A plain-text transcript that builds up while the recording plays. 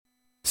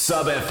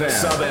Sub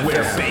FM,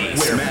 where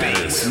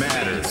bass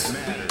matters.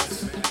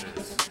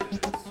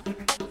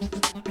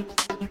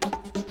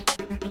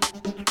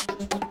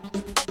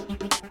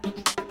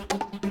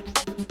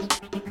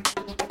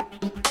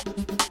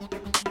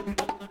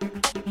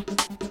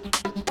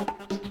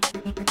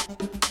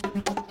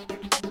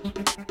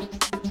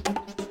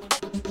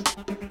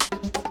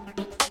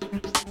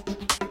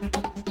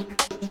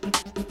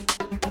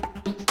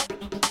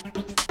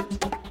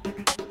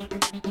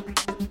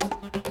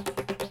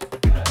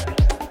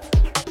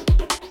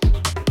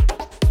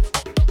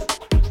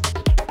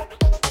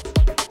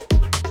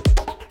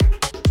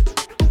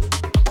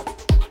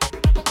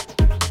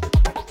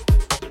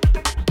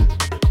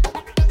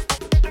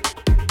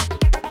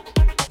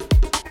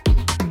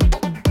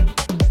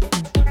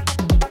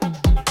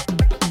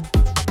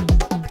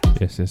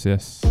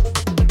 Yes.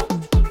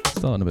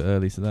 Starting a bit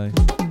early today.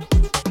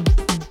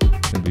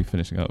 Gonna be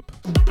finishing up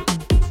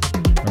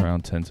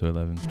around 10 to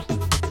 11.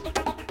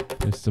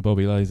 Mr.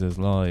 Bobby Lasers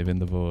live in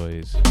the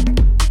Void.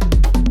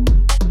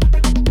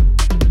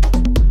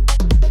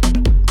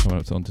 Coming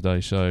up on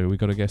today's show, we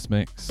got a guest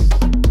mix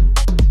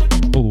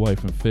all the way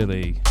from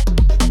Philly.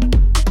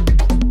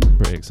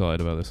 Pretty excited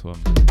about this one.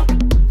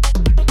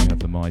 We have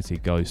the mighty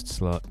Ghost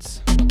Slut.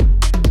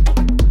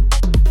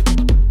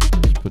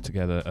 Put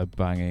together a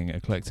banging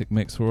eclectic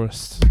mix for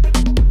us.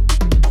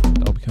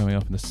 That'll be coming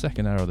up in the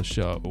second hour of the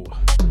show.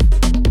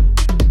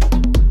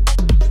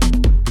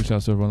 Good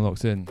shout to everyone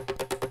locked in.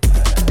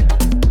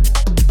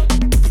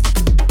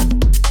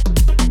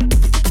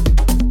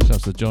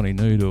 Shouts to Johnny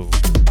Noodle.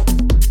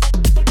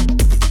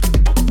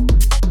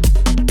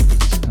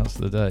 Shouts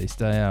to the Dirty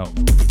Stay Out.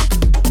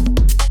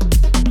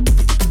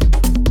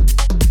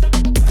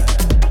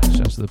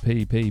 Shouts to the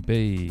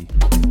PPB.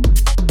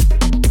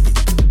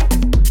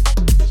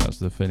 Shouts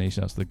to the Finny,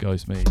 shouts to the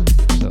Ghost Meat,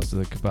 shouts to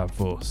the Kebab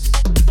Force.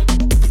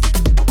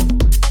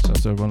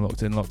 Shouts to everyone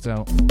locked in, locked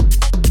out.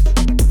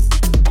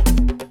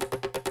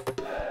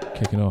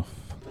 Kicking off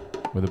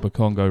with a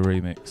Bakongo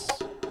remix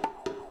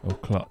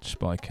of Clutch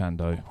by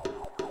Kando.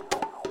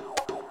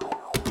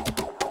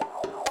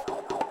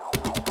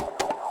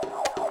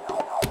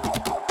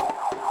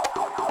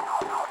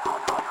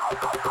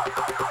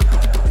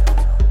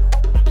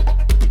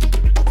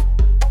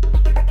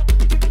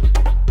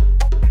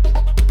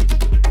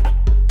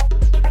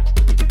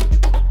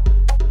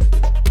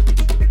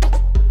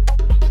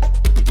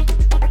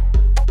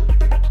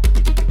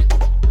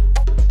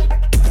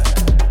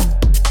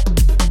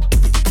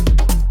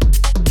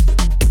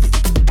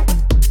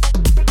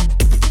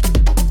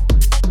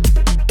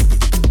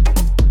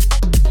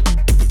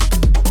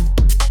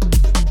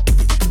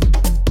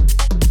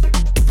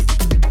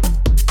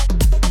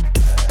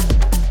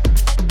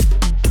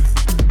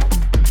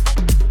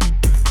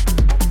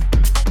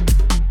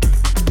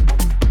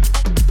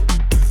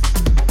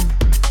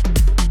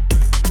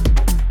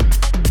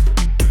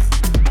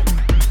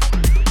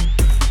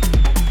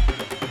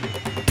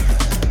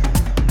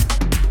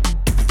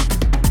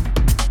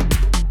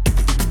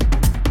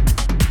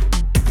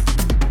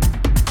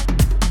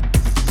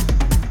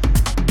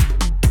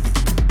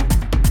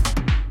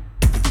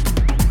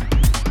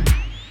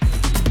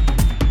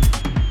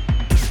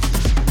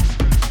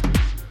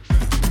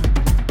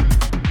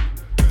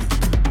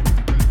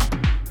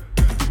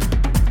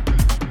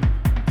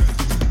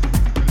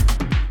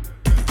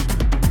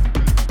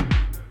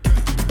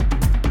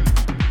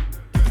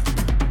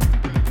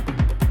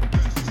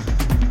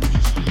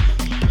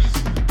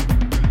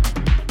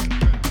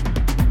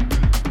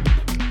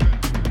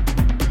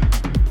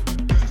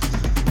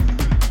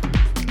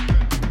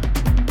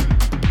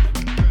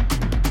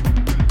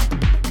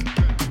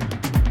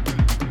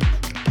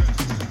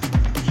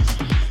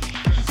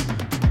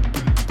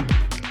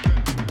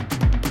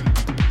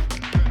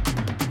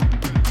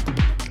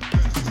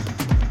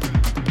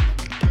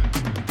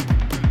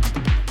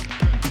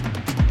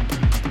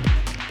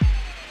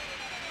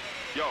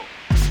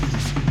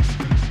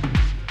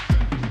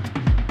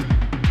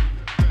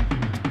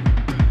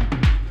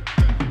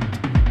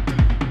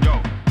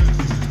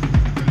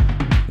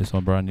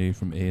 Brand new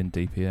from Ian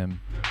DPM,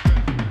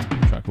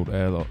 a track called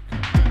Airlock,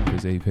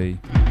 his EP.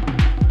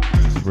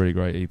 It's a really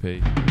great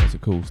EP, lots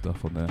of cool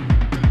stuff on there.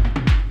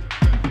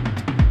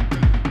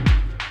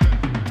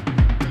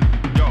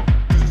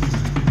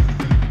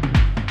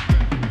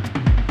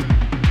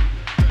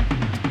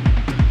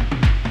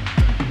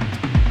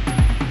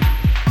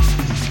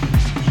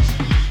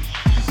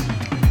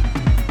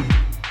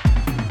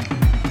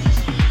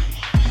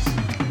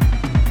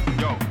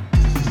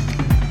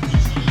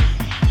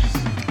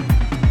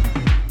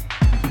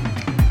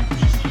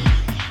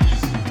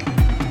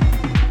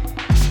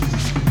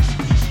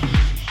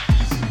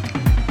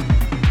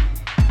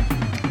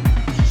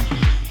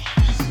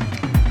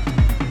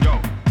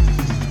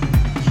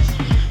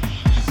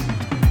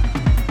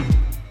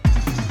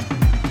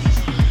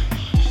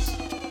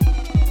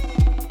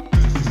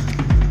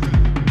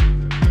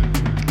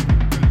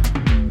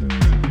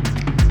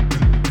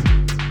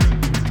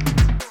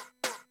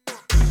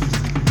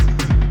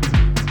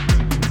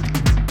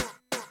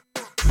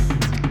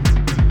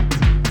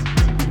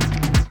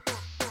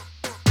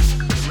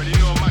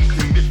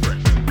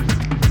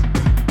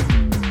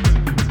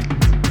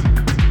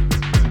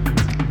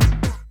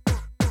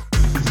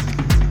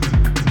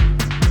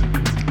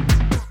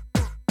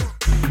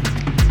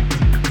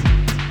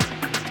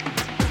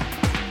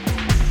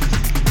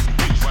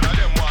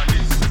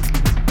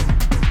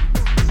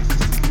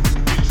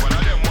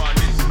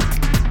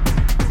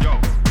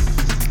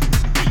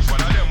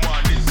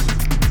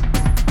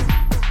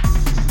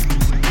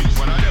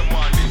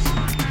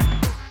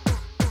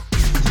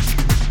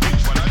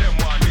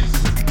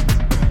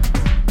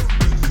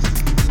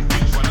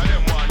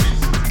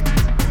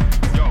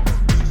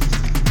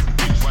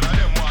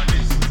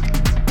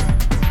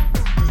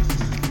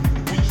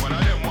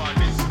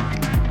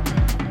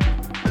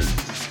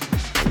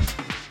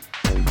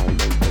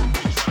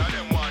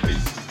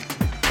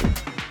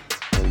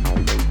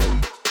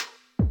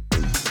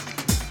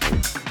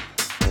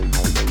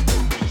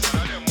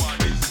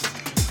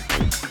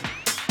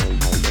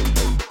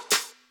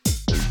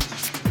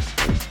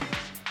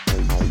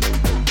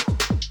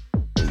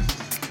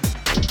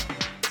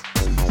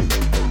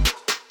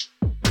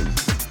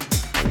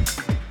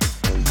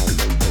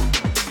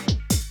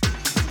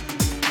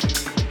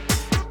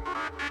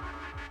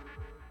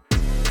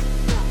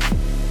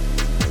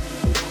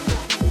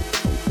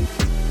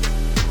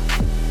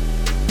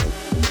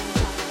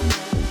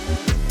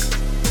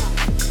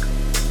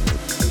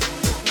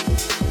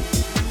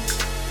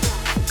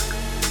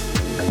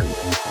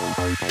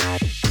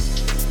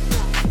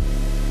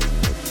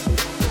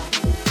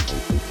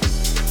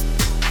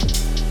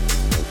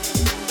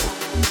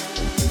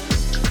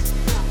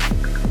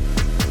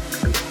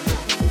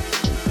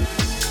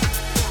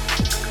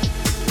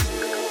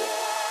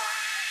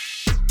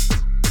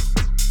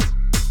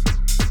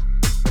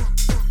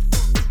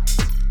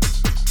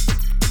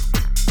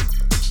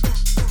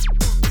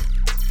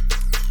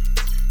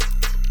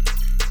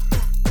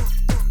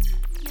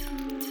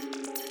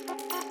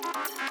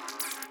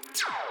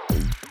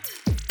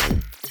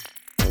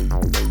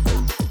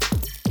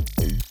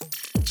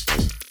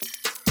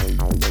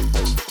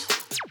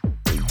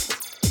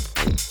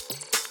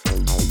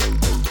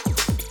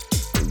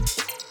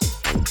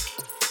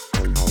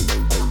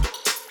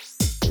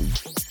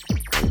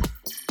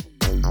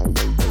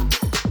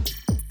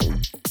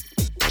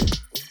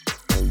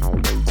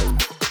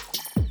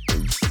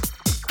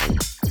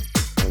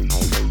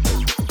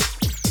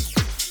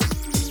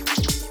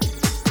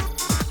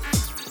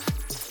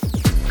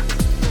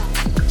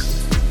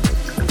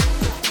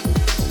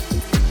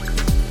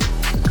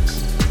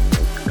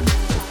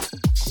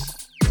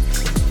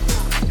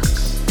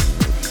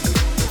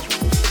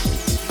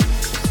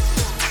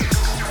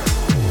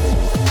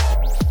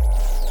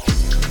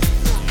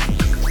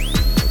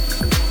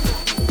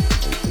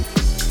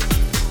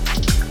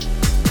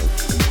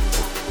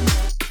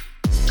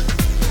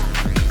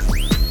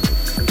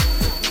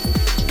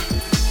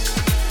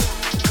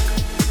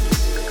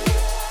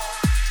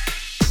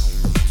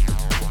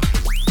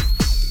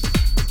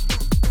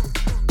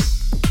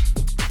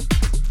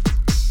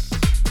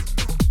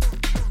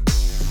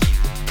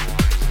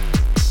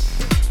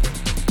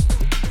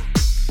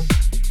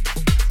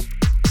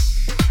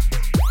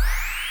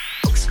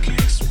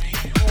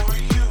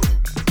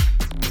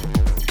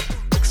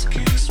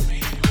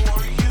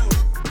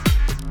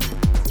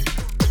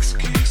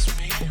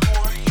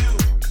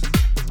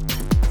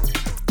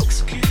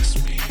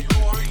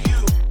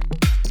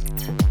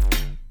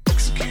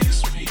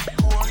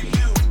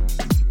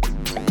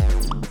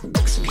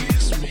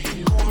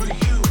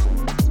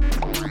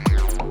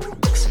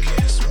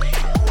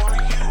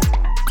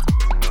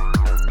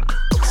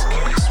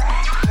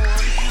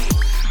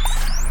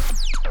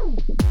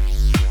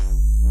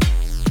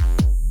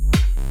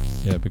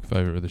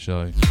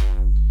 show.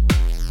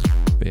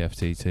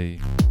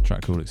 BFTT,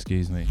 track called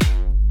Excuse Me.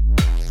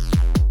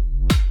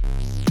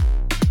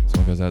 This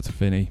one goes out to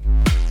Finny.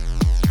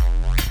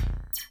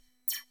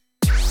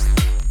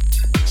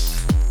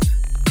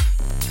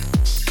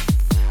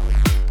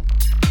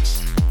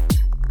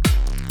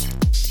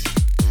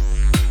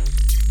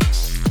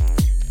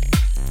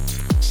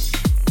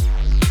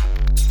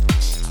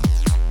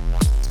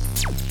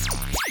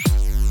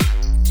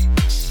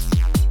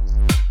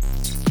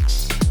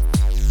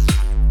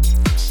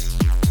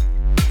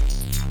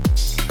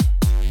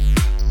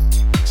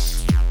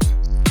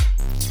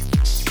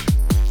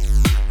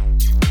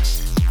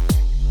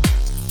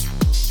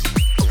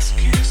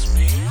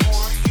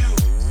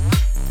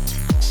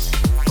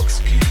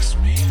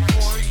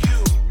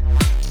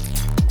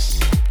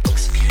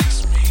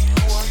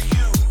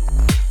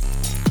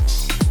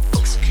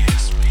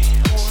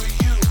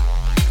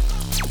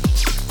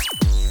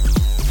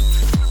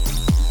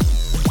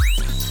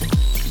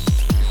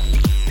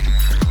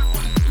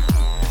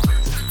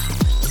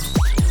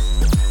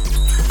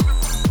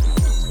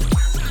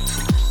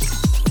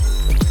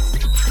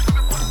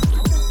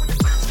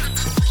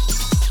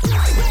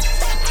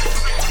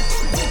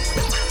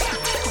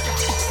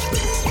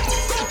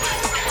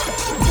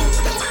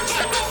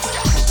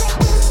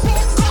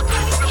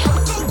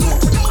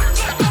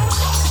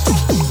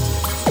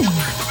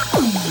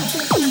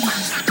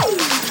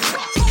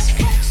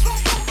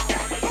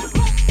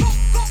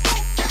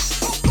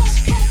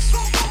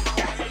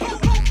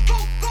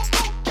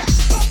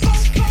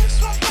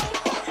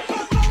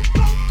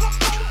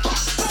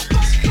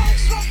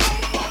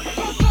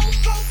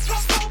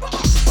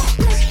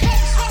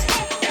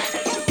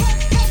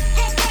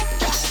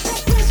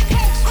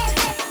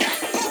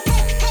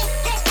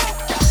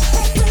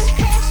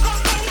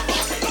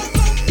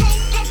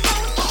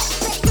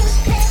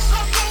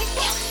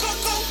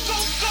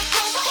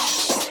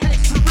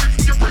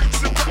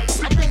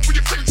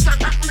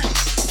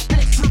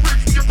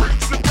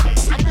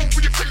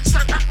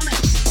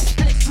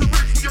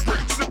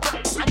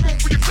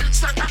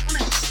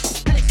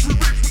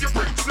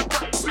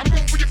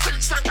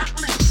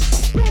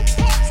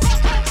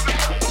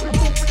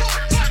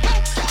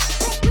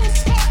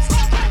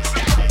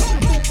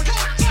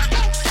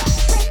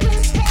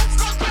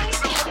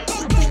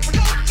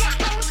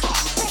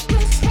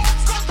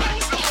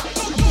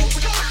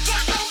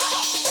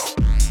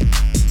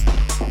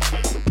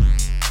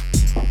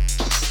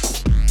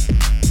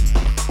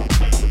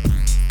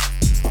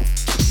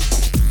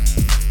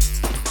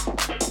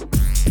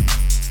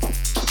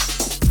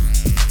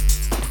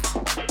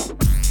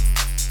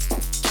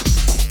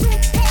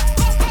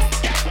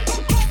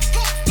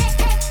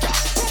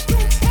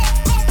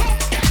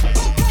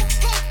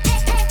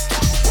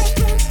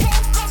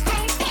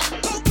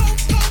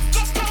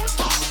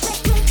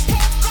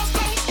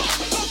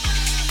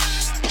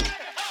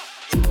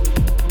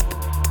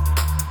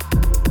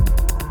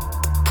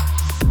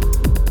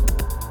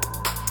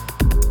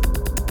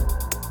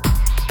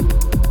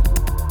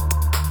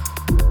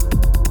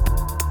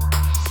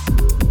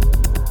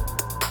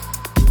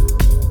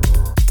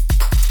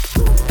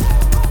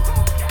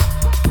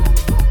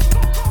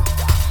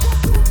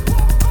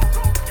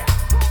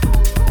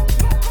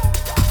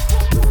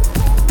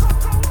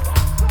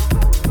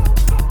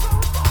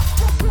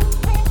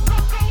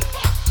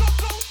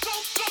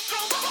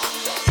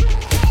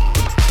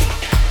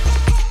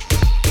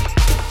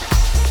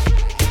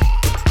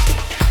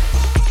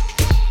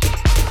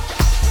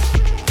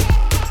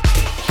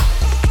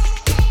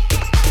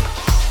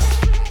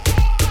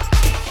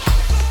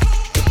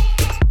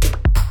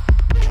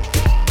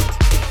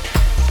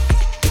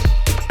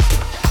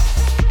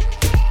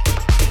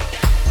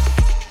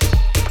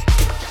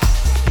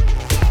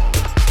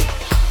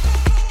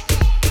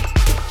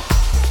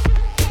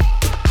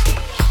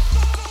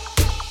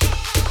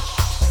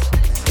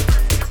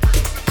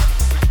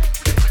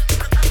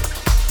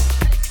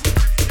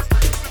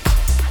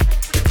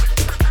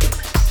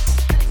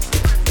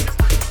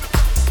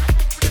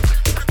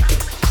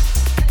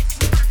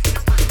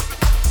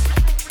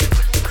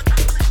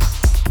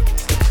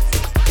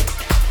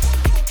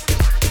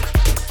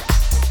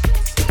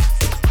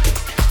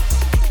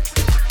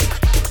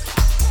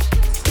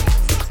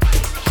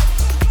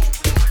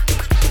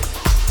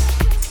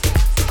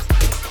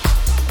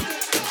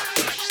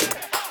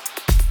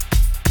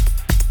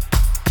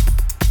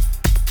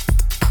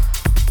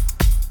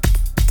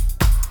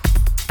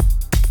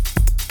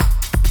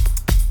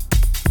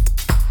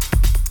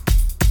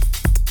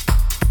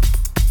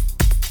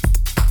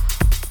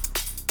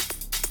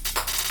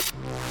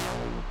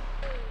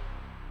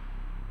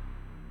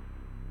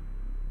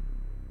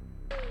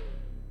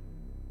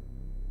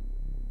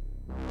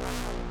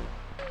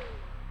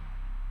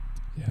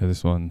 Yeah,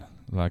 this one,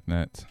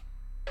 Lagnet.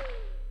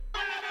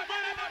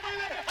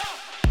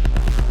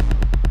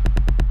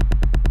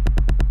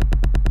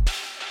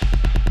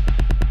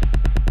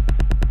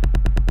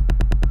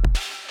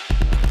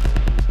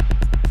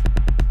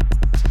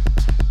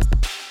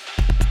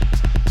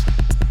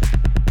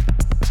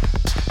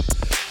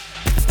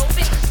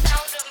 Hoping the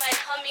sound of my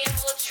humming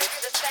will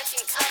trigger the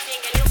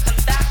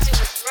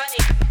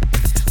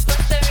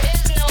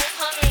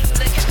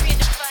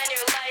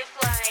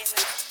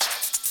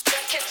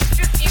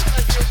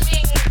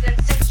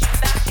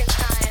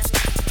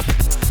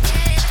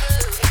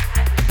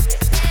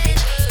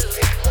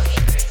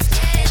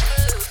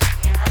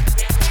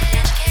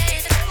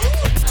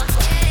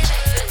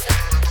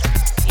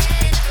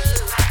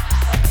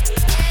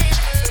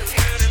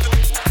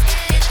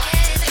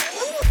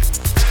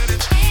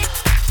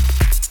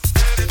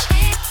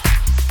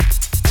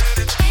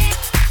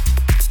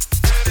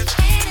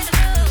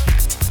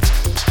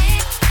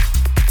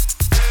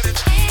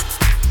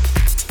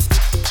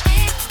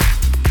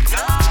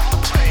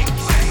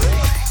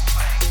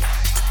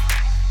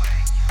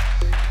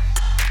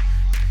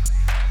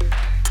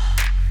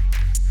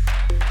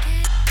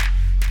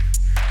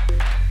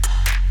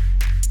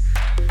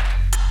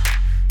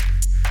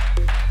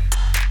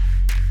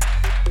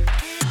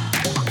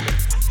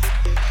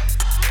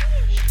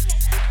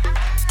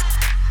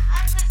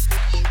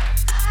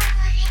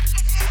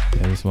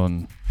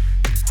one.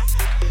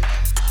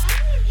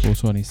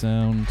 420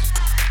 sound.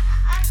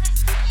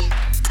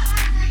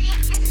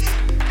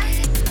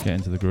 Get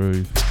into the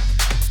groove.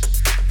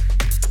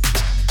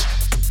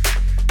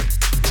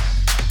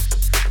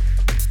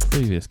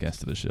 Previous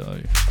guest of the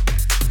show.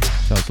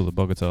 Shout out to the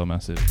Bogota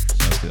Massive.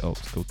 Shout out to the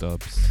Optical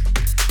Dubs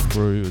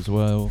crew as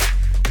well.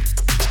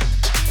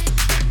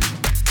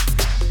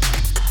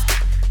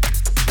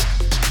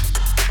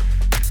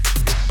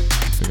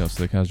 Big ups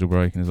to the Casual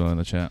Breaking as well in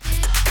the chat.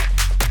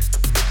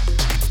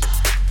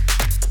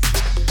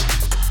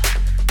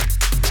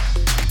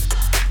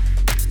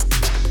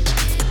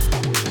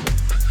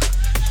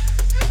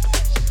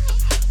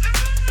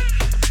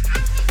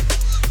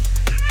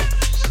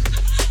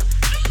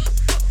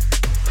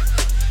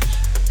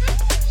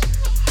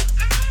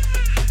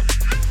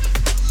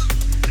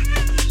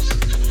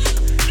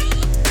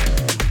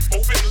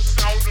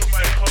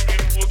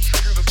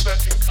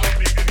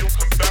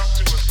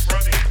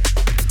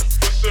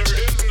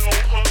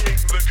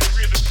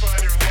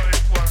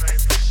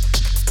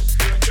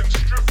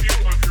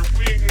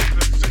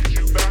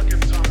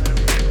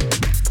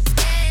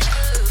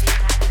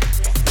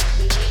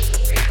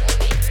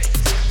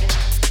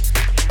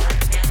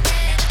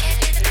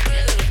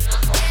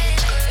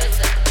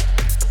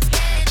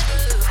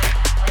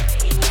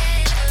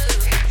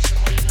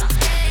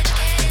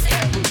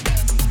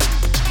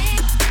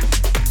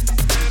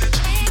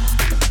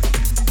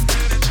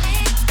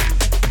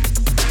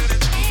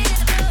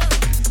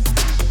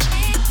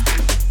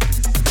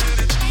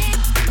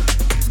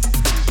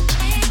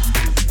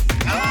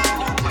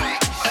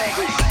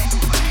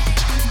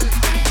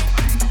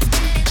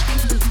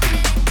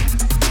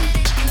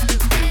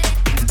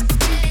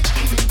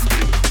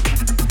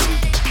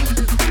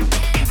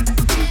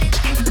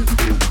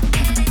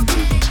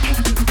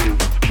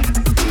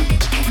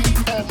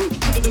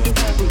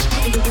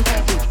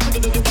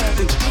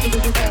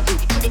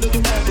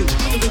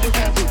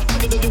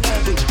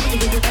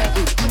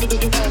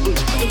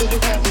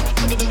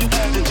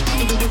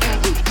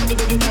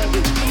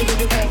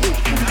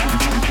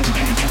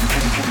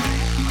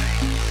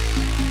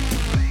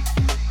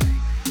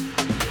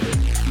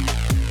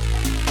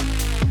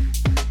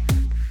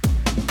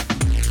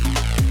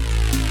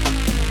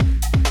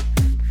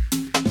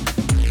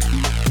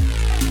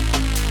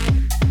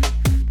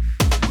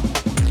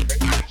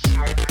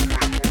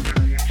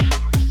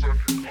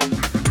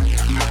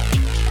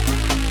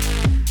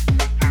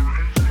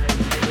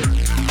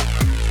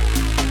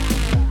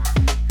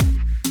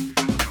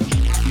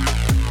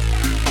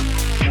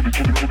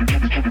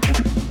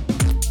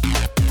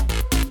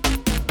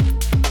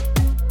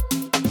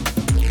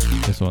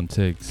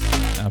 Tigs,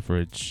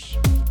 Average.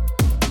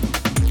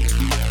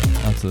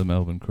 Out to the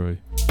Melbourne crew.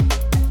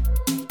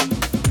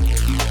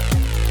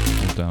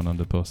 All Down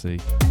Under Posse.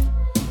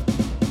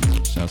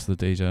 Shouts to the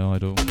DJ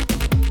Idol.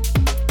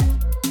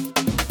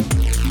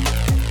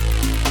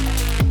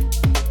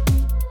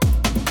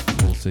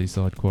 All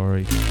Seaside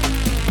Quarry.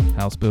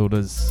 House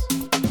Builders.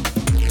 Pick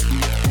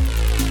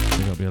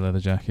up your leather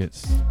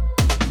jackets.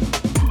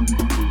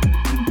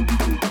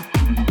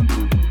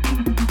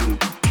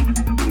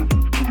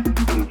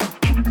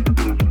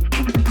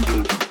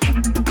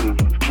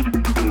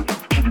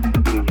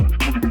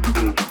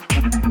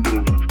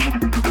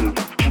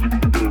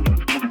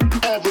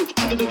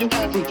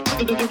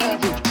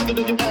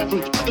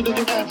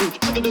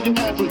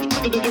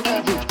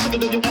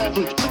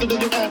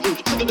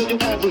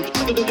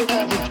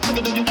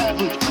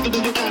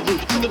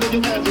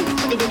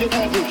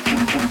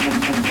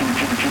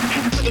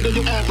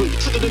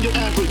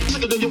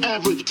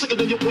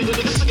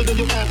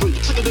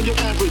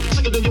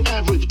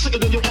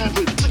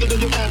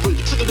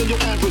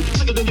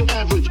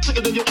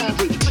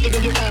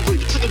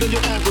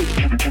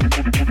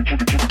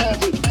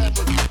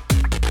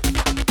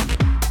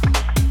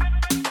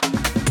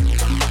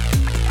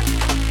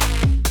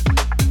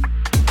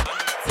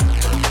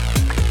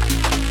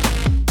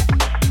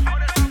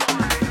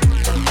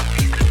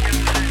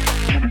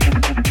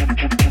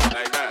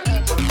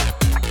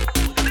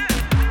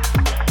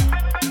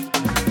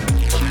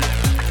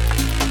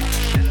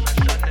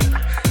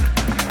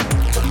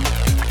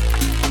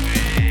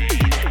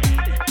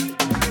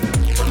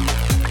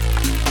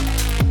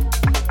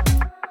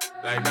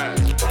 Like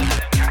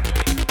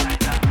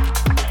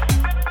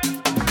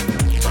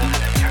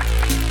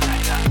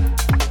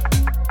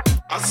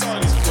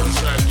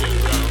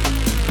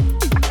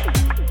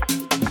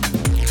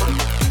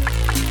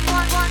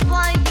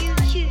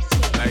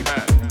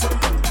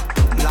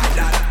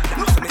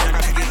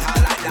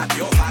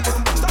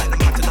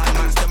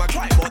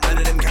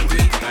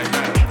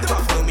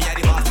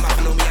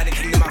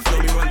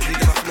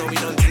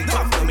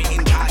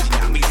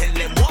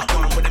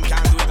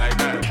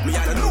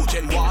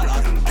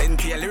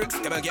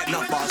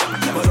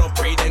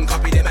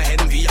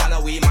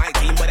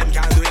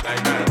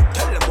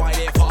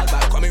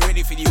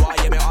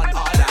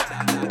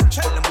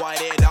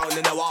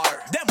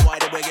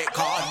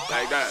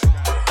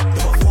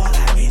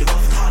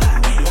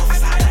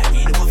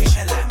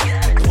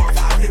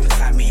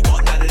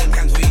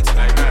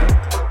that.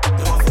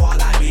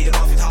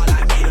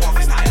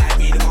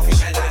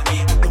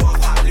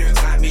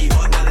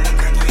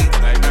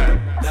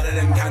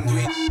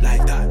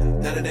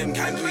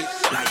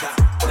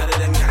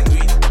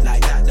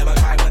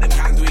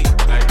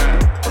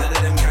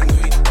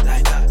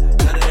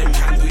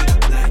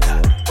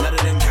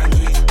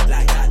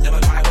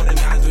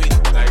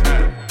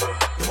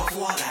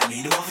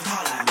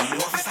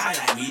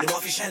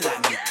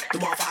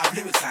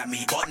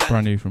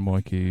 Brand new from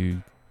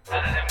YUQT.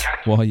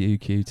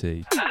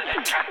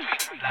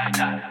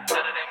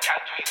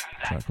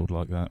 Track called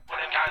Like That.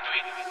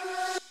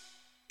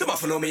 The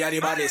buffalo know me are the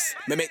baddest.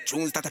 Me make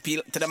tunes that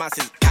appeal to the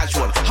masses.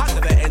 Casual, hard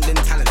never ending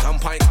talent on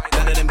point.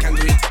 None of them can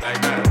do it.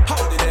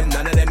 How did them?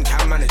 None of them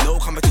can manage. No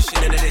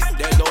competition in this.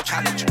 There's no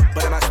challenge.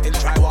 But I must still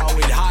try while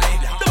we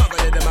high.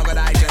 The mugger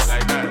digest.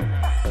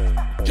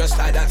 Just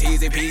like that,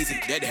 easy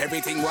peasy. Did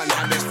everything one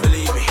time, best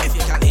believe me. If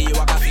you can't hear you,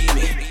 I can feel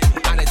me.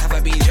 And it's have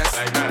a be just.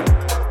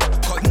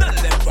 Cause none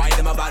of them try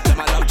them about them.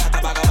 I love chat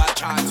about bad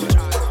chance.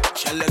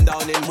 Shell them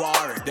down in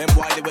war. Them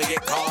why they will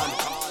get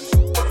caught.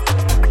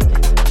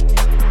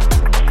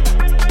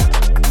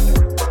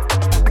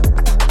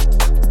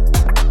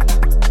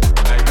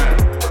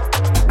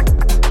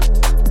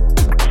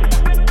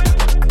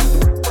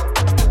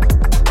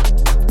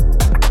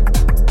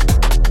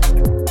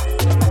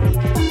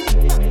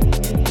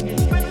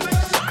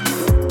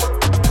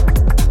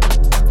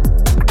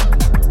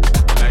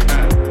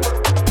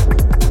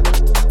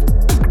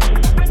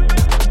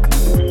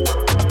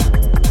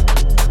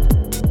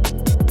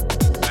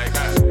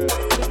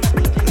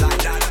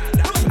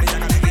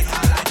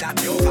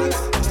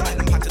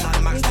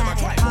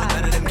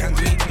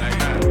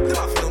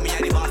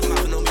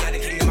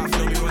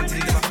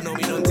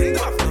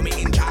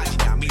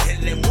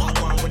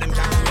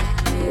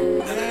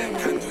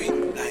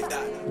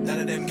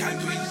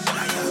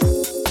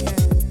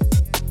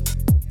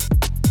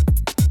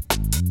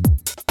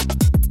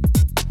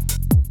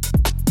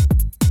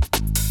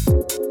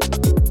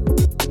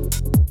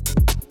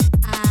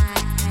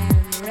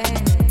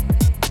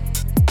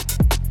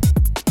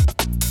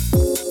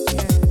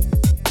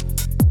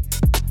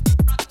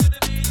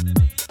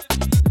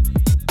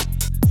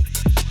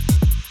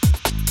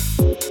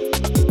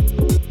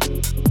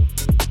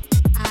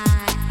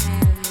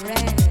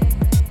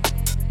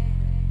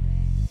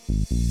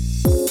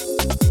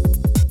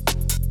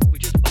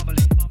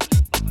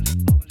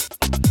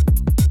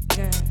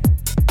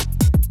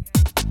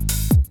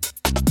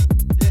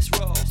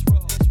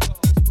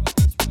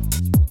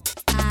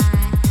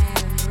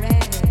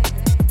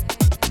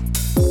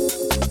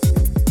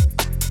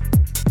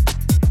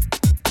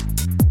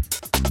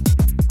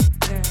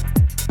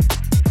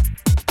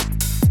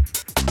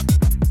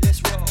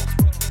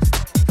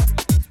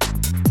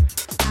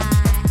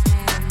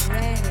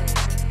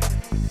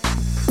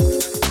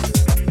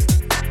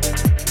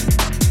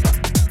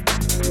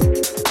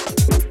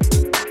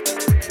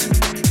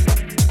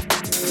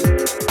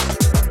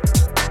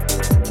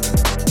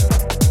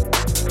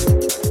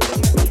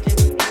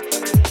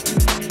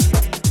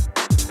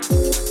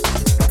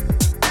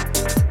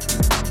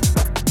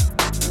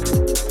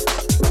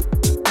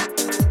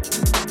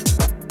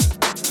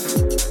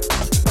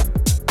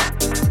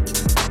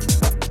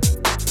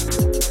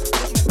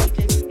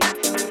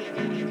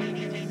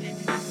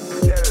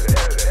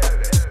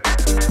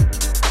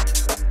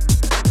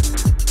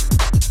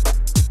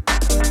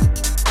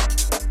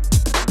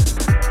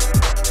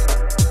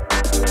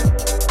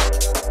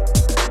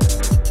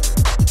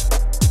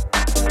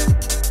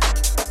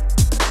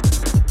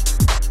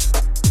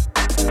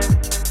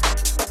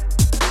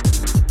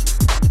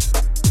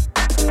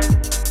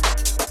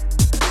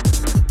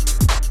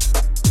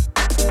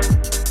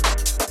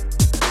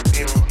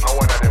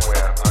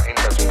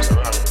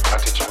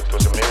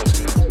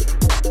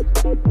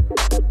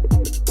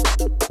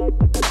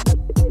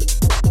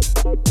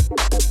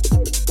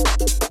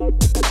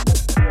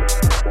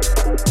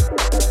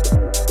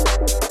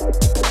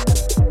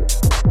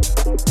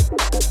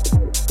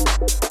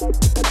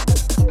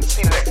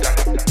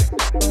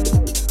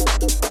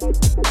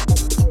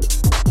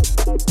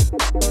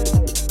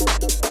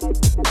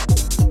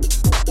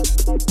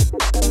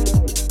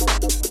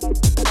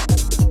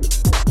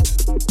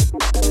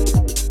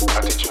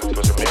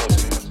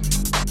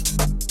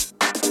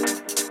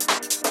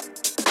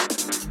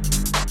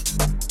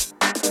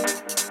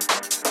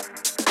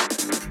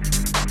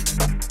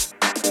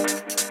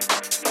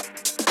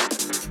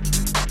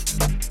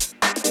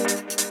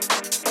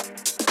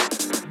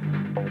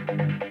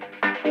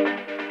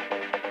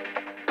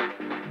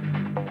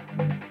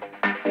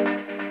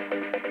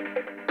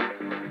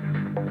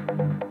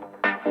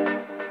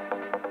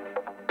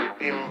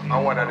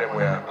 And one of them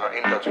where I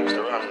introduced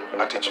the wrong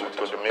attitude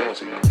to the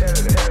music.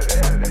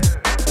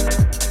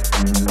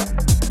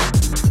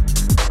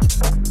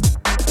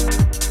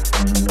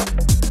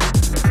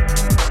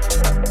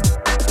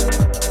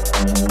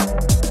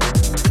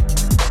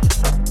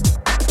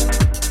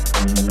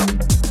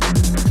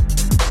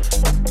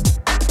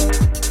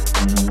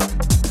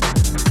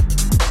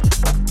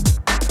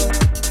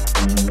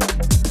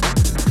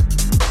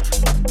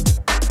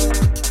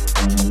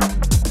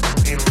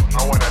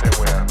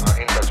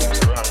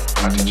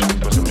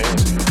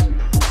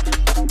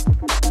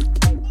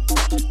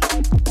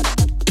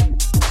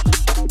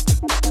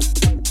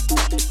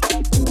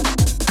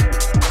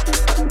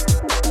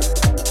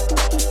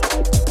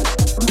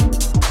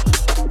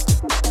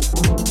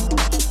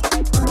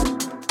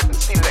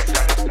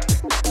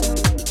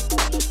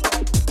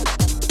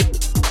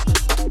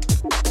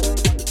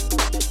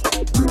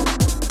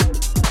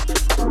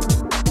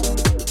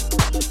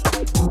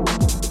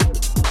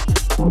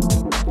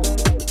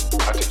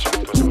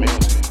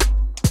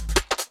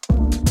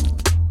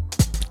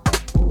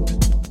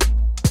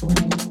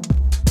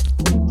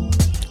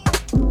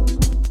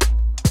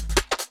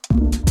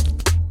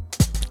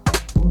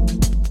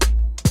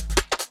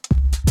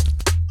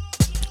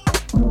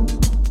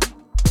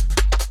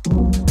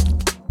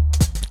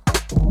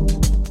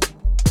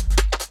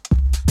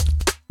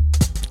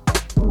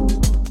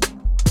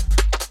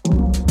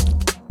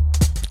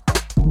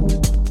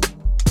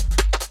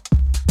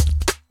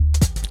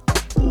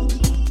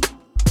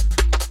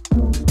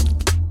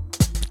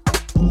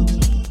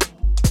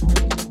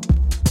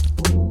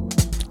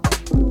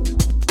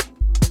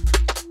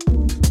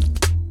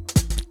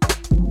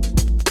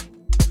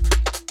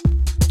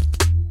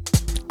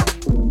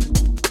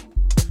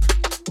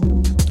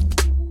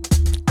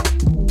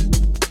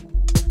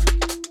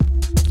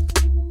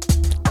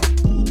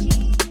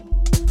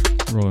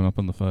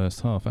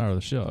 first half hour of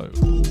the show.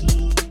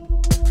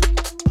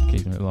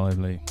 Keeping it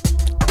lively.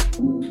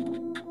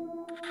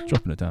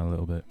 Dropping it down a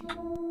little bit.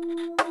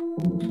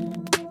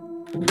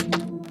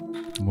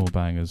 More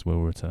bangers will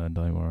return,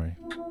 don't worry.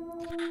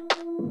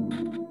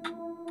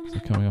 So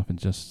coming up in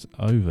just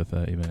over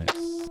 30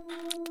 minutes,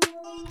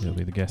 it'll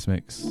be the guest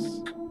mix.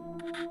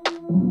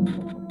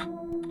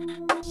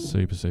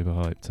 Super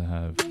hyped to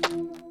have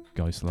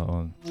Slut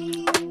on.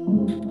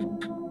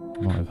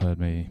 You might have heard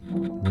me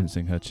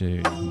rinsing her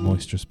tune,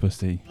 Moisturous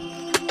Pussy,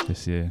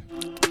 this year.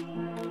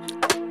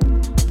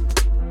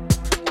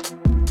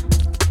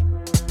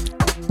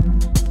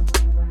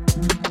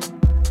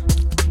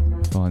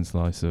 Fine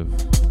slice of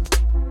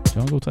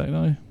jungle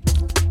techno.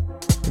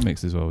 It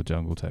mixes well with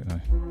jungle techno.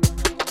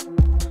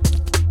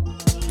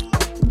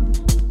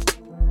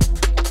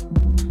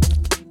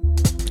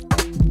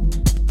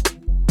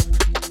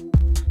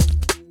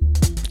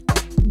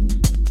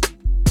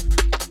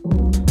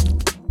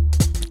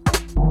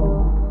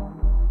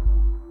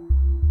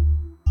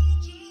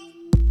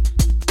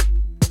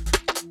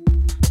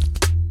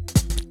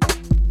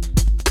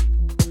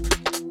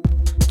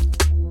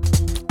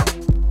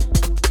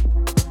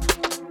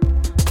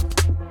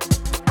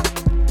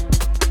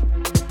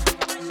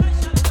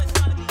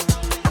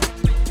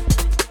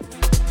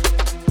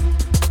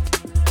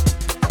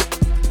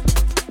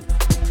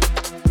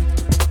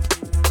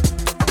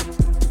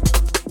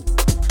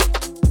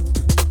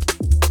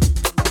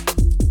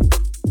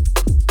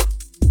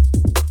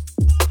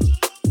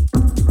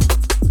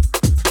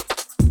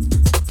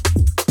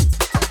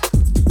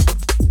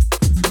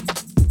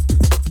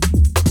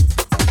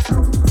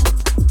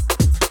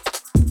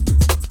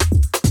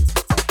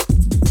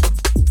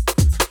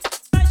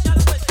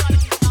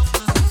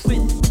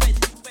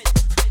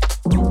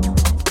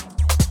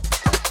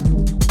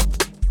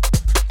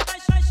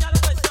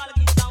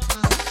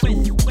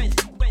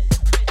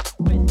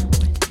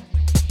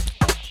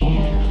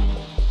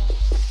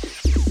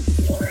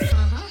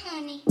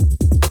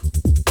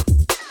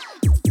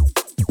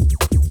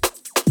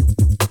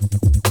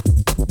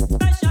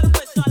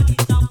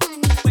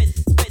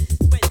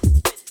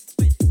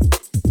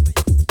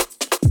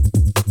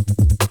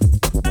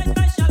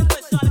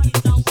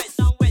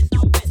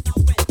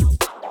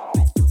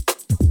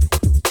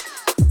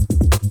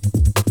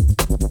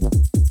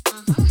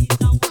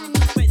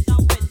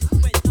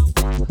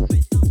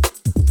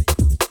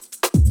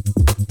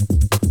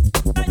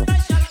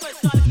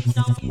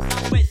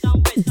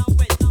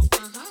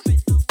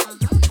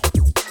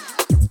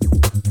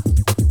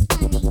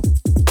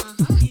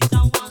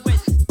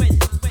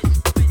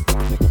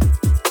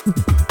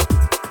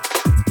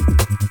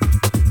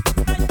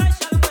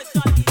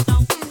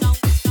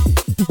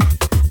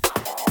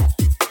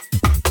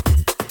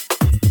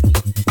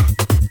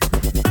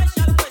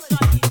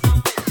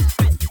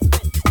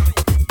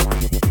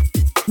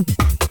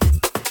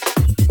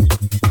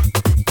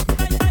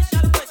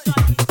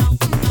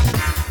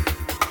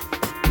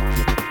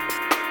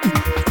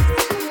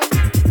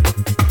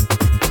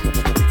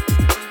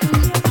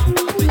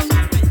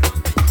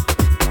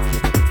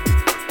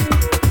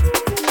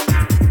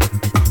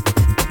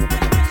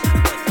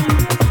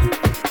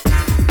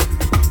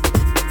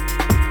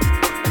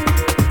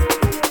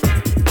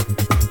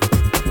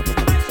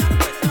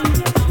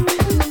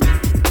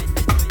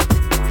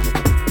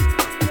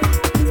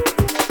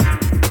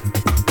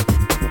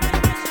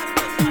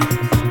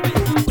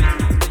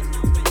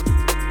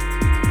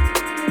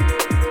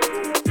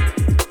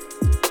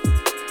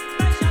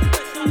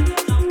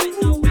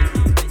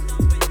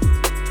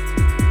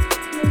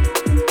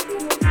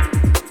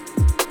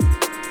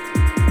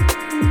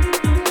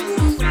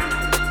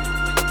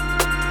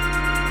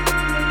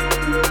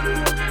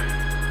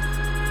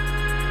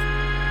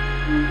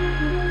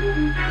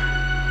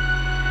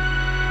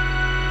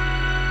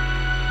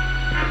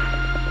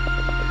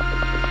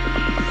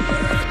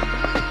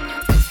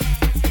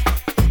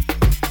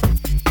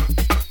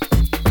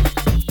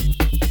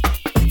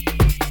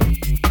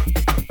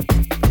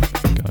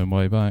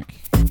 Way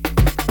back.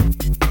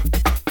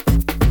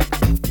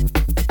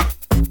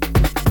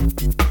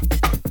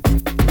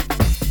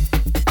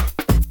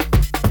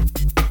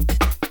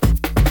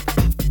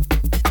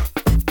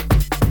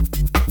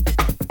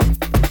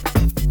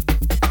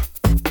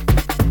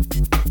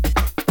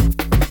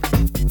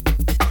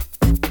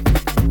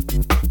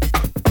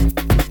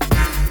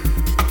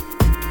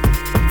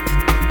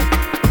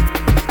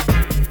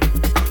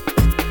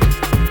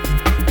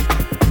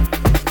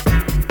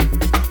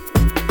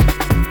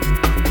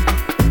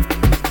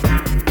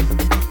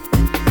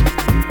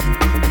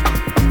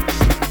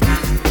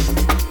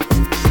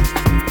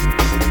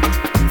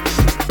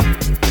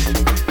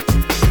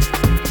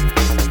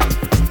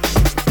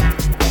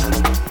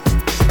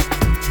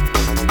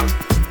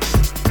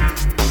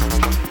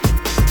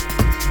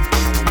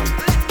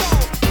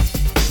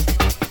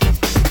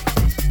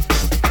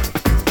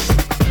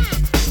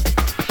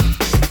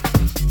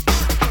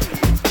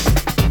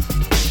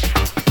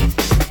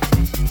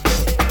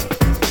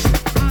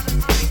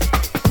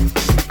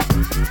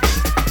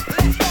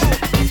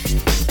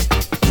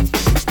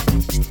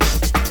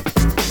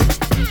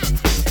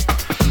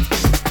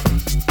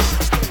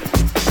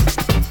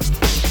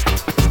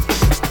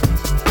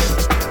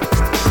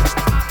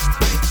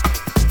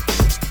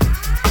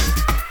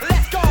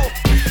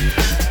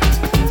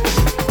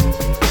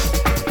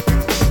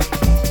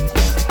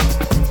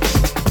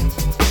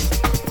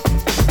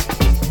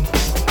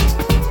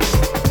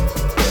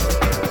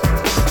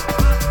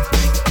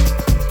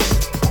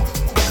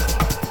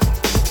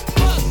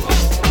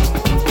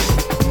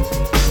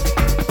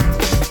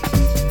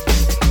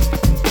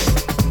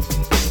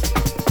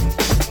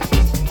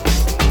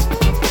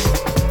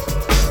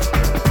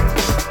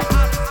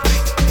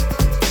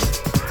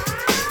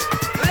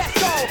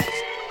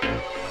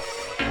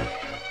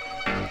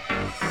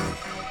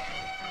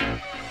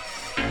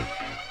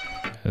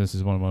 This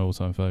is one of my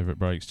all-time favourite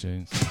breaks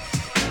tunes. This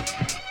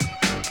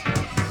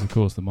is, of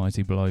course, the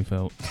mighty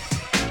Blofeld.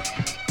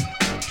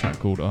 A track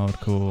called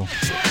Hardcore.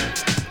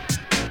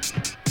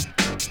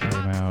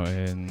 Came out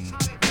in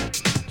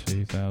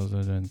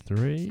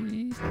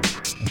 2003, I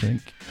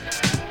think.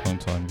 Long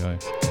time ago.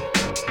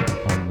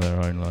 On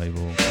their own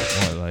label,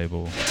 white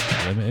label,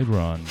 Limited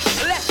Run.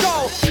 Let's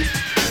go!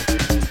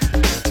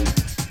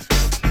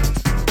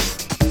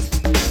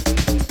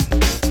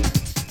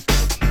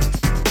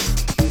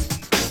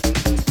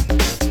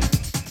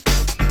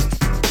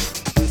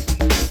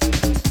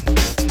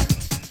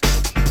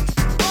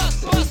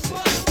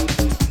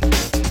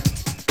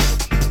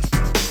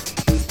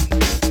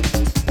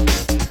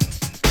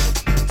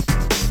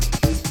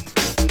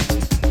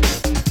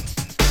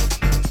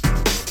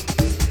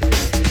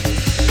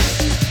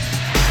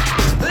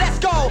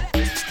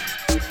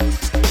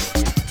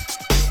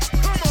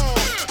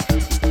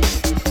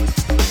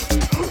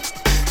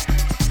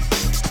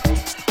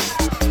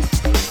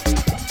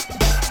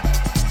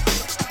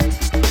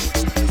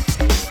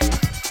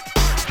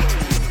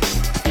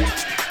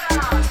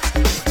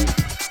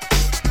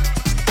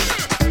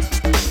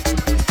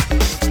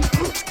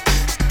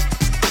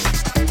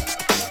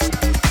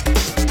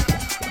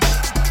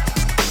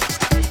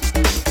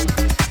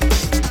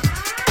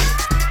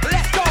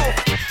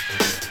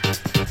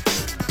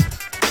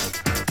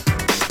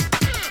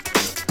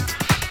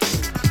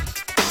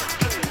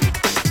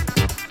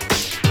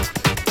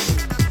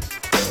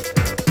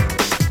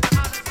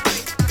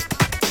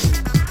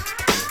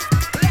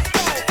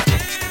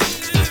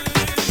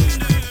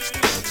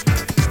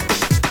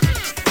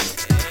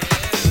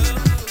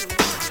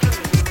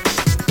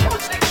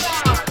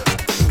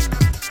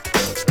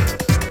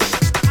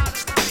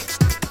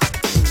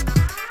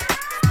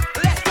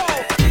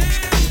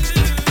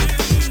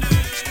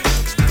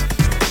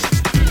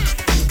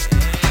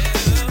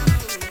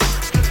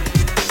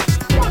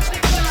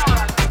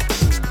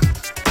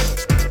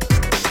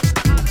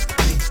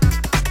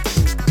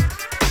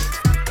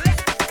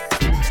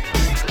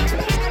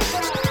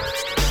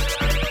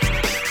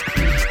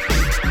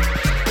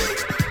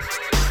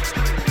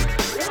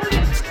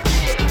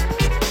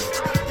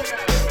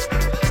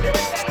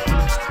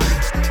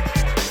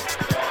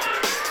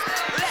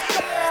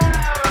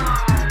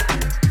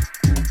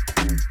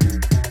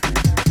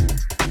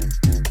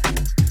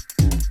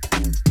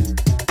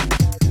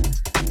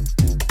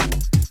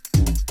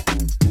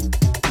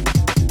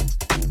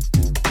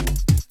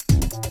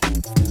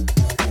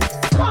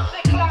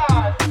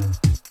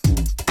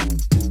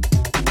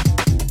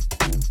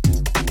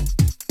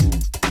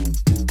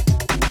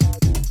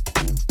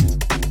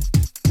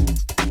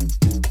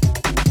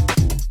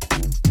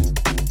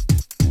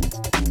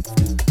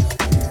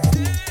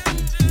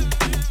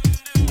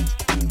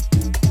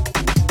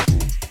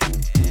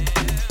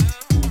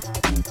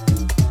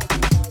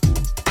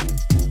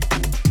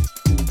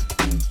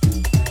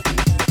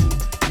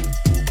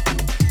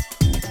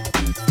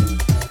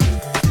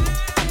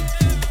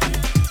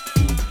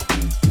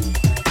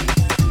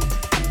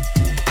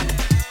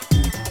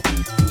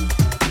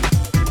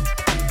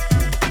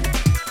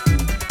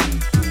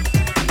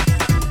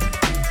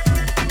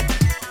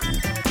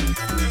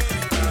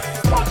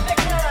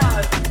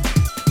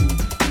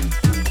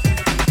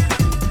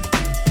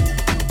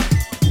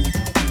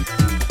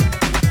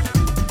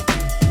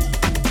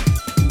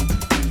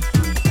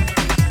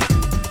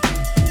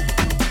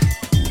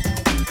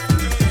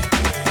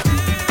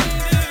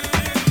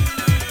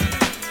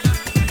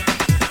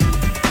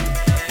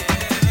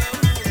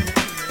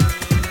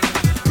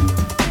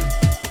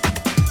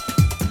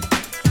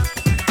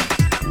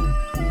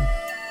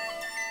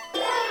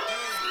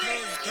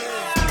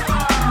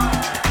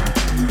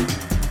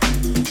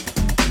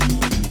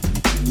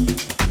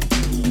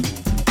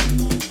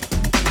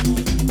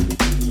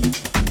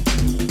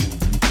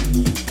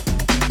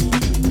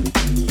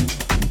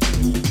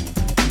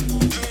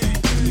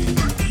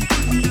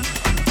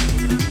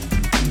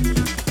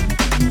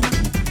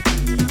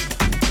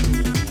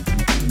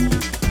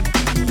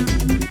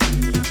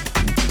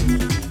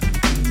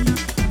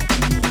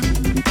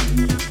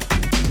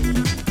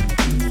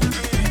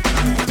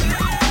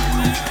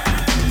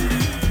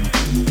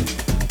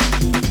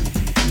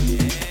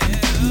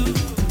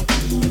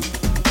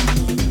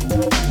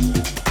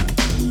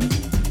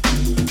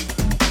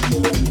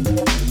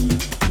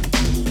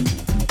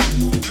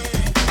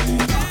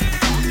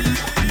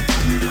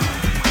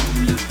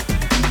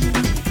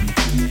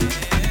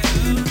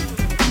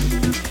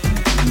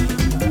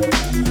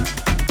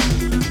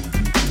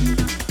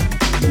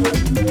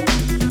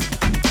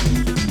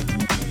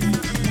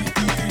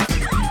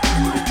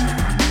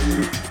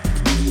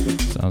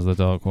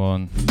 the Dark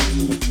One.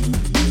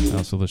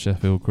 That's all the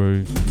Sheffield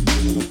crew.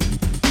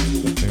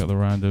 They got the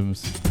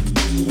randoms.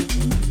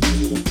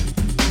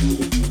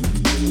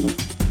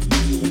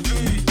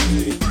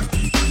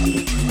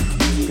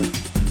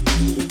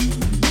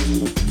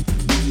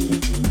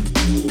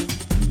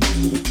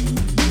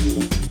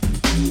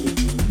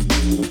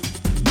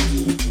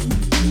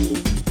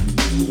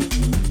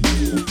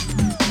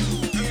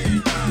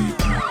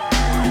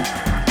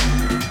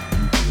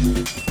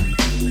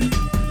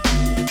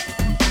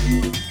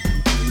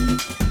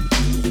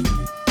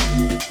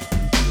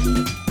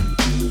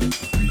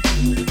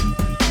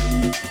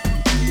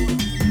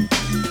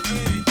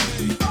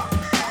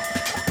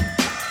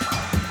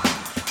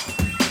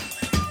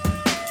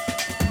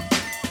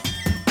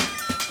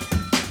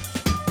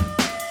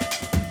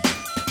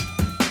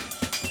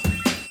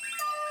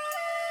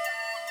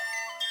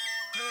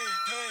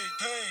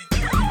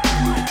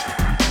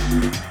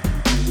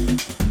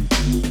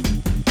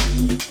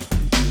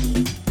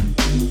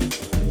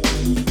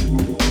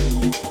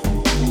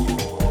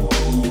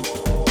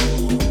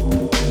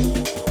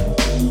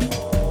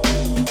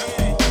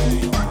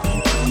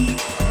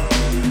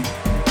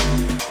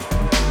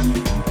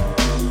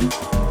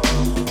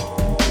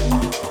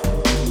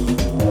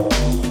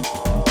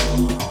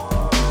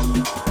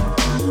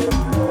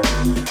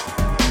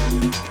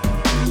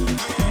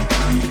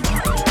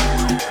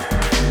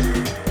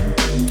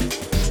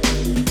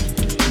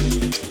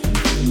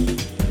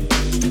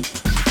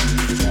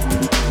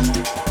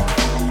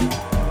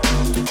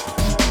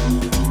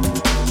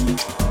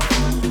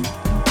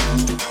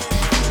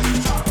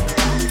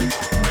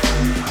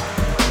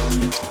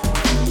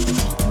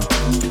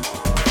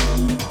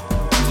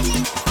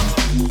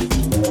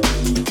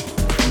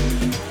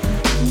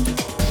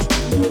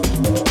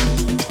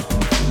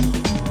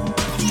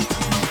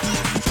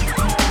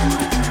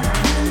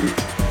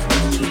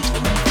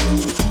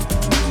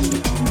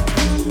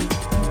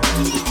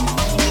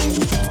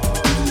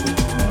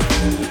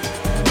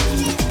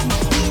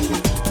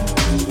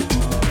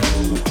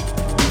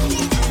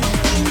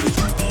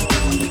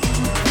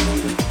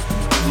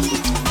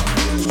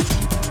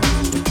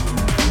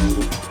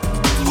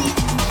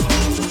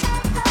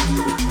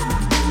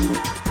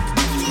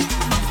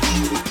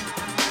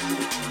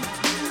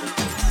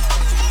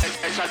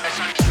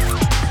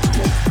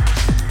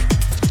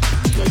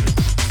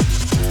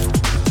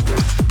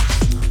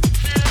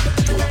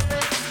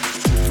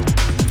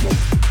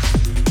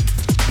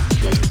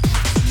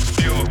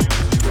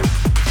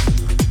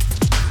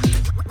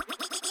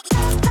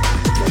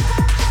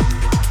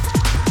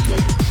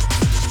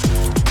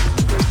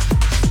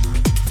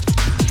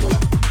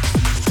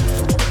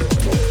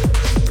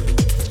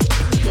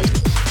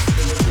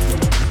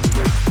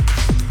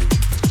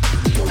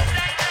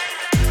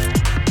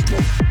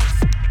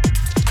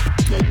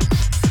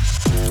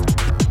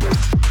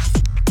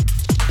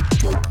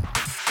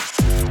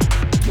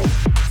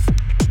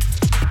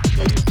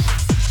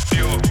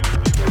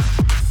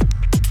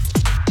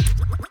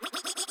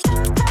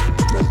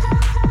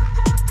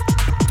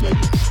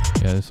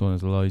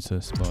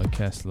 Lotus by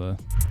Kessler.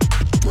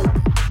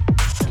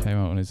 Came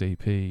out on his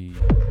EP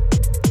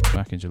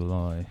back in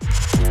July.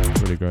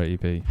 Really great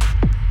EP.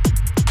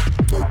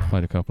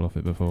 Played a couple off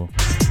it before.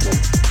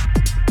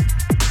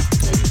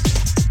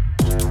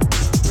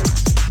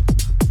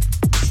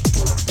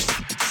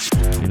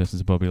 You listen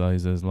to Bobby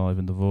Lasers live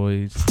in the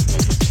Void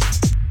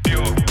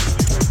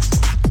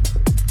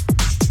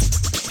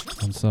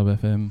on Sub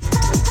FM.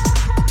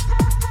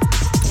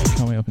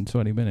 Coming up in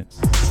 20 minutes.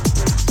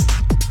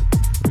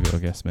 We've got a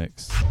guest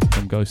mix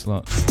from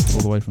Slut,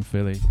 all the way from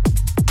Philly.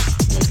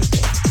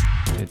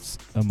 It's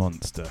a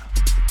monster.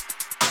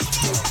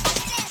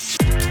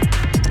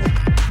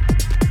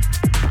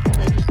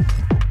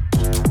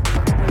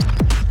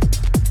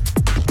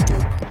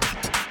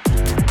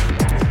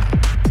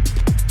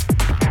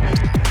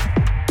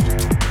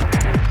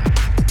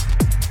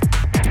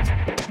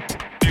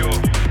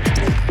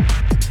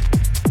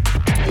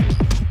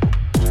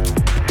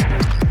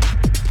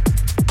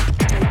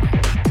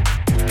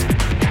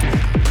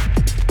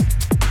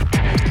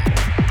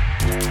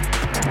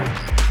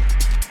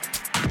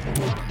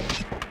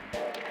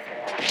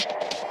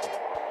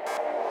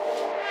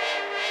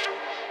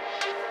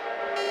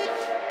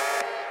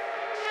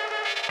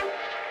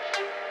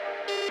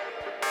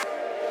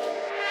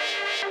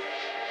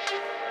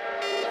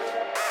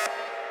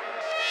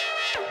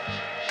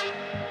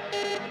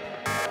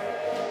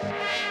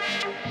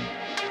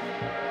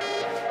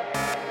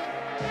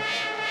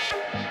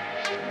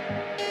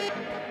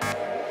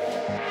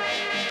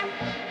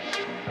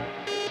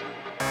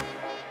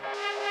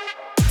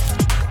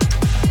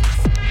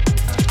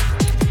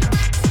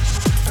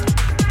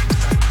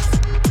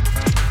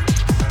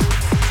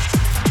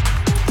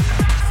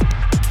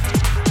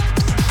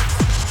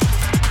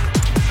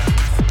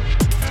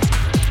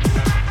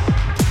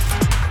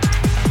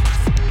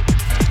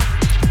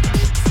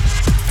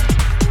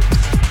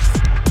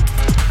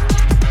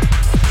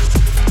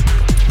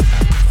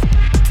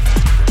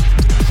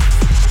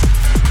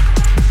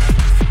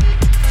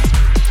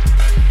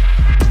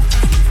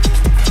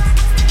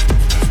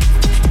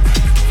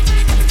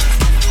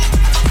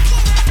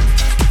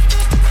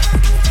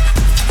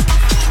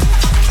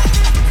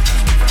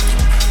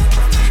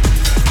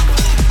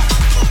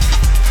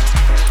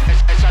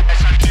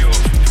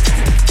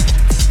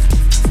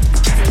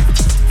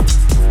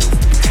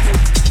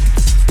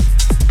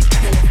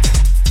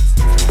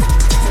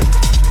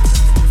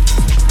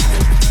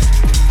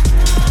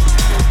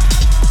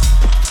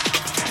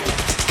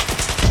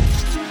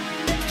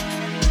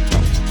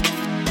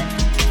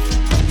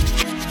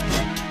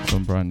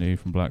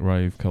 From Black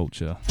Rave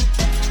Culture.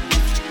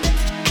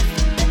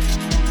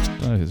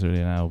 Don't know if it's really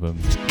an album,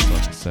 it's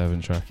like a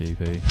 7-track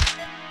EP.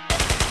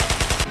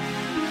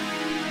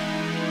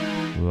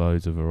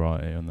 Loads of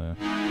variety on there.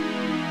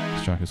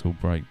 This track is called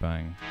Break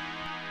Bang.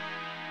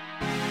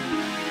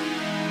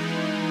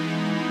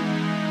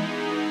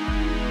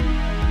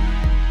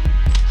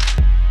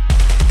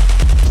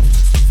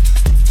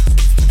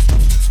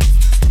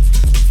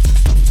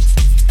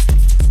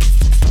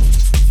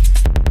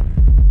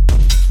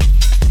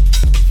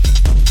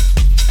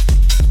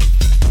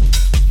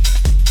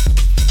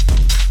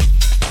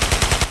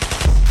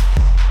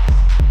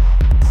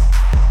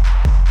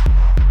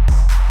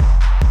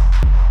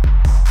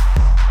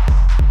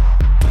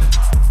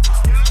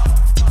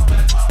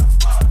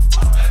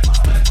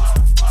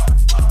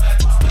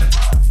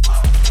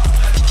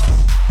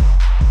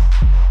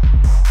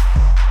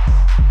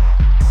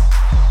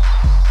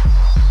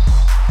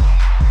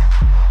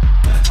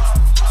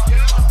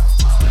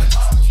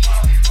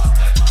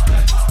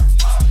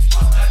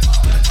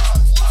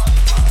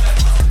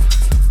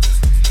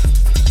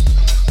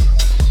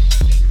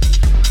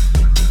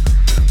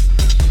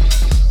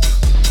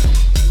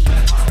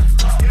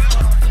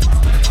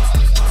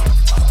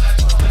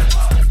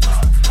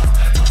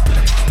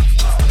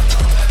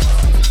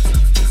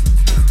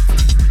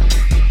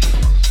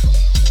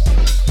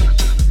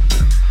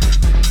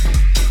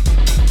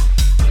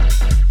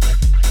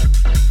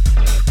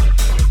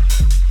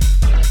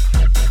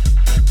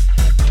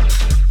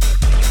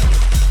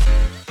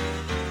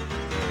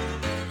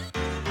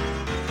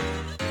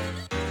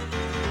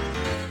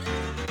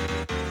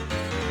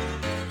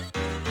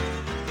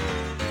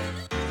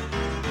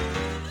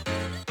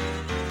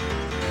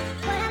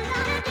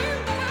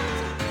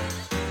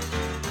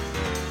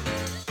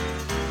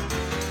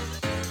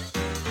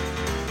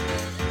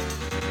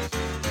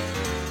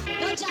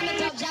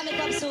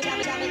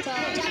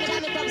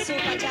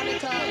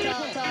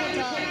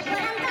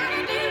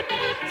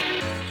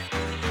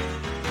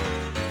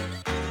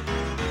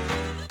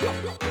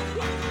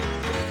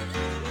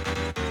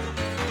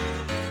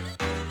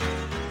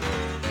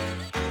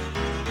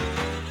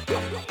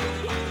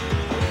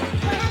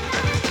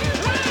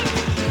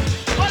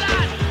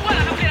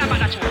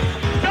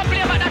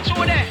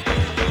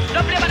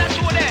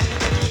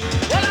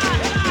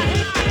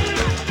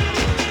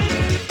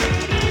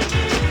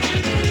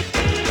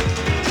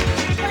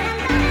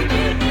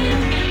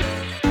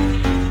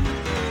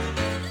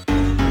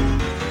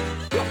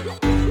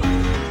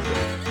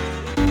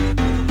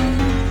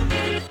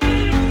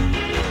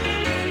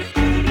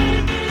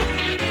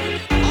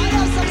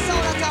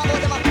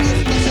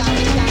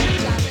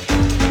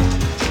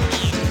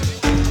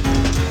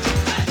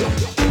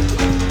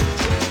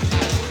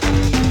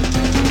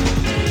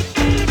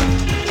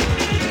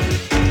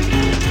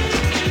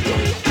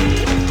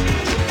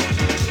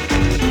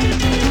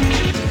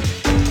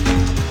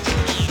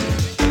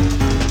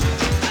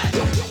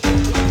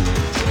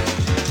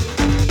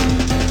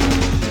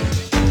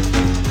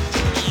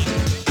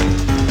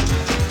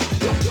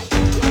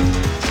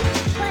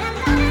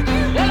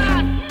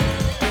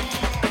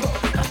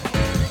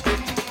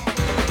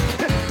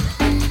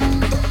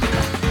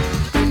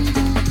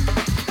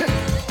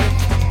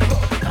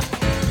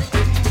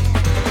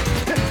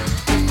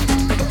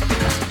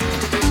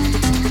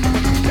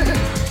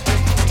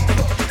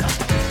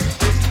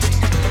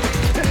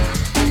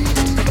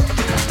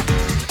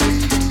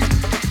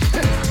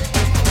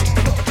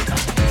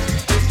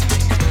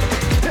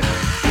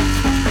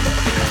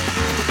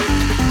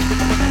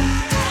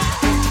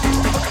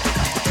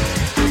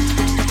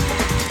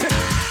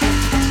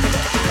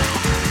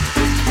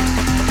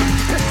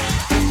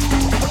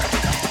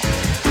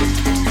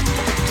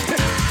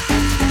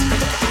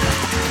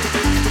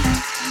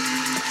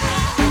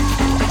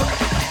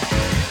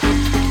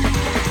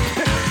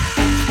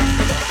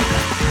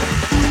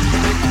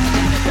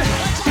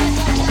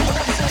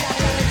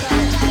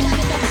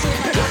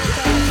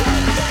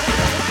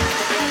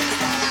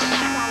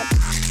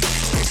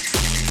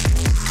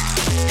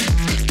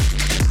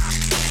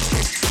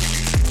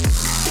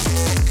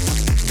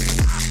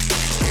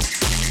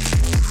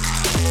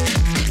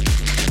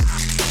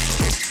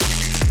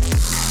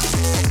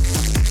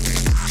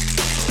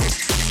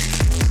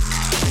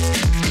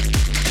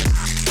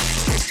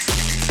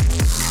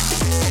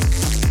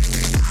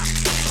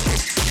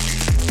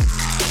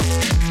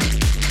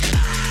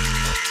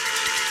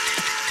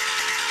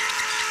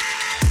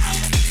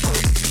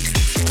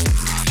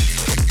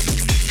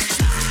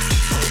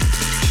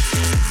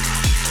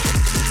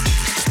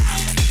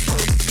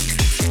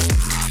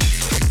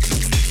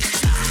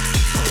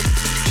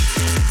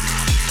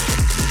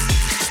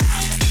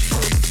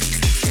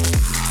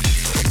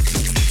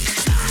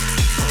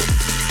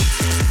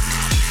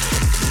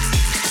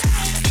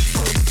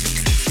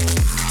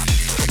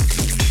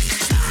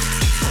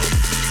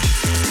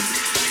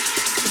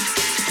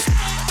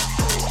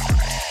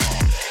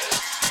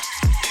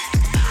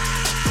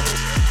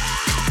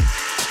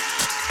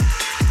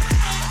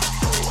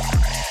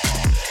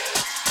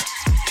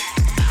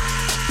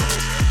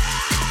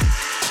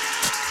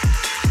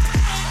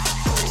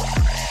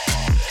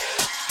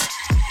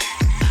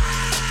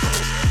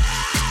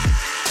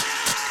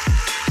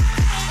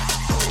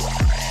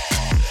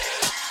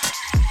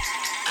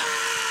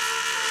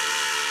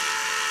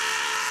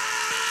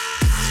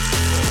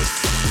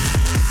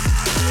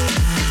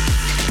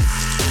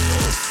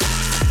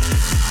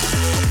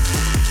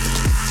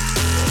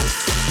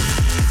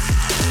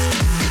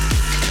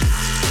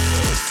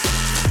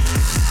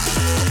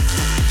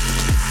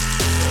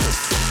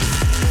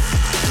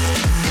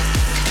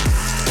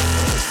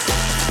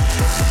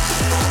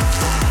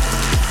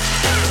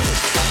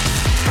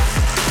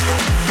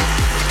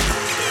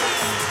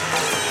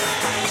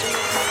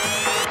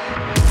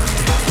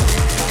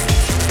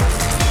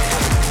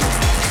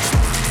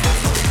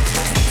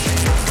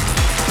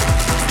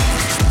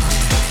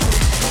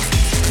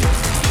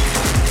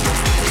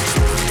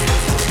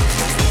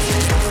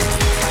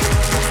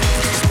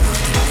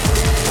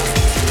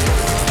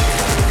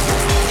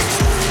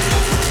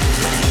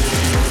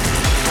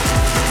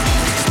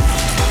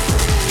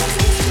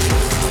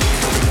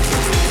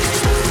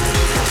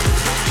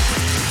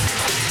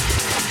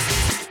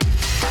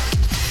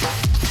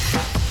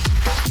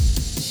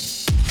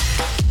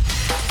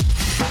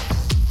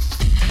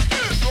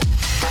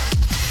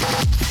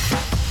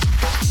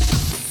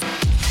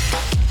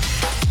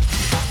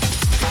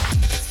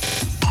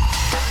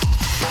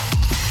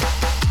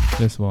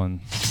 This one,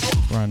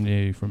 brand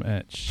new from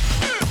Etch.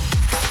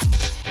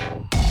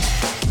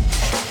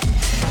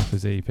 Off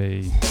his EP,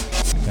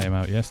 came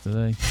out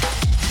yesterday.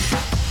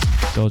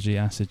 Dodgy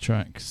Acid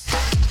Tracks.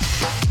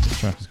 The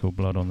track is called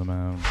Blood on the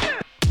Mound.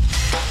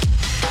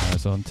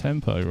 It's on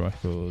Tempo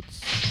Records,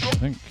 I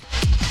think.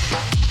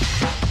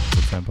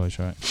 The Tempo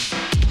track, I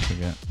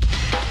forget.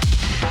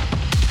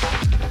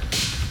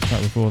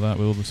 Track before that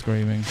with all the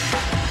screaming.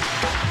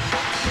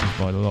 It's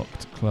by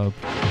Locked Club.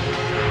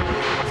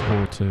 It's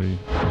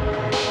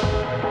 4-2.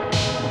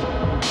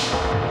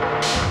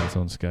 It's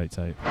on skate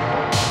tape.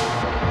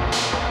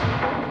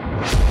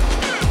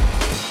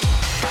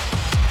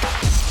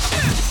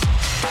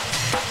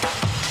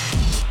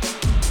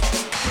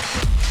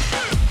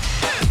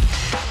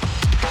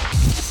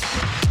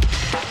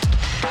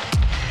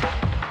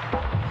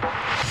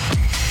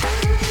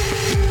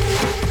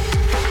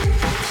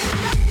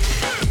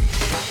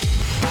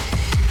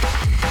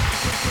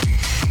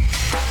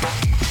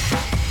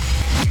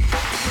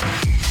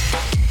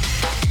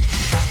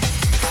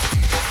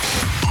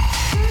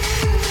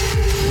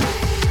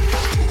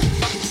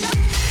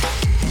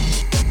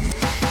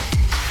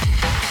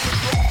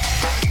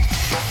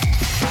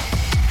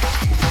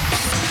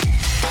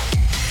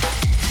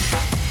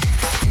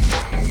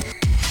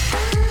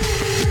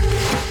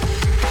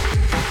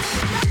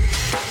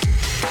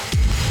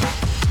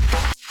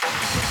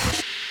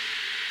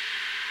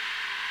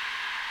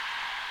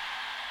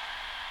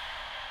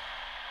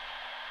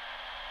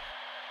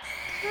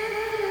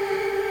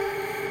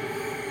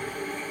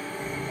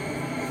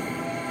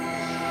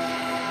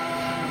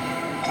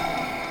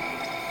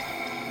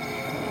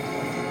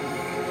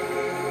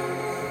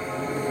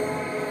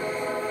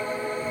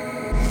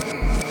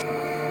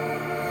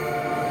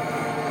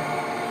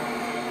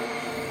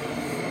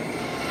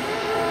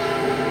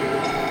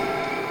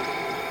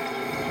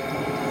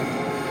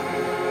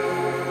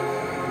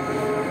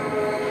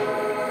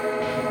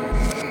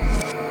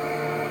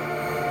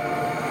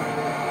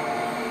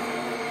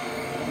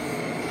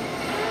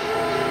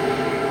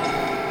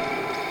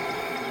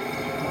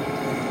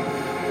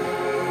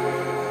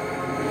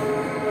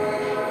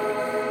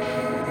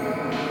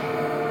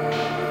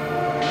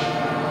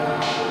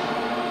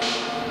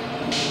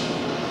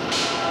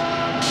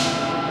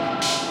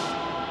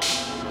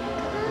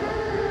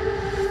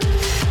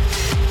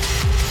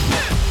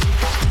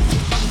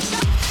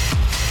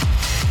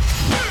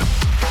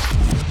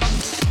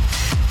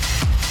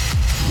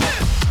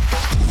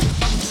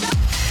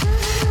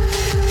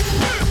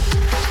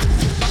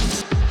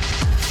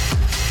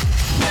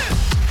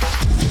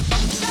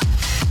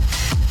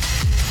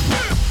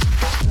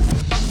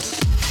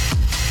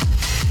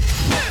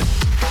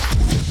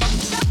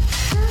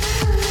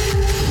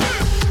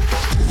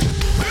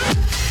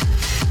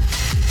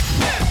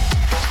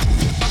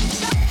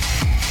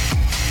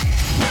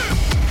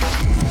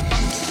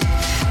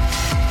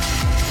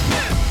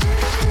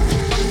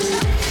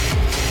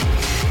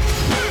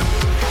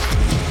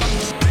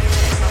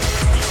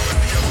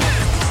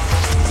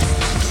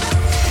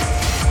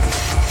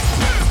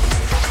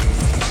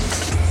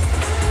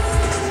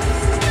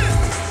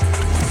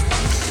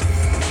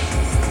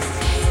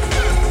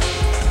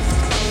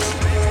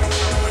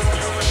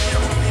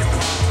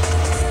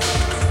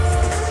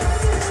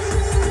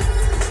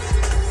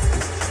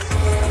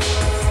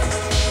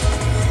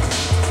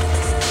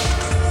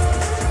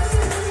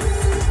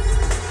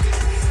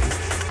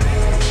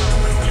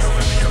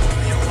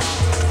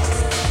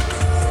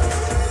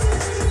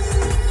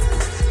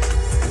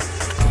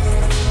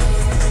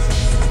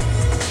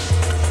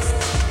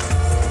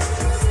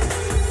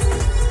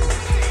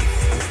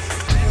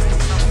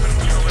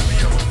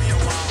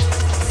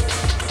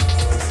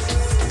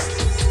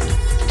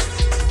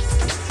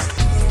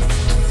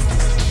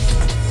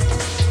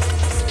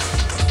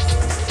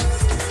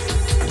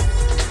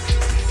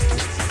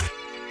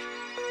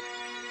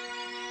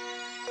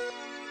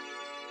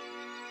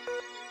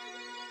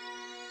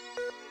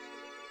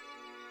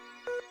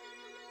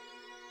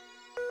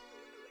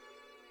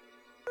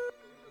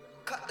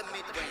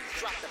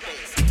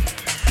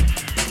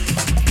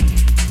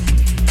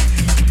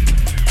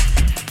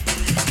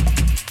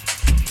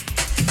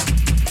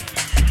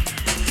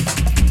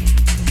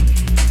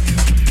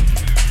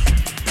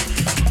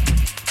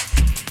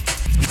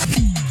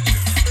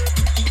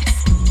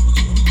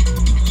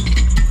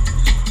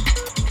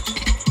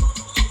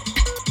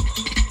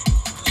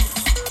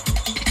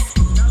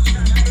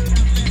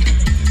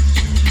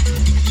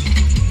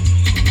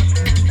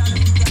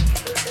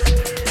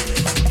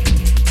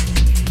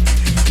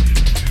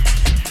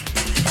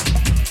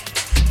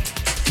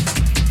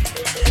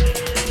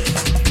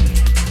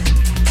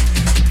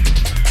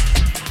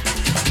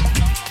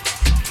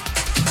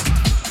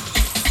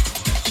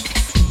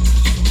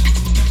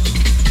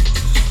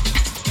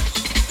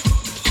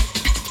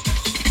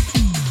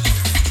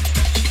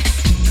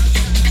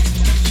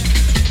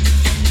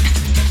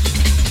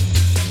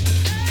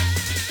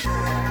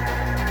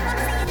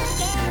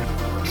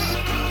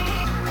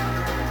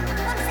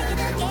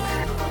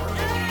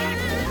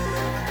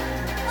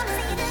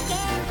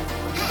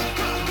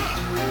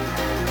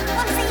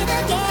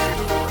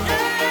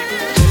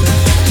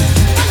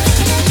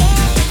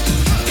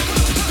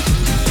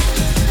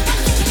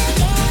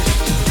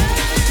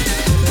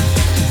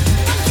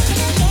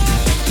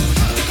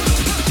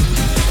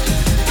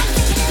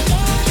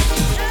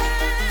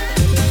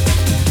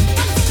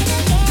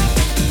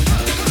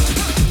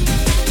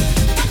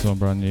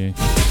 brand new.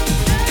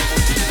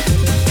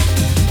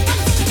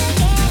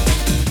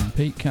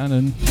 Pete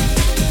Cannon.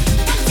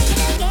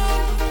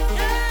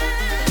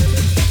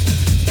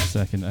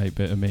 Second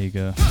 8-bit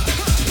Amiga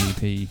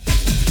EP.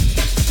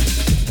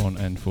 on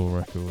N4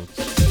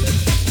 Records.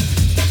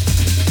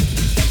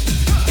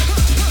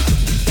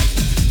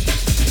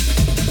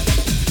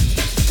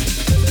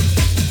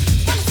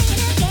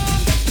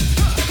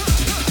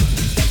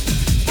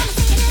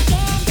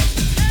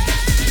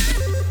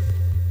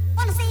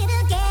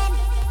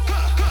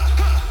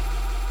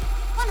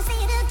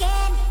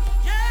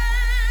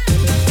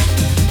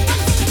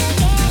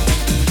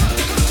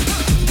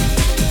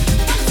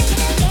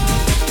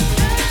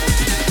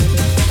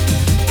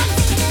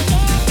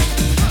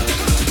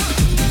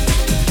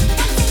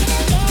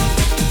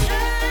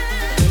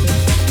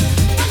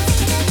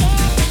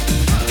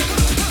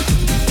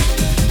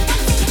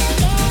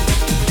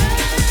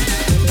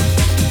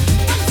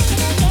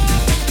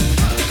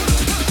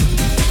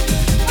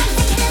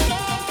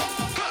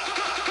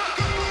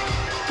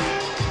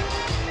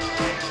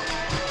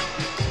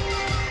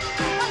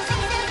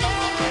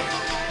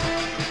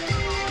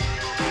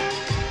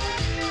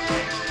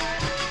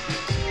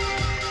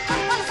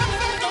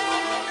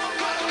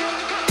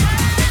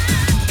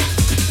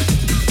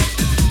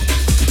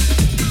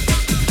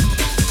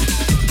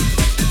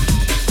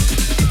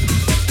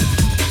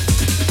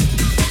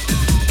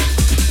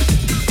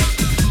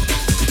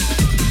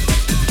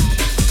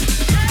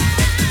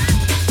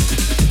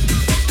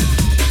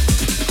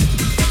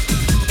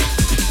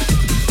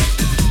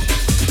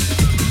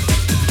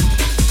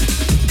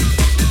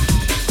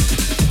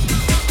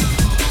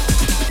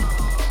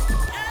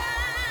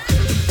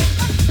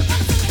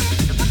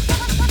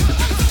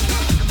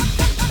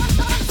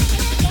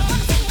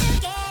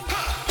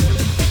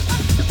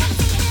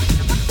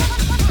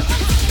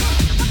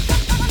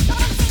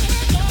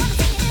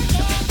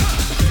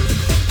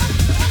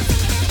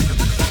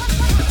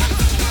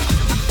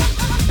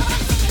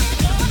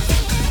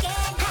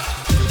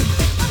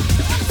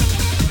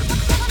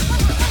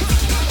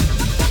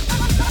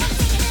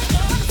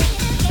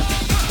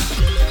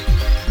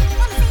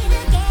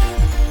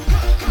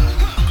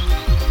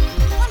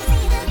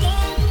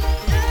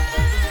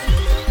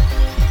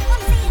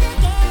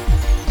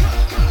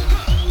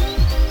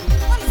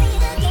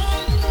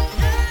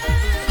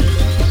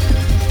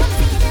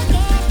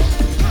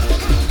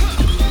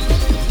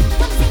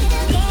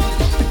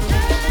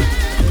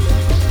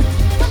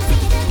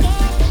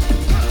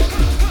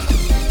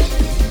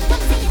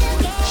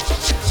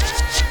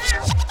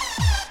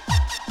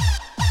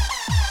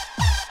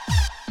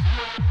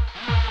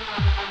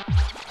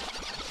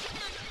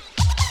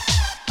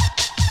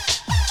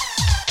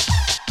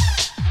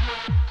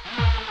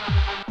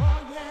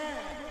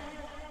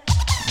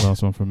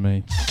 Last one from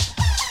me.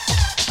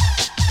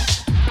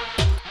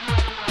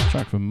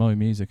 Track from Mo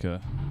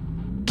Musica.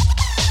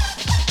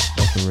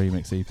 That's the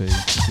remix EP.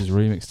 This is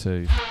remix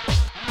 2.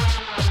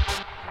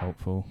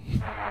 Helpful.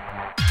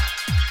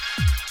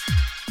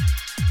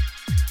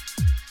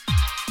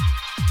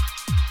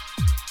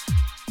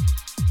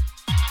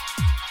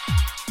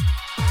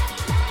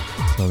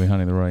 So I'll be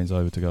handing the reins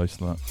over to go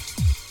Slut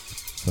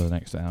for the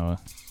next hour.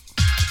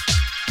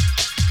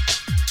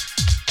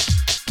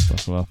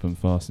 Buckle up and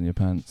fasten your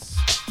pants.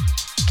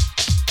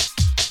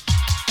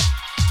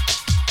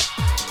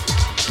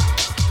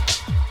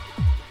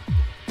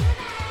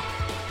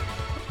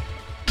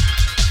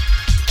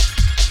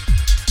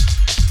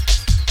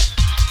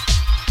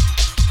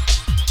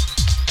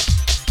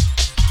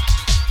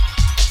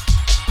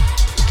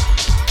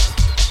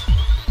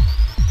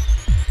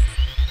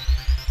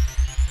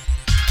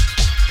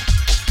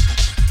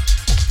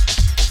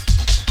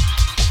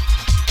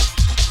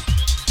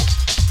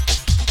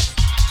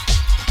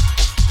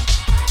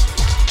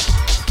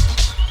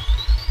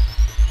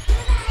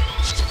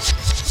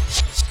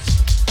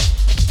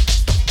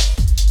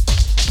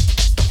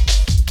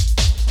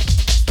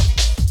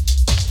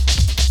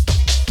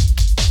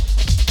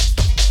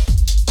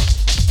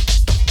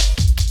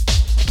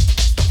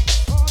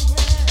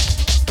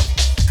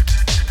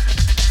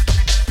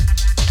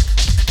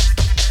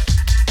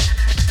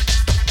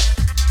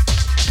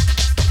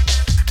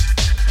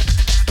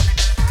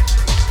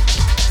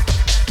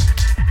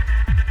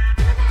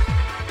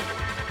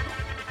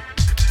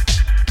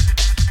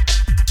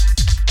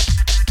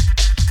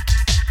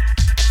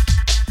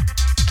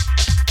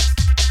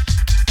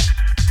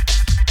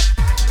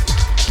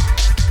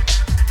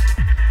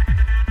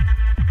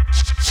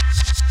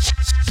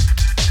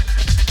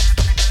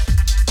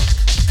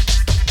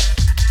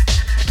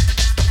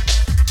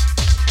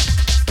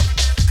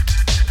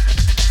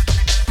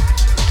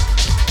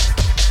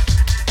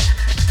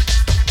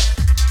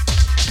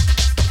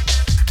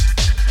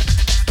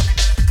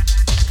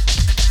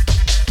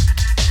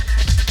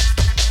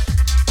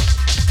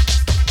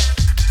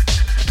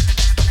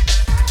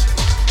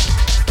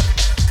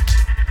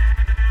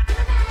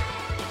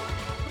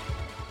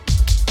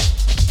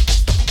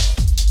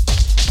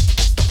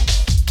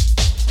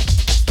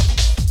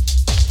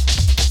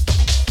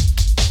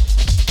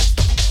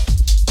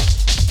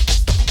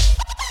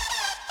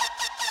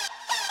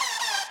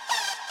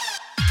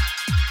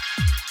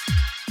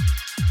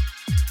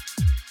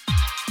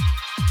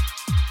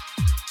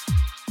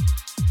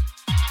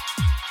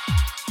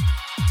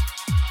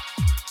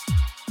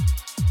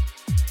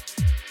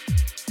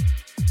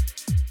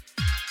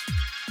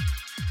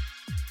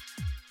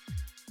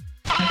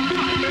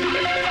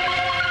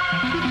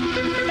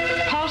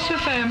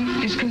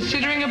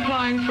 considering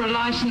applying for a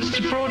license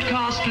to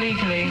broadcast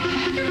legally.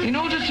 In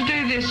order to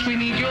do this, we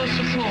need your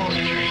support.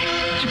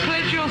 To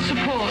pledge your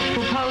support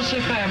for Pulse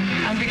FM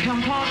and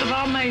become part of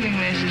our mailing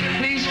list,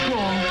 please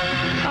call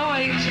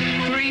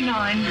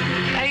 0839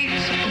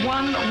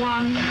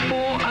 811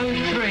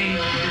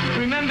 403.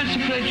 Remember to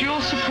pledge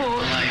your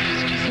support.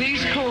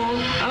 Please call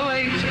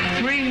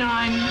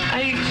 0839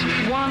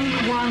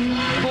 811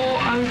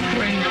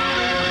 403.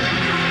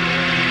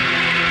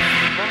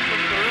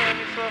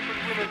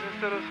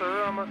 Instead of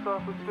surround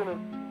myself with spinners.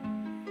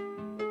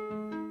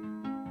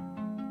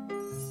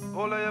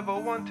 All I ever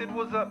wanted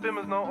was that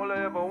Bimmers, now all I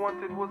ever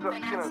wanted was that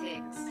Skinners.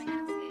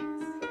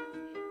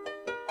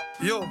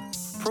 Yo,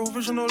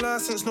 provisional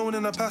license known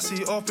in a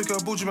passy. Africa,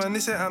 Bulgy man,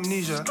 this ain't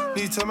amnesia.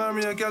 Need to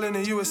marry a gal in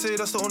the USA,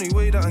 that's the only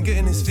way that I'm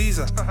getting this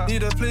visa.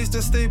 Need a place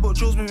to stay, but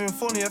Joe's moving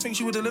funny. I think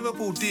she with the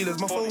Liverpool dealers.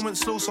 My phone went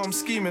slow, so I'm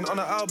scheming. On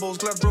the elbows,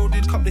 glad bro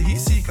did cup the heat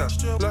seeker.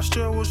 Last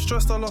year I was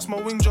stressed, I lost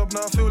my wing job.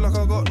 Now I feel like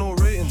I got no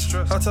ratings.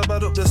 Had to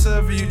bad up the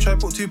server, you try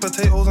put 2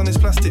 potatoes on this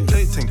plastic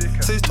plating.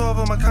 Says 12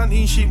 on my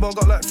canteen sheet, but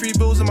I got like 3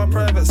 bills in my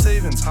private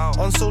savings.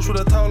 On social,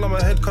 the towel on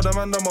my head, cause the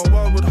man done my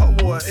wildwood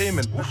hot water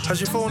aiming. Has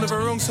your phone ever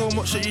rung so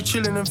much that you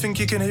chilling and think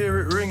you can hear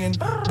it ringing?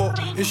 But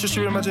it's just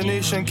your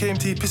imagination,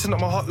 KMT pissing up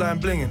my hotline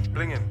blinging.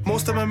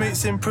 Most of my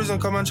mates in prison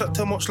come and chat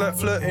too much like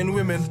flirting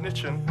women.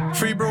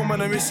 3 bro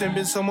man are missing,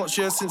 been so much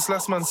years since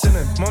last man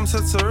sinning. Mum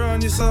said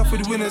surround yourself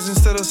with winners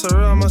instead of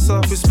surround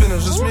myself with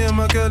spinners. Just me and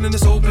my girl in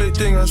this old plate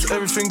dingers,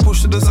 everything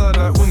pushed to the side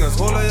like wingers.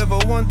 All I ever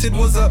wanted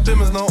was that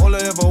Bimmers, now all I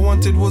ever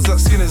wanted was that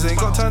Skinners. Ain't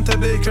got time to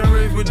bake and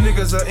rave with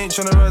niggas that ain't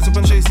tryna rise up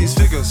and chase these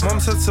figures. Mum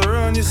said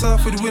surround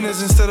yourself with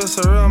winners instead of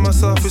surround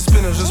myself with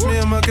spinners. Just me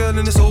and my girl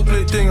in this old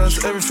plate dingers,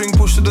 everything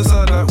pushed to the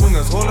side like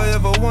wingers. All I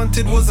ever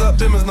wanted was that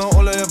Bimmers, now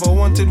all I ever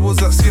wanted was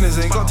that Skinners.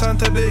 Ain't got time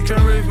to bake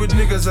and rave with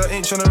niggas that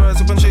ain't tryna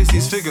rise up and chase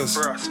these figures.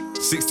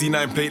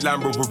 69 plate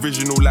Lambo,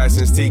 provisional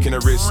license, taking a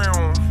risk.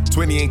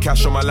 20 in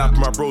cash on my lap,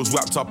 my bros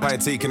wrapped up, I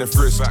ain't taking a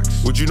frisk.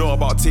 Would you know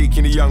about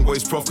taking a young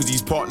boy's prof, cause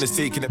his partner's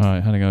taking it?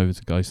 Alright, handing over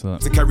to Geisler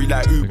to carry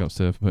like Uber. Big up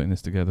Sir for putting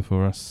this together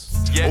for us.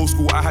 Yeah. Old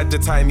school, I had the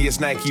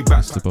tiniest Nike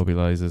back. Mr. Bobby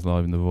Lasers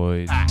live in the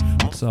void.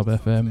 Sub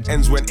FM.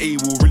 Ends when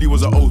AWOL really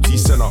was an OT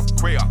setup.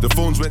 The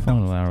phones went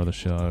Final hour of the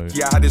show.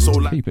 Yeah, I had this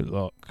all like. Keep it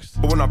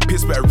locked. But when I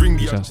piss, better ring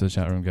the. Shout to the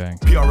chat room gang.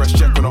 PRS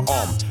check on the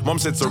arm. Mum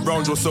said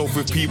surround yourself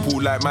with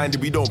people like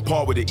minded, we don't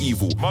part with the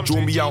evil.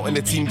 Draw me out and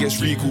the team gets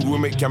recalled. We'll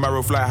make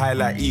Camaro fly high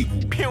like eagle.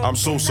 I'm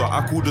so sorry,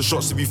 I called the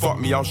shots if you fuck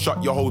me, I'll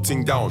shut your whole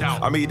thing down.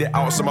 I made it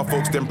out so my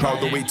folks them proud.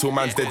 Don't wait till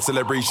man's dead,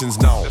 celebrations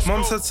now.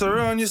 Mum said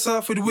surround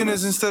yourself with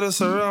winners instead of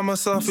surround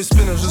myself with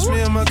spinners. Just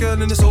me and my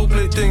girl in this old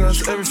plate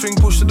dingers, everything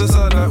pushed to the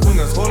side like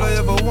wingers. All I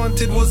ever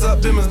wanted was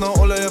that Bimmers, now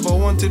all I ever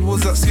wanted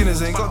was that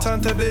Skinners. Ain't got time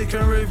to bake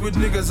and rave with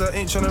niggas that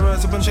ain't tryna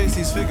rise up and chase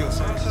these figures.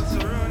 Mum said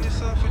surround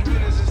yourself with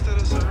winners instead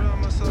of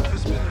surround myself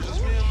with spinners.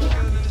 Just me and my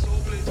girl in this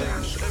old plate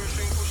dingers,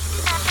 everything pushed to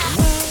the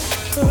side.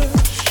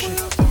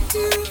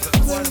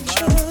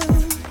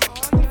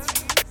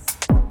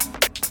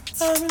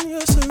 I'm in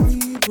your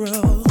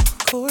cerebral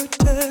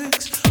cortex,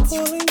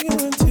 pulling you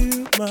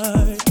into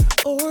my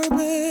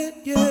orbit,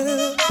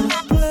 yeah.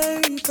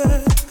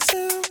 Playback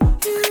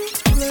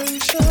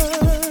simulation.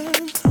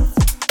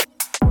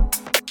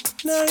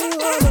 Now you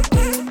all up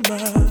in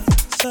my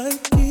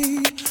psyche.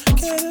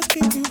 Can't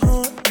escape, you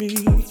haunt me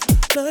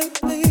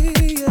nightly,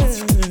 yeah.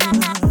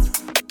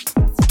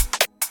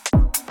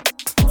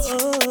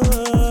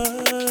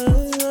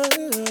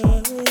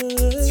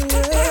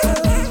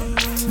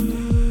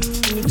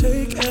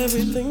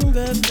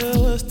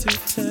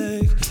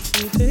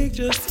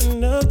 Just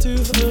enough to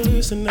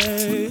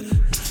hallucinate.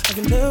 I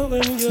can tell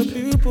when your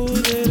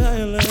pupils they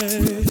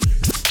dilate.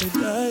 They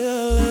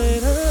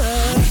dilate.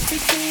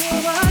 It's in your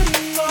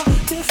body.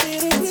 You're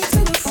feeling me to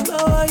the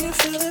floor. You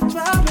feel it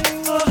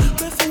driving.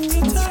 Within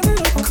your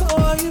terminal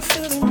core, you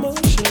feel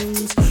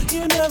emotions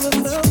you never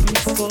felt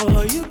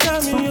before. You got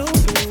me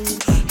open.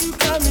 You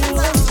got me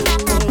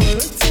open.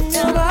 It's in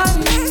your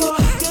body.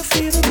 You're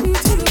feeling me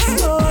to the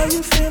floor.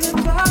 You feel it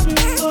driving.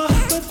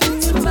 Within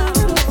your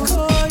terminal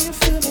core, you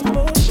feel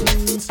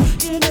emotions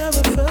you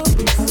never felt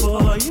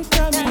before. You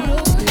got me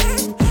open.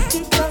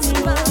 You got me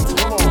open.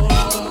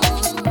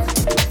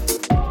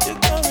 You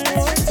got me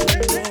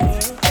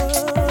open.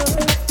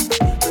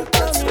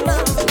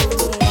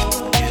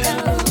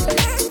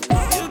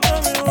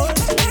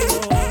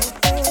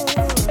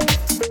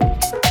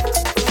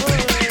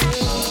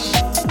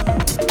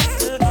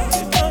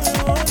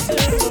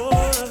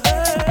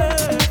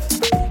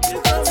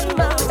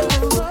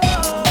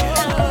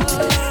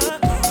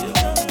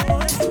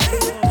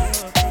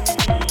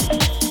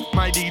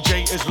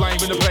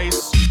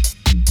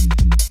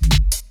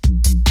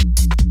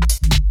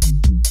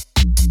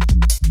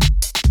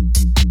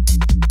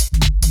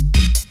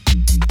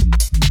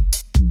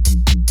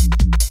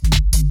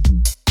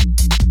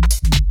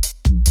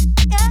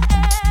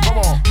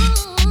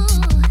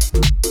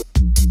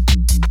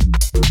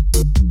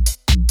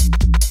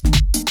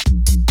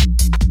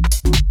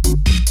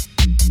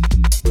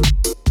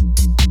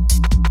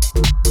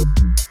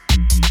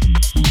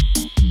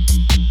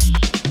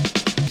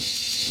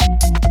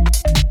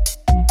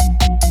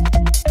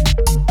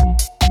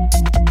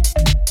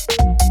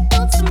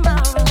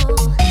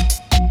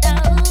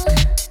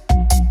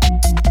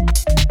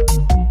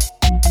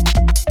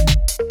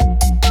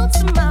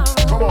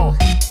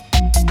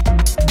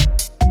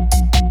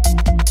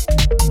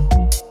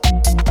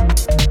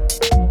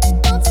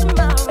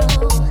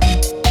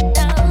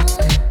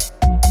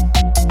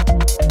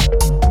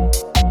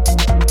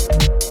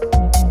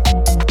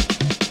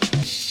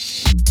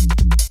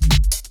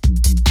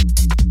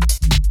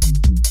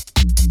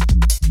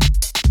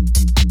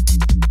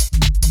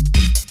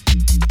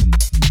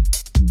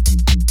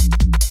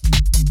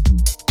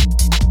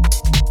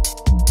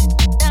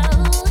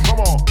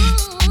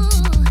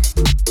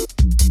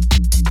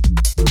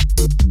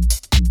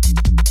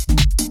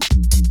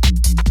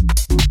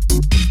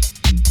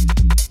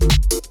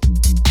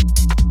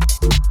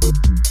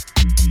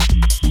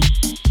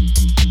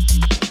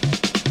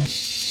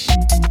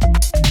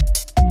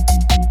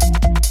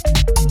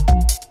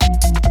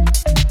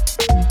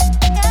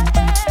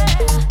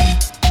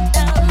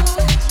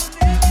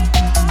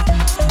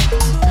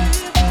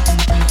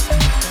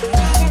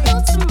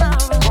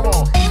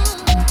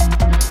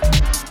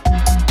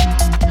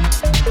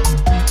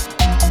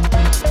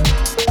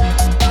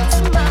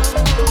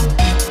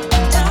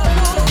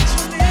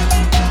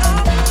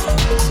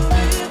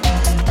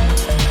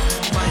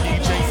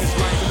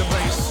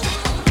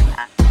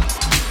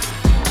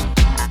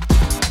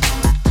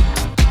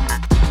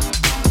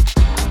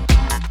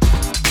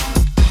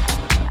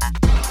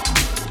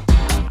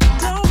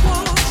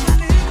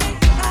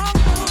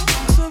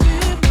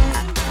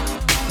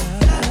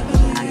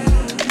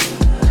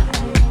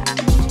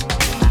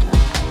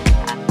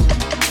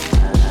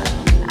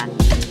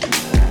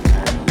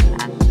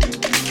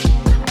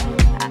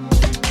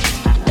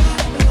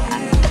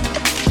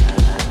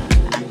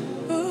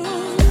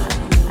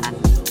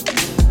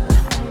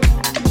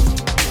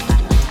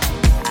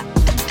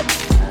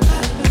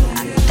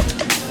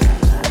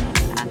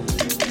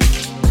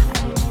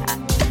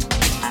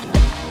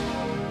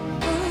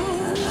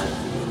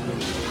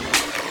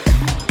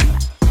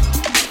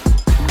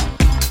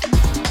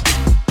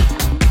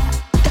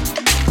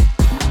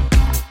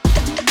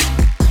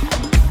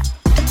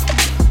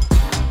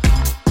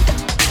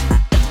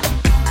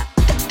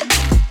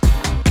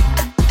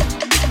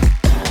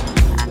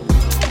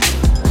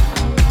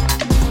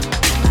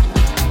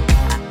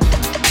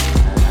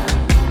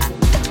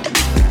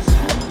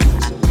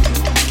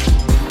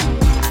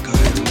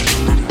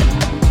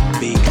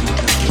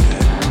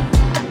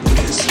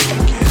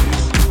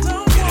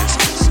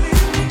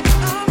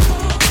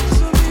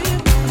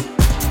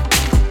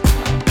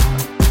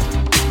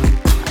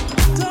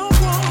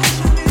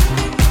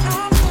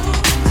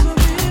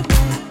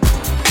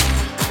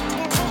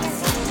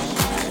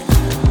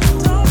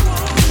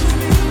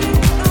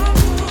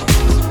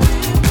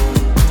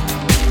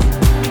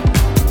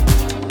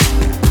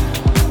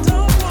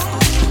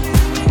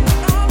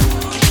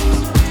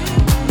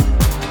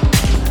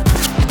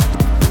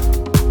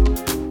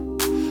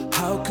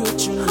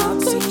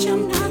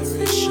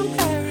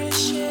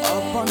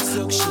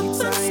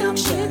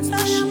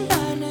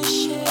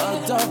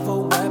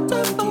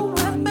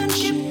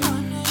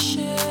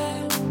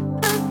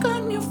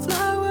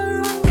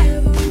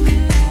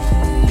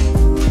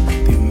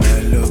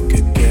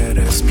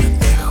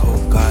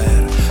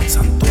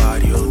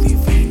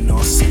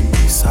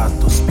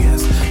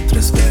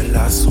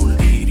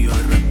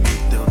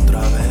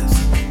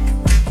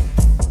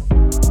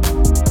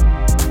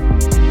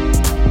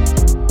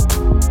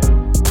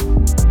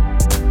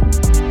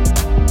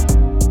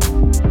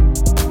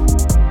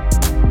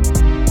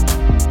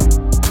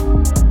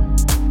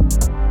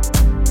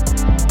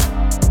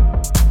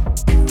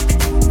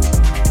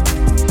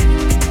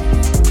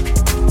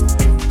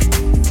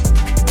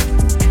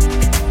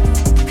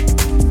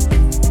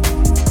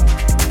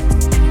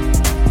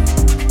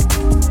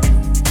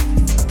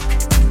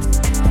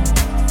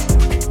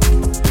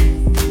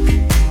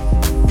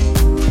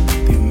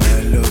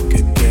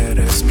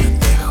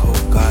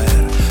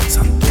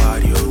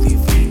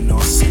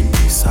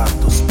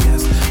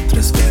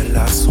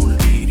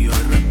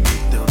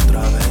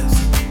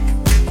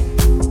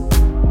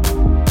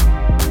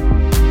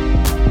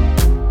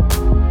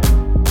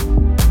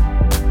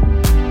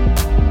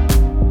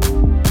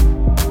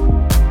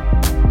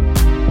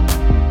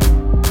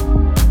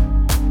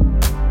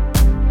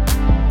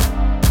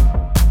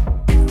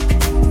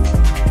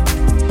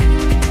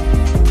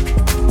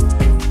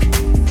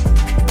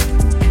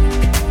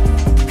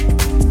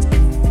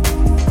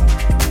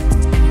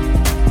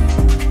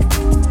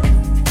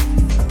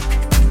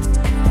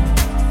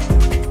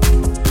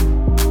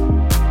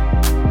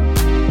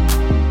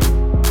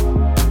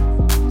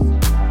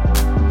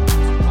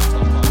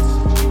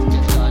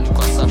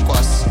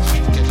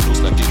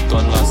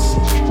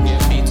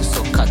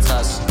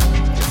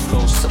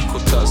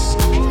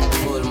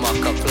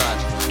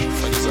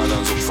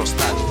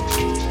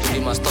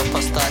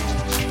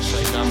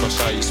 number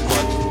shy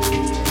squad.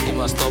 You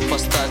must stop a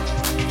stud.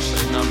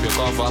 Shine up your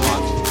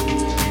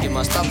government. You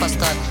must stop a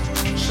stud.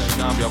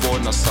 Shine up your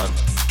bonus son.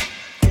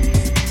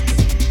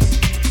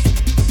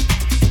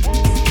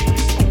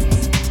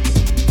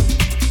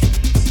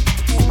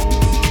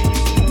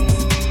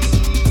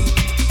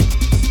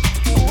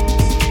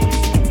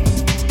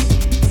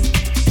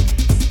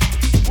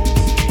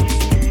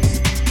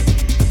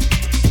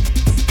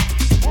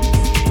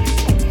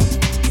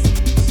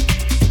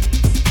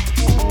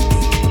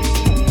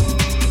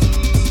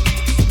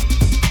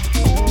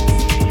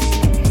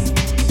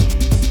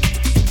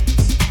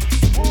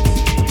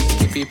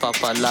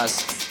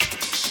 Palas,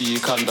 she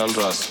candle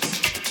ras.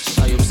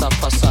 Sayup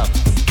sapa sap,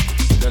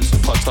 then su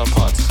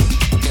pot.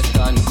 Get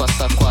down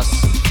kwasa kwas,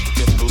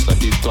 get loose like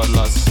the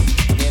dollars.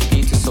 Ne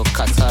beat so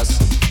katas,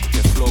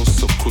 get flow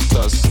so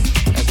kutas.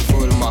 Ek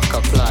full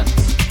marker plan,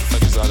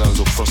 fagizagan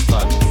zo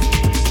frostal.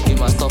 You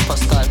must stop a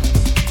start,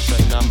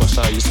 shine number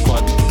shy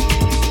squad.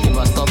 You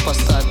must stop a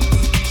start,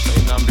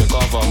 shine number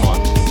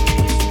government.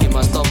 You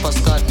must stop a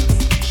start,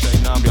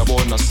 shine number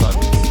bonus son.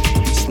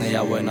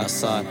 Snea wena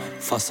san,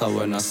 fasa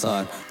wena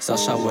san,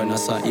 Sasha wena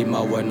san,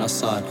 Ima wena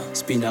san,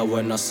 Spina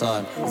wena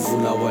san,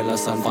 Vula wena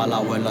san, Vala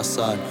wena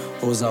san,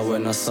 Oza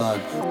wena san,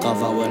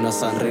 Kava wena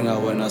san, Ringa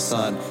wena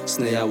san,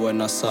 Snea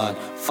wena san,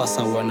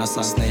 Fasa wena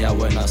san, Snea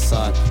wena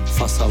san,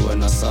 Fasa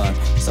wena san,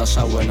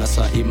 Sasha wena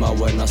san, Ima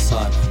wena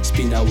san,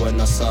 Spina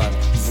wena san,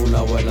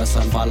 Vula wena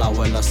san, Vala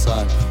wena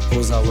san,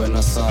 Oza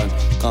wena san,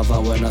 Kava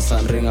wena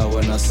san, Ringa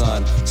wena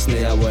san,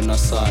 Snea wena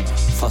san,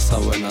 Fasa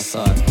wena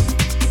san.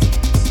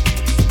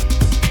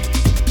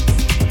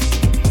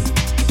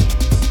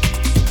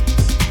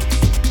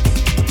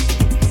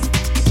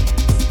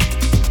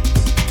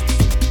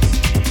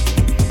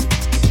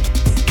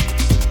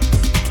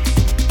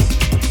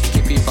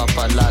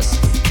 Palas,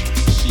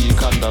 she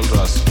candle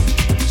ras.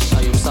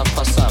 Sayup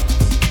sapa sap,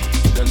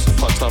 then su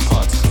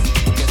pot.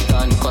 Get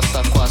down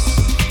kwasa kwas,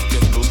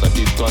 get loose like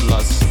the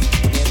dollars.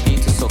 Ne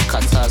beat so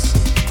katas,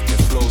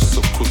 get flow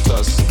so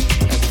kutas.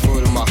 Ek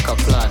full marker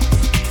plan,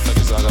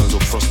 fagizagan zo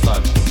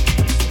frostal.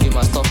 You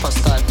must stop a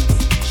start,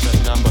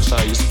 shine number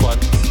shy squad.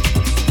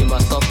 You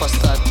must stop a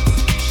start,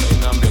 shine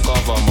number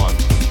government.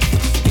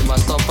 You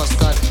must stop a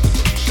start,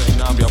 shine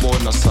number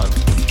bonus son.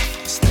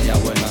 Snea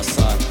wena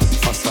san,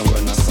 fasa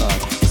wena san,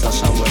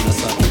 Sasha wena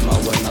san, Ima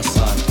wena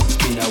san,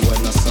 Spina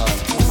wena san,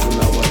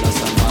 Fula wena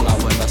san, Mala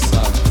wena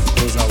san,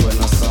 Rosa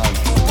wena san,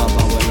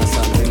 Kava wena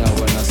san, Ringa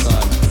wena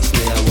san,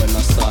 Snea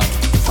wena san,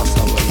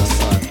 fasa wena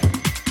san.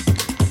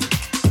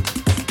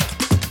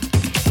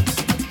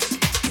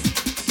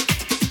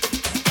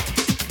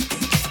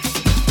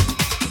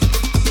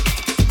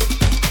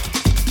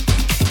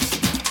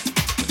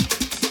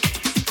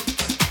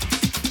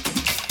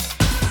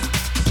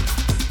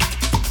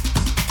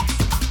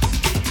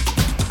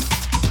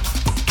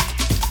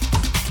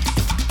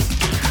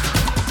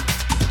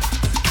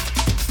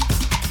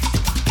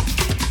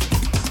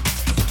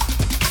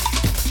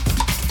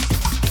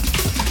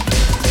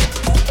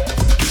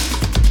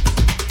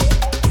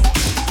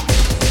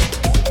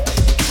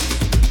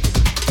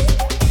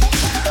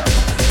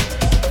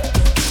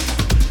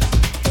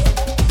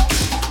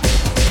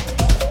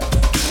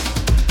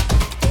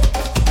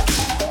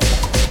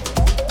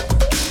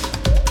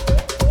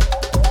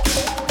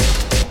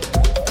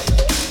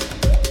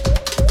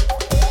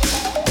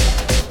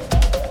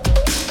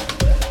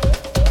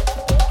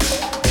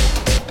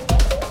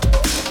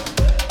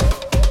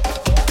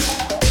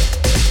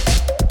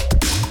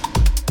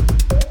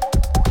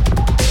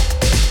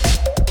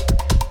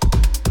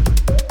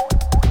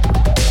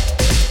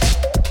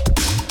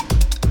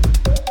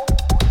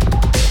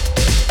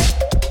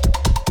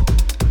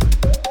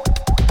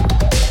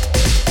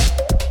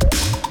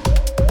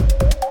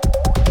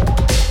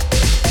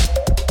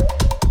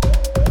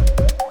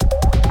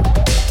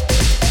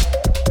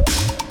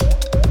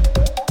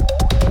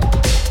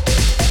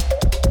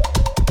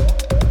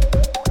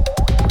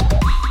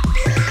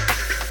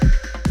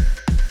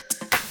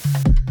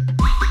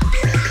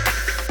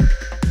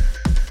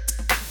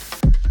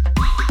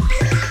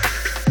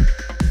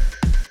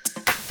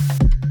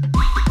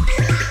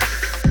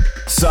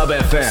 Sub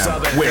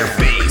FM, where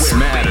bass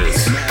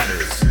matters.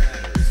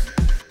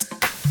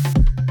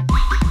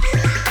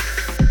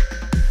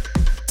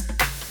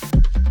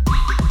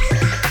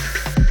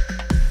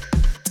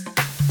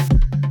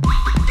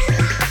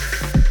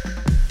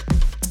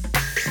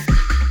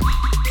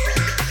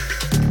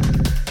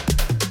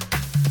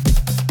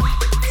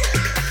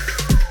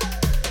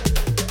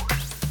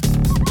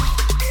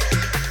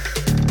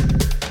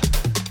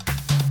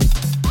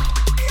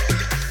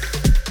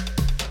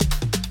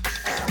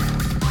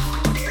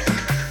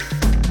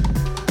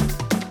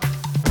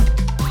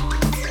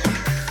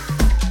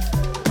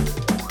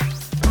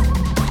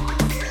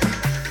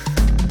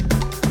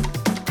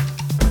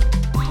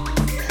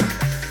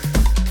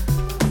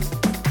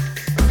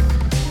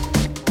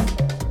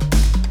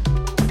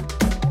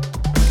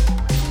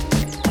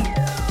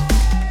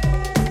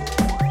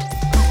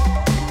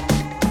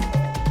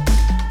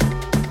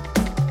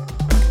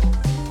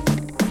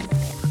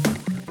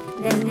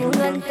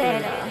 mundo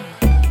entero.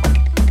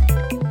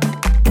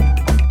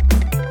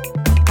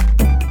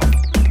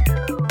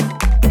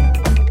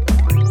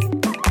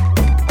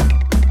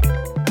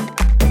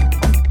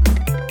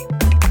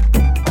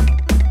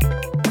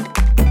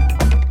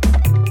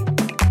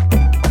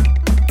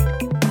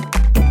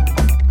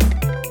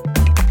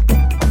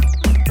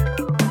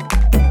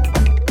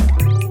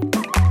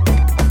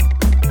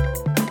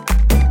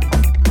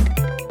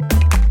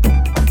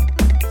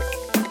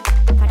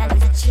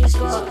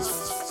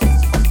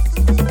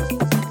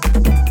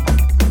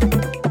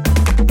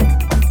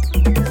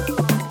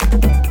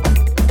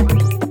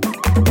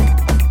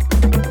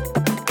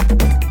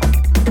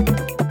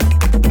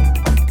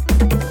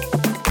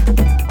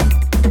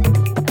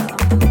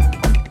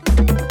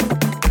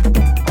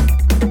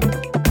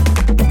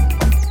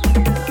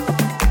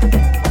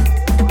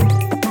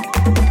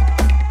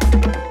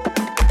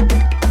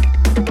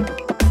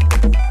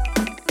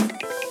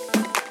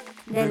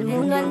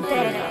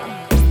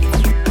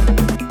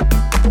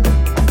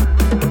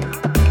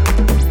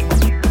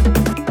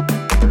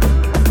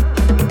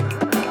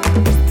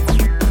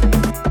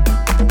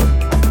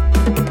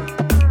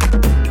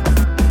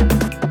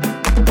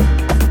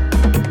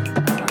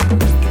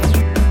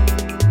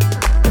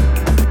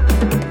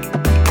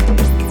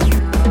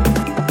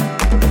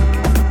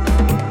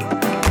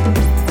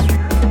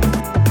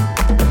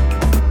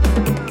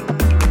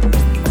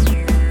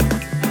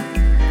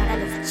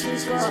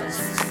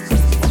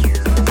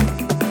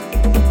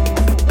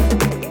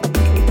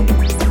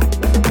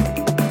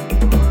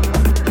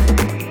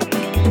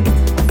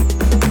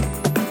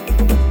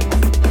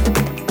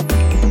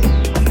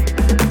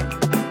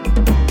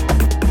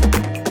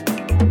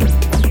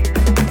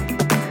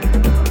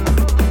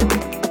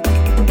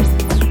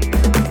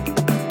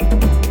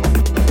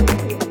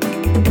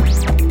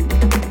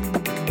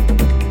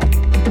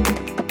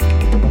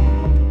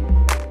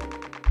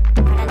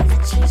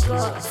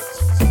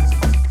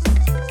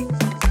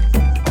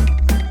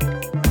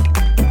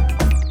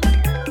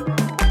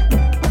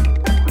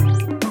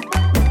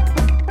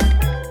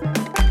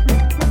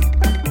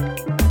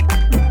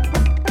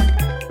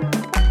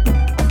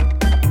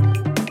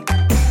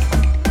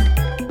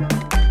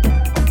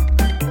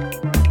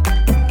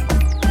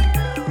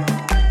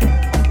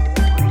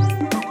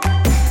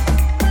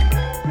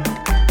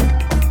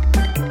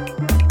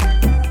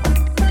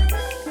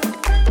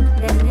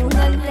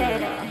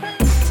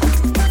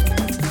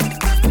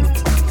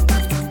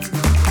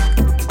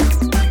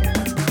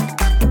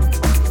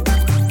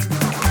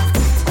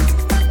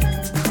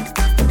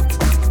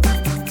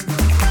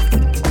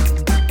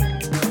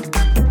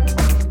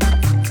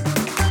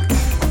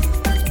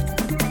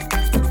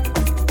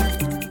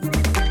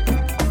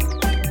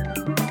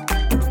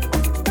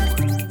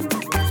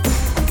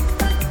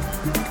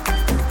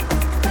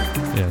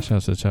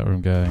 Shouts to the chat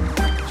room going.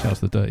 Shouts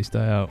to the Dirty Stay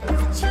Out.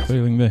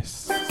 Feeling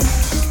this.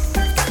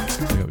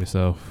 Pick up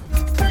yourself.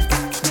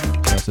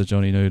 Shouts to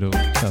Johnny Noodle.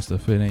 Shouts to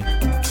Finny.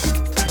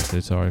 Shouts to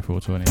Atari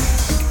 420.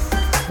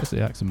 Shouts to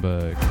the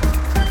Axenberg.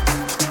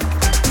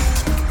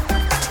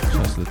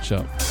 Shouts to the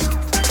Chuck.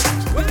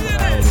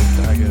 Loud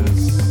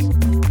Daggers.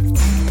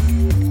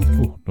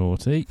 Ooh,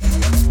 naughty.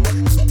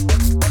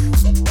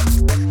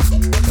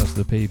 Shouts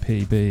to the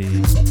PPB.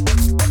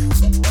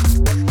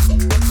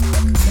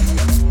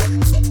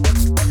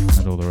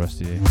 And all the rest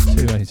of you.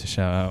 Too many to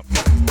shout out.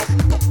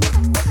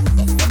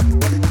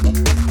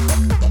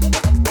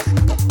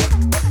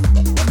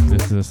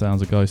 This is the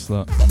sounds of Ghost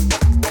Slut.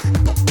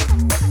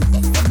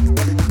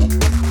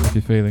 If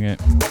you're feeling it,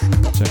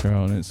 check her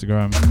out on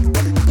Instagram,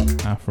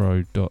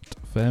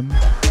 afro.fem.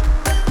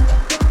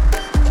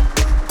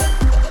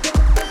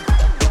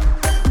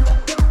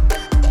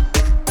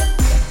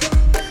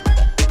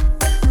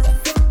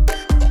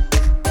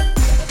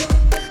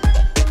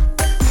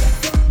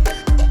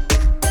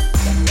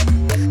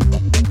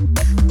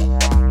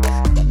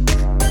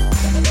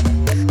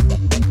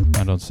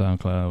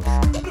 SoundCloud,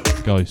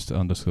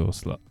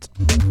 ghost_slut.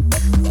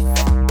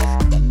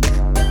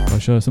 Go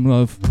show her some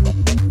love.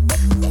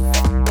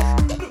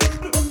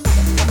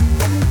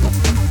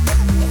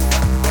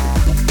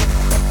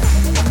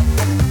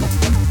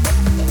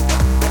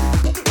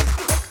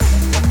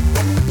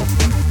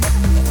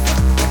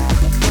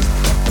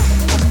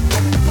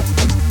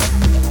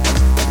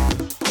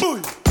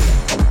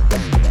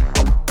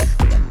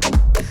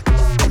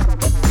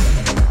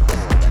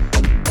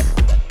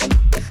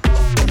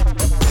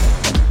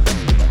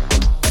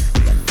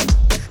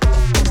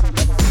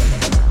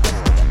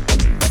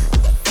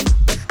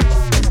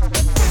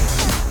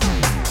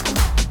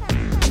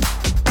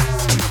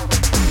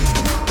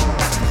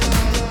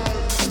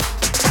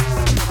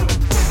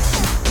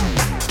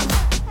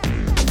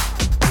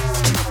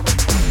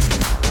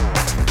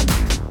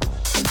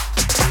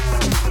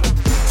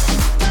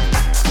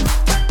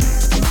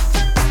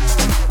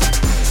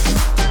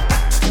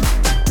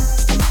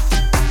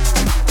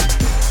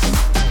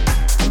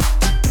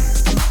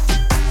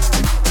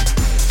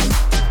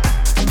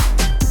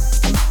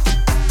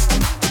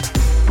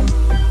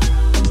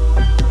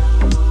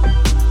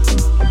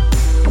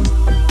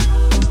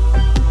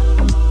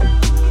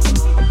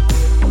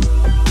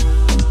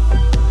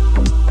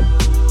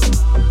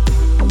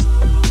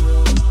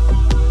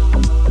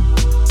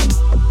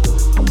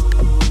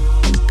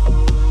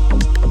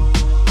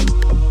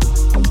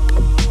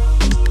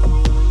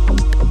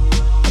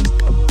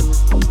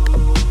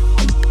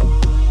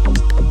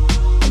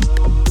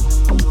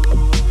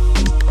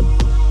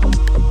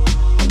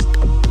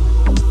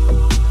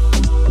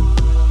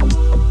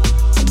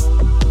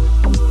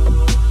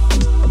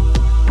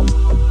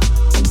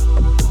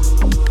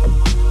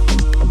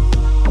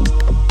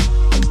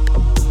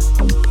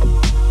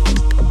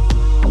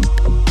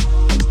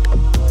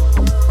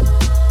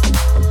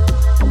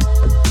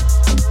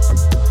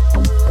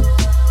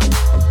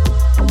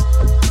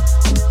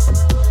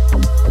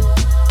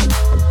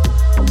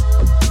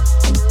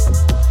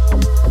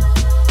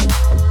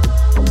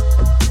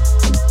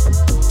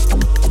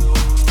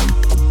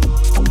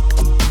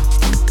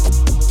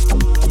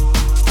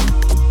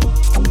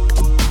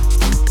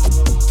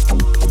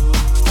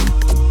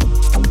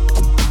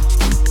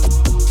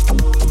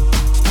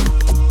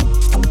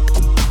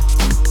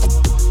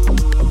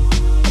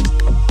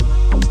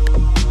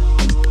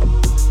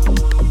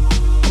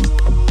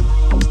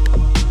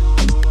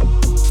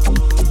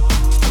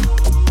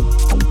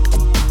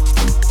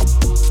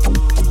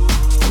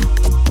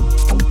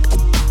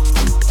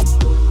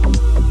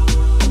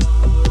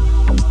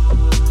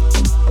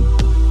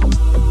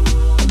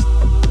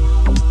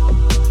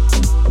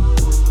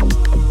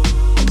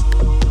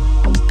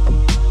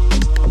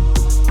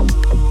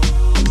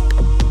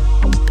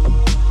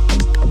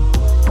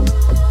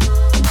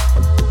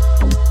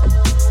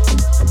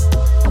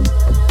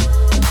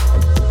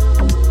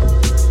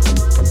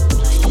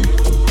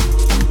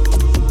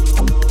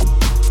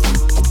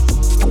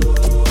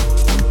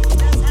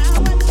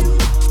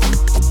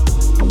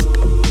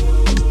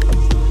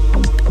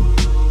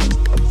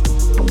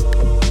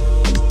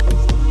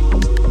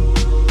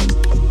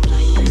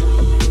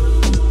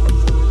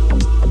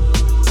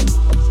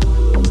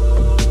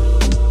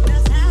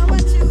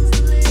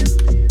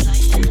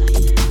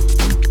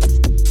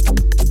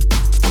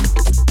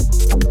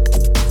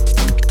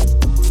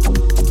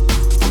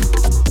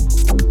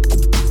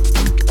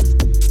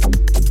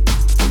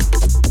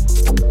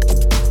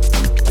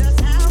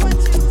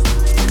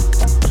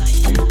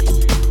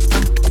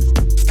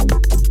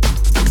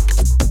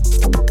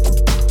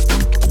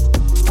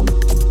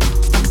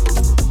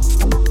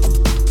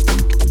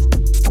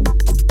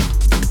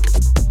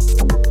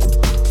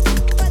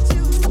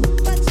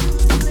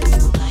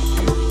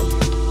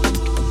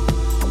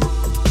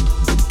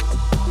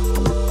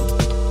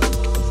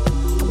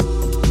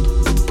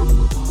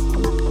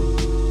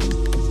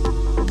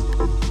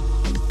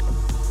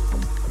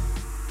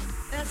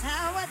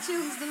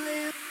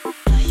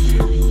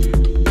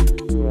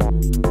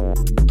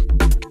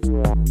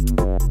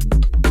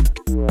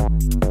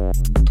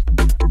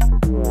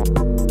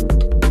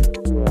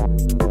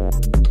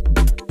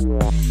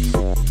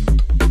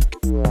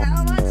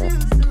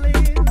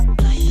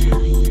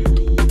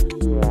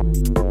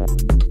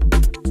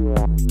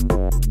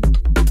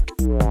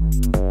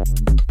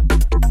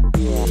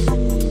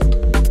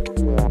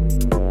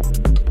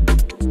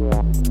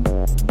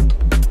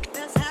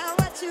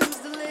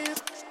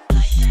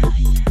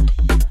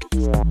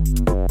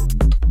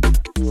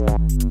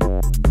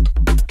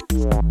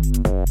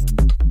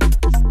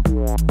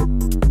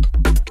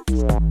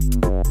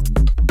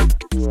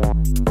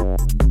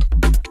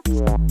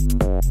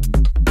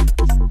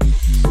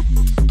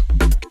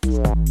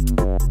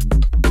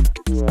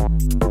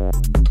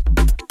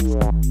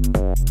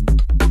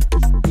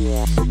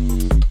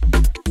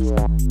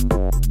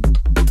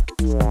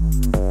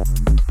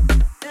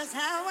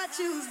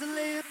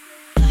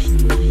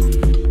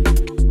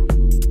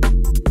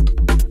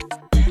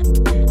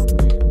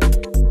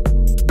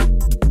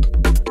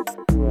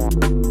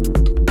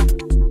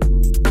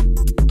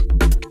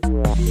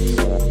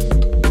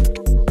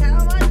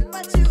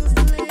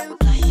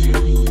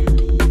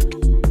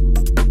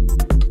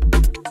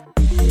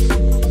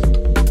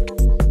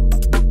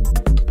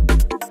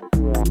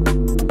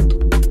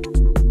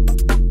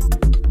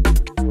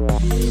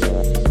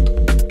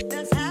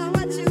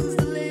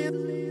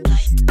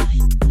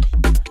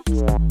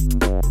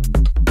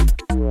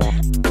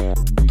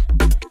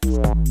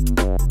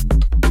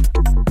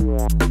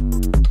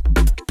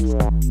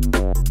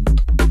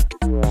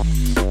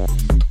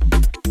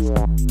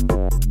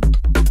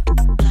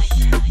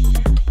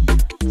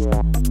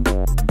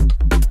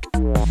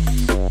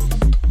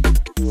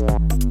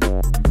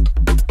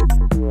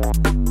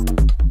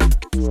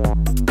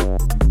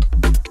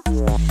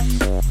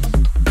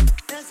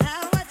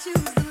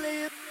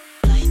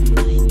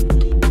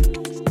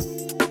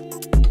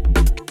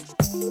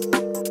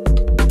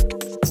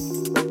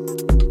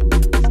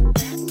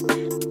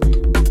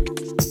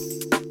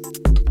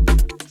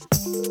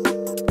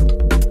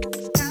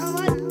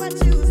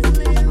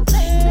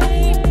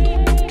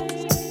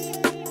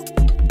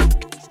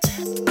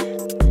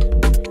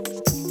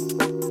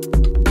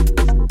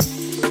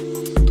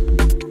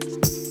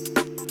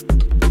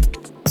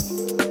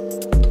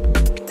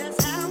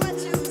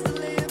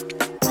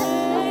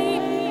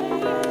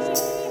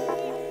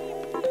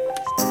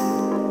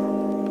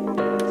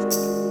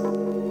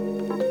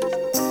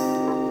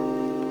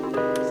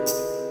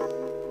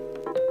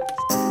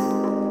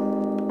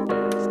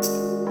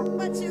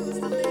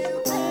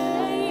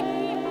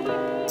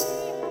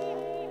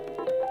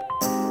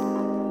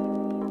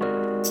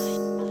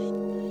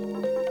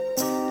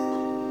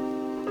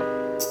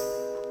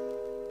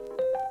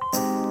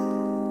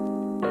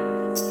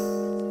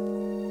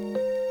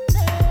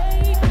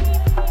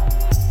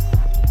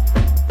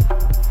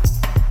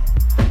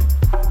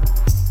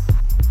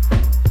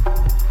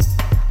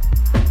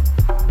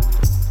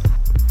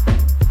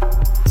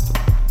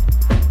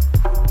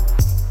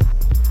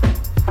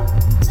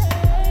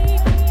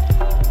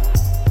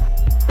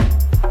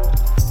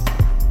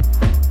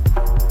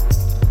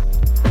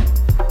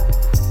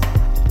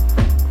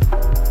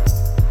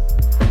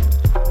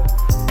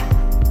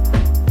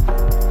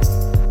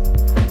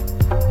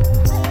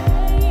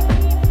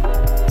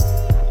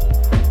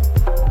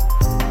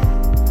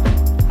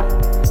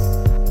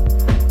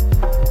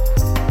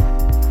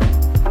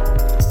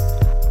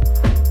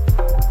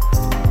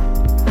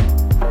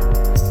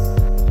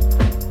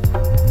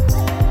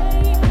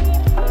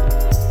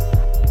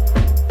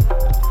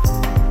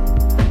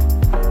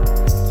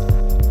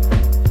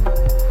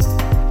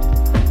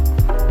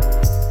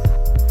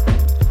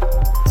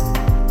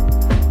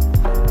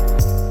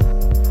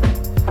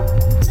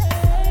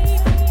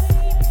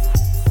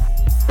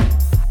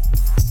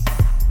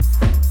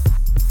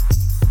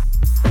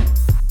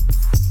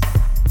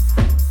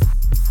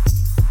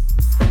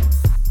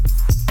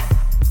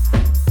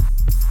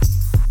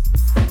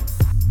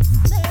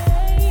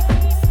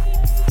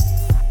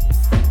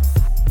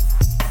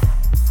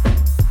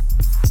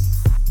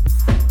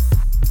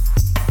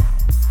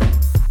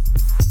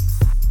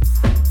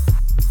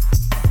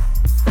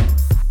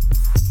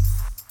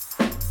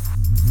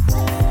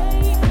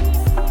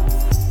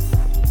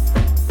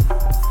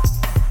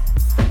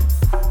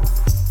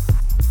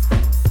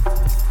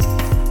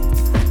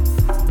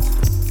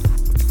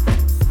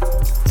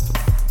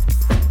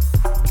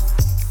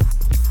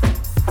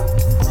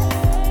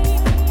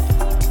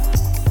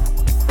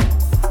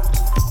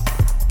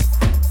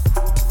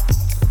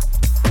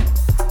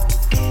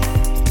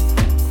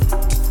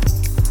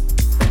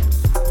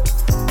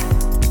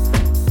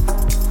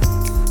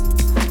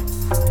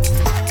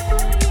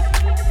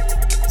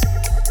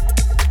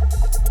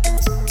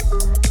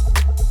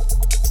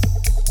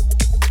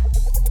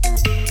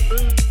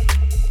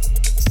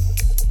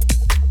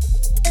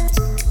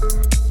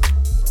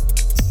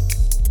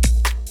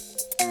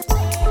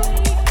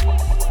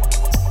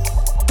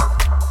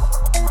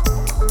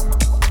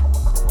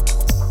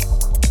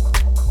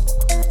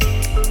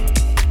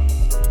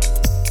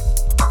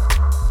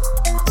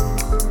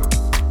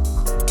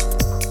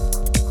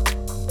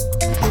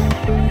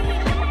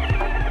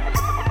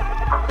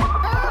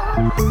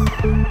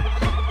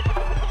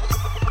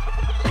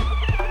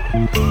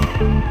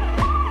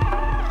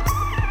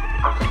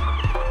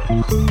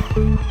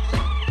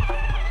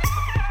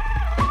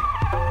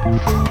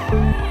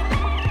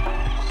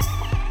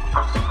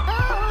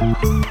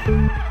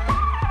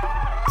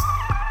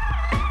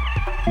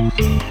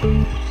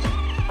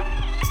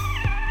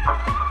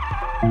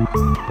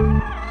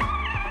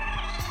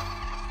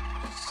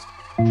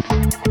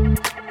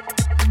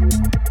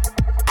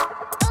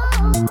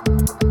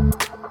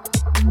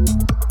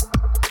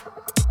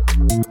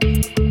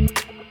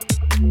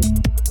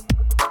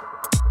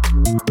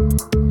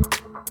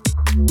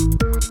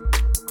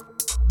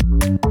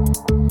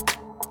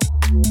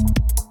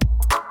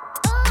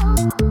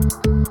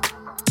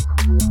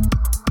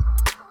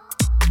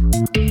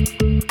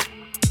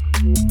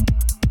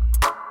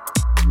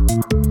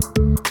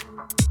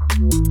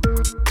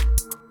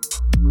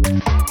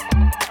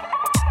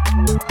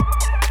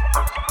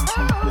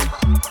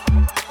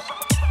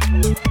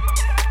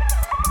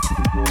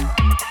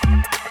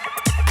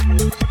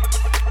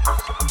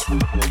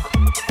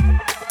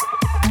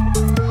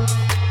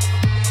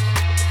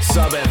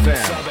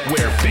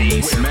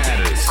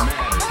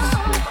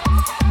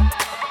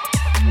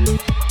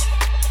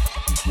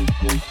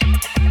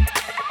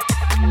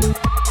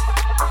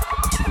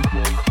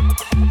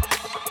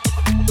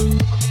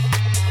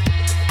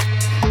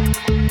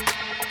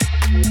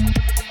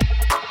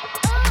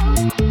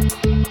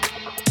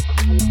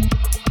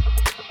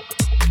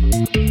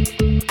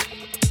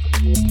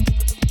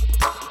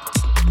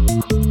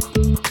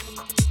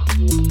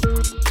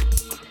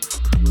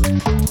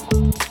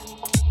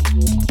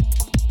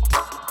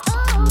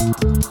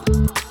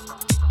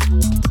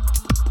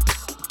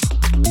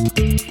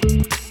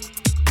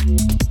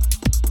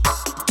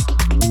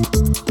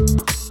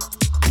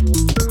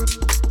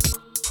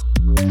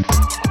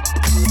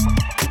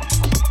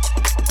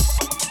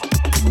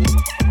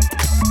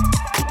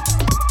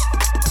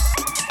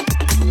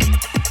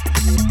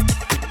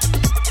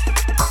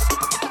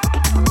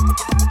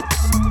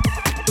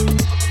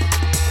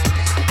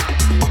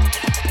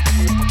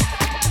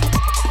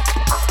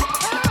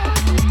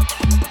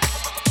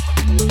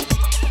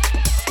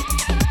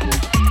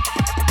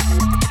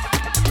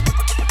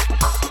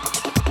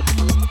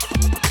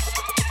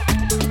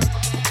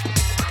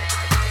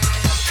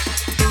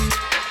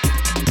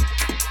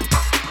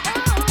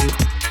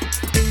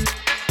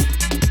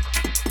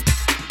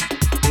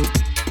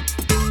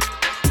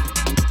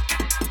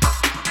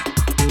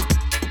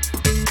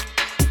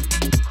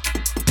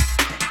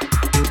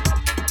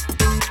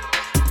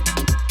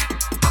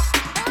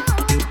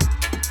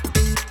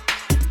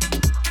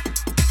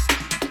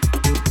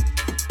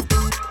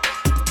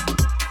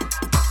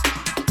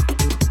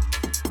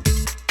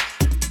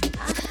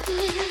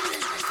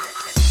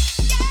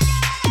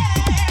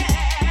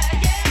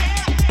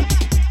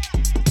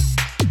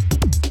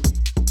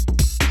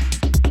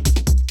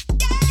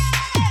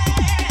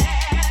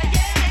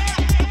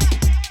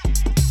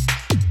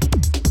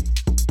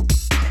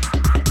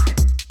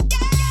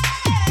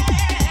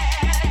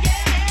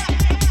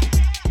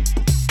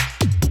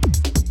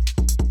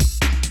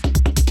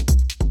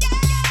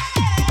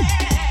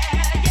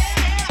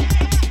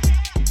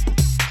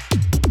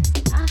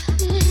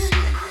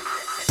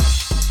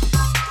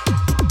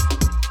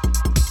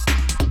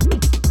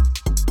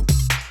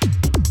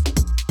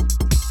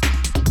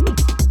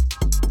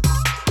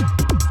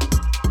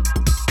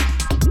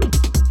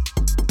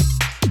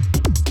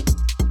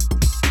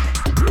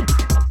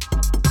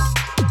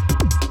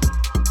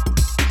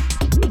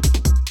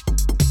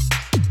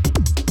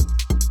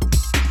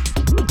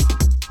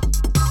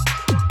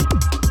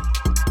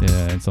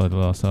 inside the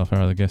last half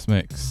hour of the guest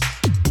mix.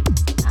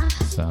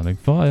 Sounding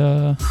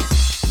fire.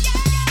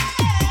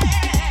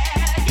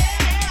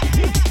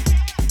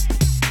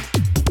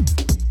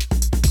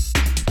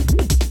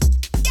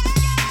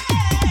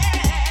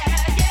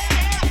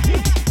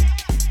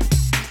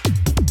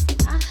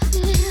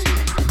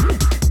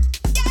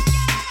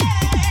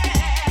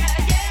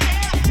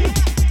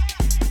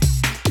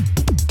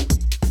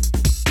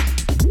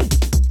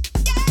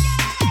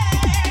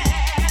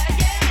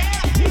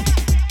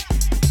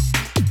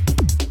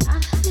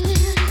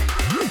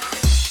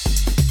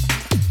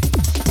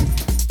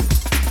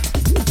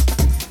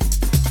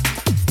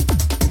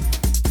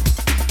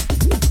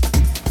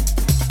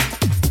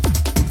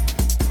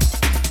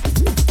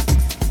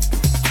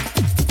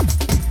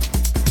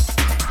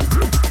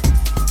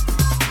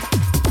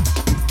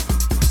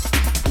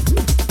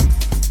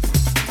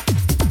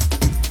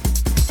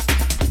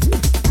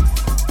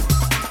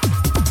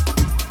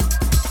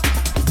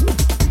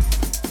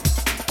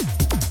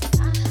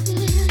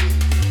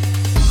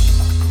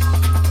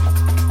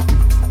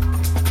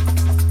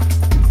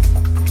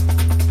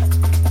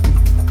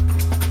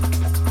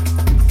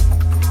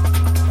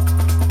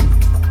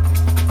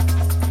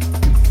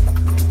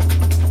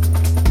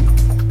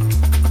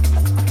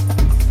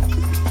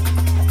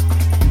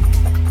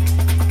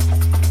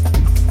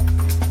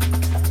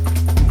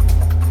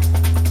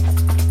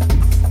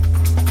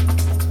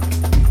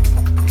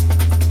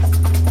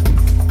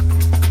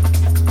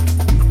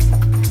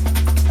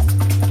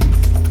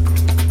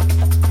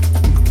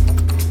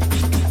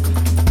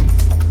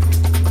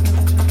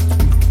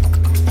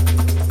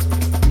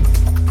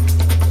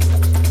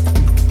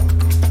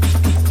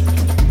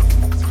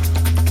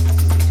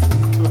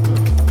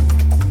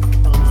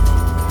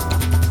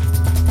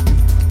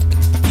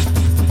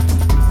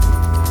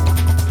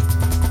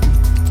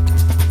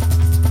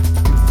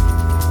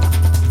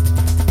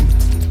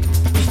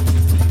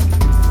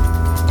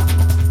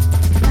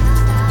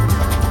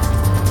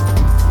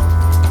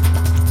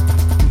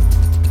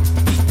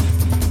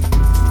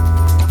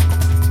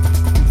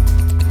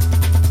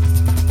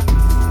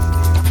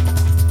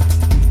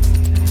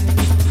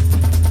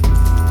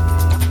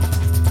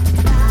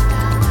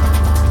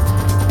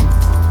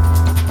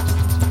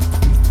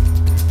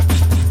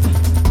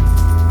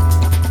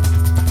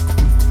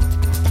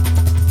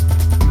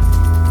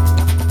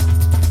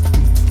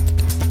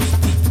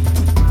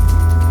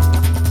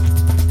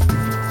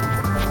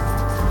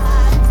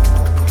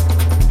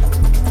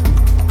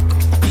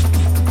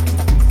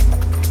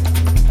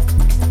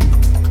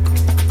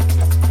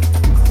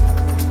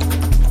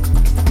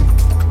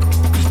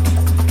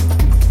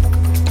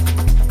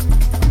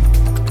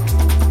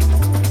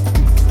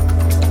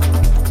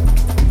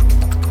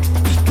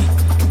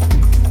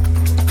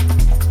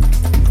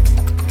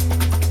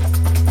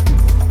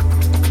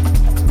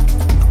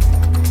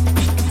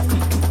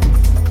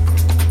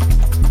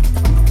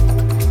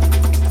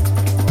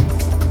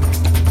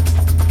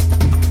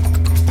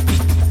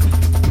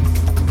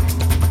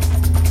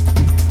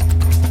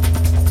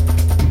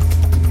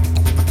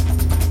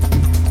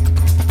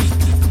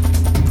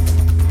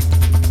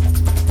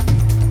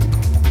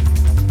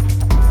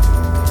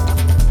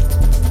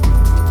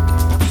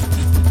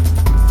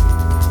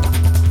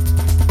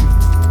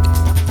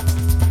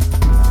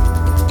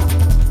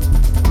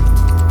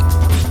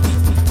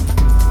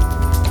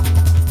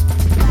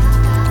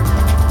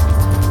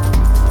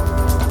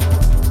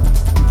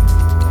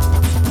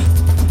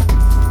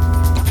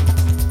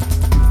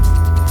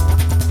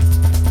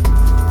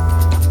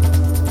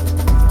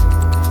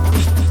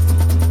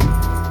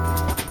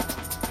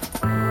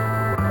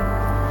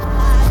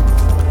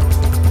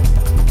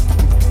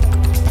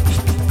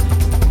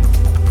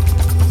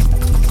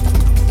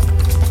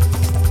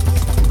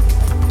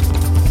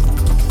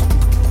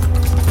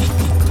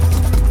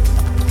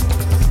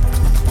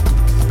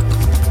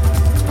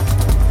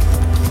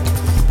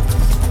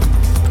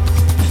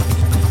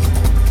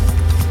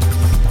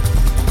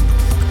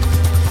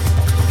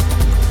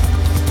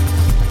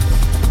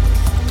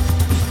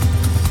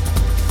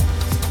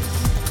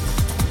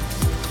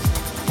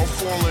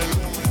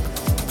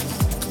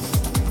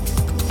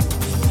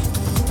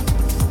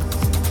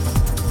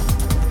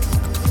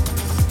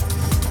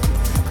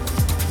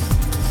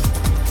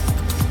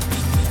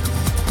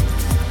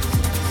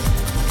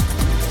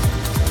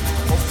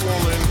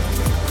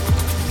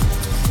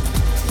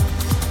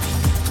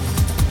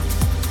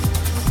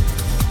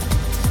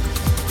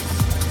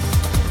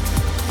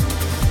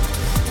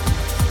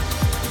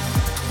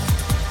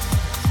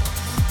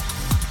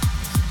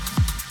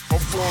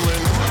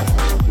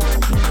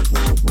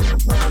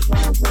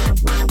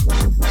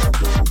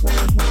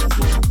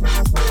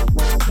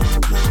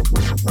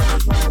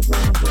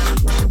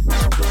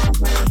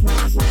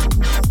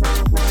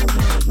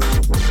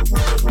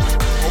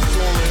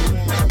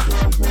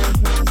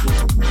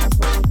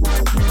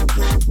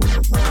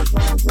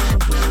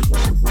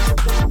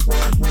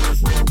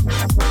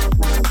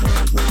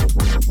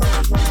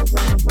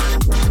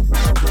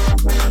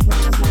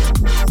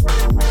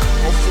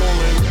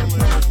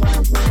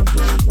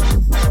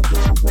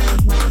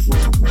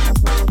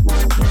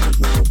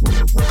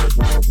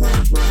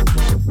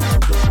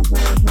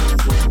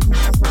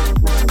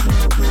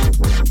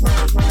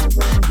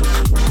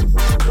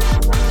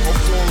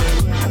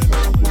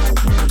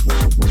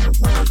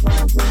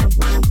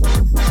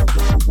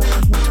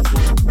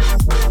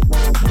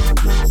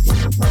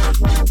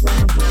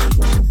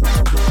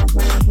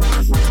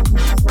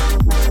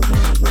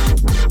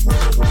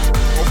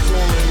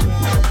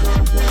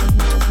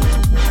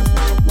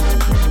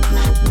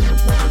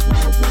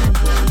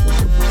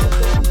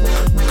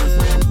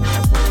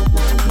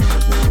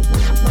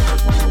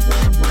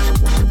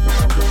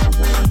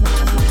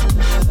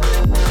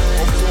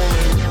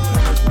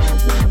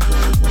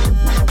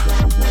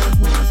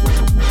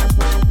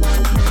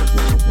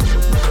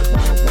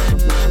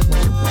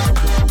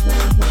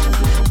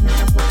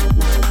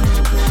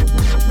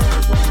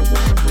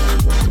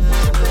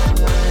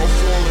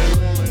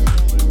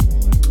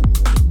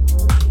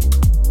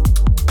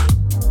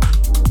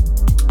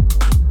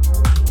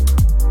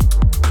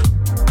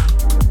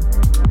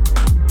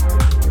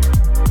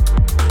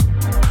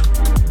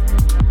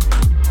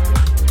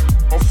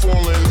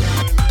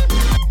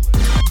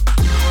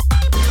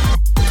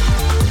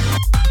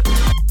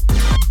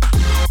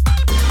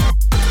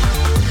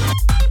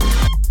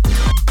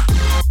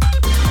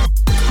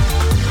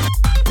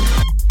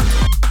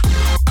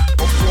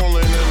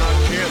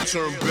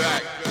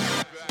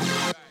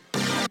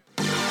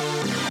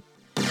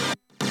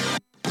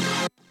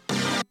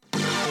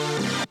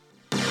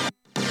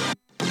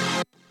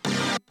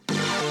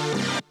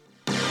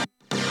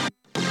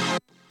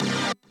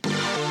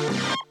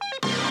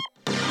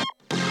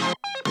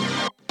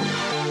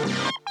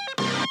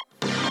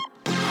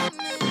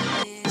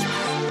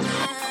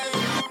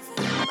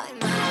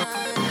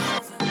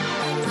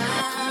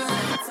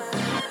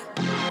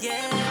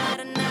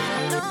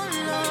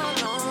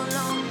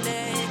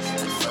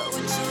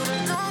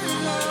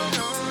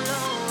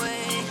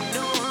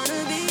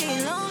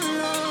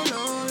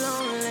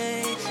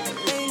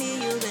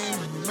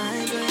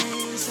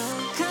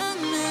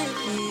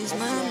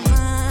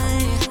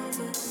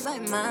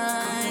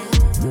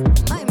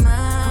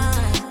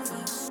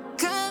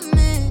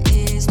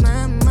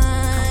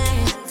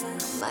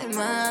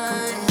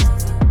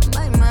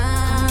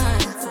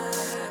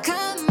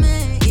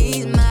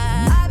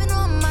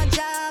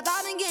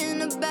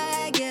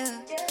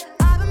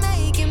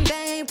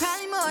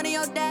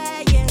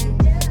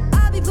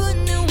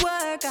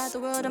 got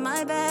the world in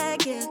my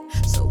back, yeah.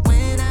 So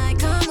when I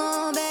come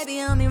on, baby,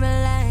 help me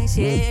relax,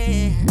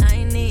 yeah. I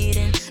ain't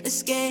needing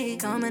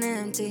escape, calm and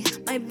empty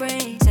my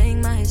brain, take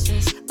my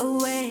stress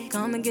away,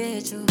 come and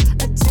get you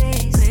a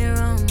taste. Clear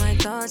on my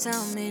thoughts,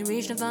 help me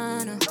reach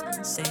Nirvana.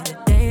 Say the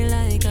day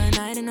like a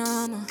night in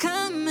normal.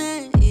 Come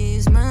and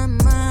ease my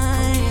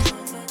mind,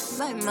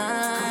 my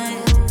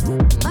mind,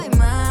 my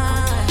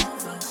mind.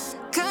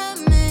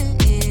 Come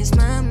and ease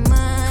my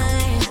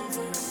mind,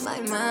 my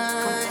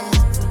mind,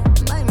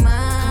 my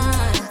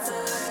mind.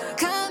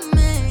 Come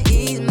and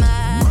ease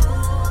my,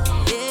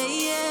 yeah,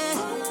 yeah,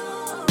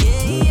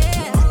 yeah,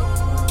 yeah,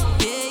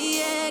 yeah,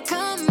 yeah.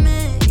 Come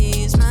and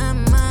ease my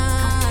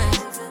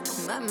mind,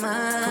 my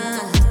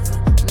mind,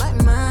 my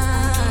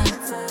mind.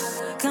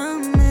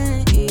 Come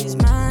and ease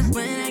my.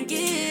 When I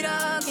get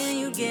off, can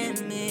you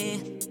get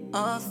me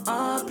off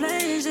all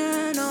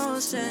pleasure, no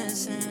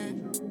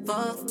stressing?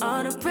 Off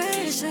all the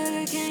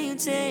pressure, can you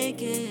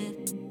take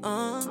it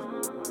off?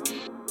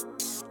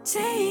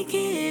 Take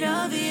it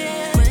off,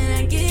 yeah. When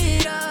I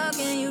get off,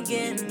 can you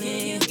get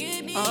me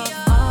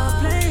off all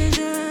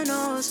pleasure,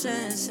 no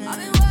stressing?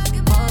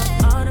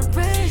 Off all the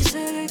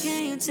pressure,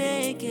 can you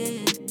take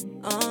it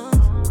off?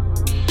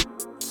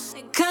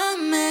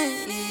 Come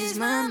and ease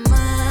my mind,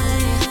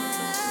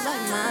 my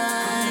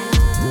mind,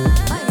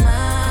 my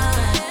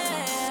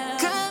mind.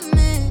 Come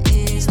and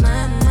ease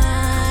my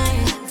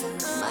mind,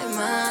 my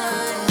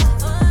mind,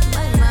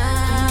 my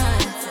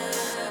mind.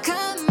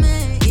 Come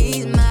and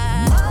ease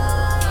my,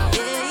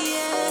 yeah,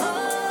 yeah,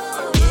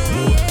 yeah,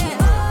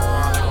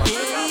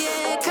 yeah,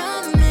 yeah.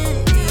 Come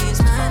and ease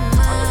my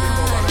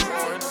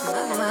mind,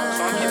 my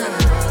mind.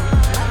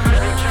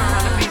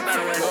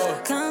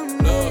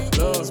 Come and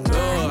ease my.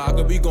 I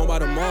could be gone by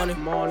the morning,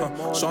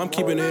 so I'm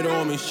keeping it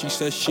on me. She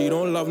said she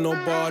don't love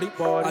nobody.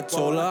 I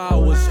told her I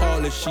was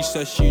heartless. She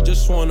said she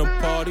just wanna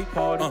party.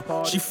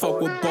 She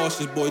fuck with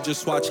bosses, boy.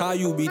 Just watch how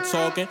you be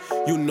talking.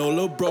 You know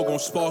lil' bro gon'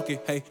 spark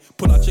it. Hey,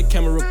 pull out your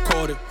camera,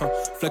 record it.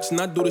 Flexing,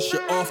 I do this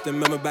shit often.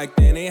 Remember back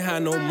then, ain't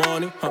had no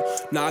money.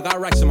 Now I got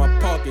racks in my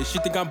pocket. She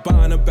think I'm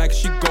buying her back,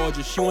 she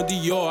gorgeous. She want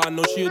Dior, I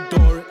know she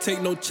adore it.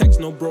 Take no checks,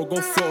 no bro,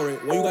 gon' floor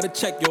it. When you gotta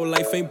check, your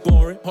life ain't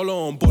boring. Hold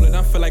on, bullet,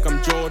 I feel like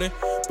I'm Jordan.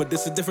 But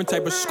this a different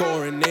type of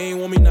scoring. They ain't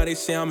want me, now they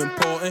say I'm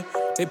important.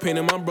 They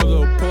painted my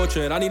brother a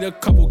portrait. I need a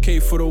couple K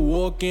for the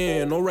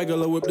walk-in. No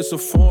regular whip, this a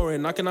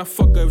foreign. How can I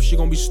fuck her if she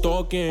gon' be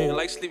stalking?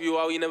 Like sleep you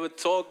out, we never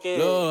talking.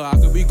 Look, I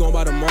could be gone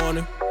by the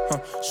morning,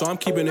 so I'm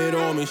keeping it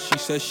on me. She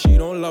said she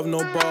don't love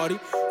nobody.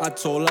 I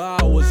told her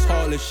I was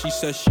heartless. She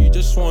said she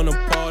just wanna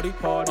party.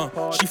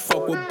 She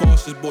fuck with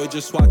bosses, boy.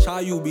 Just watch how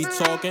you be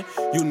talking.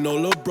 You know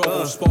lil' bro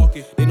gon' spark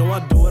it. They know I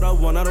do what I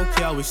want, I don't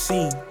care how it's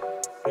seen.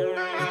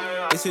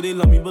 They say they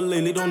love me, but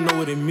lately don't know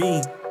what it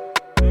mean.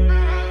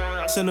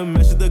 Send a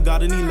message to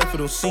God and he left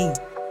it on scene.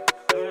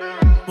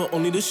 But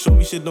only to show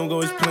me shit don't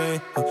go as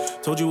planned.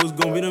 Told you was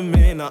gonna be the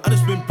man. Now I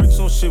just spent bricks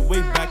on shit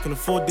way back, can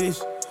afford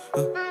this.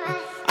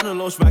 I done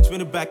lost racks,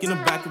 spent it back in the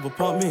back of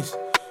apartments.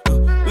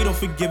 We don't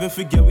forgive and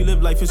forget, we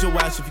live life as your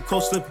ass if you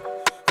cold slipping.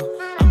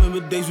 I remember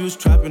days we was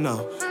trapping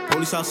out.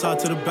 Police outside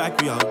to the back,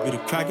 we out with a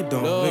crack it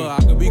down. Look, I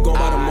could be gone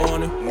by the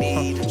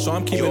morning, so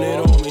I'm keeping it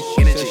on me.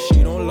 She said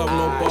she don't love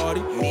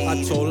nobody.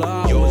 I told her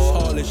I was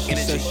heartless. She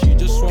said she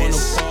just wanna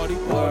party.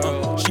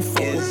 She fuck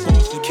with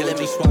bosses, boy.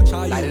 Just watch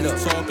how you be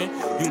talking.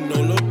 You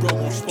know lil' bro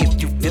gon' spark.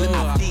 If you feelin'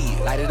 my feed,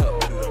 light it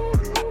up.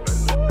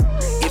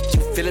 If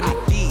you feelin' my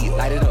feed,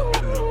 light it up.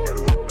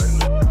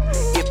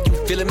 If you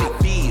feelin' my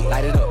feed,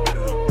 light it up.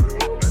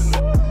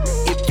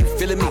 If you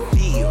feelin' my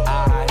feed,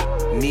 I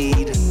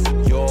need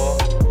your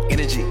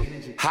energy.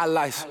 High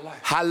life,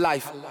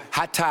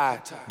 high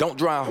tide, don't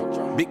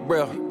drown. Big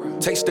breath,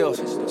 take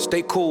steps,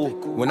 stay cool.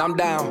 When I'm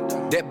down,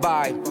 that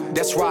vibe,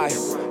 that's right.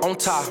 On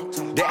top,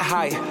 that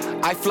height,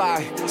 I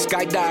fly,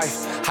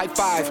 skydive, high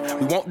five,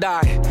 we won't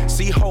die.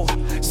 See hope,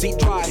 see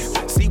drive,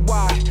 see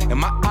why. And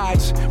my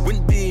eyes,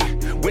 win big,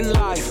 win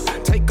life.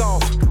 Take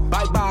off,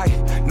 bye-bye,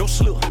 no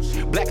slip.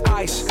 Black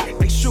ice,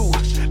 they shoot,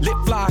 lit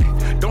fly.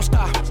 Don't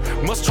stop,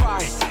 must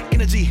try.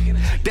 Energy,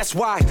 that's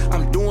why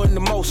I'm doing the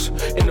most.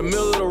 In the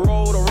middle of the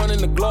road, I'm running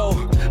the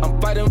globe. I'm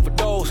fighting for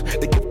those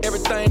that give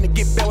everything to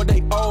get back what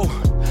they owe.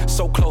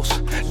 So close,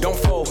 don't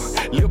fold.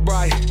 Live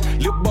bright,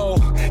 live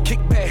bold. Kick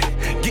back,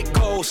 get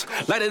goals.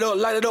 Light it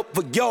up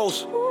for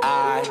yours.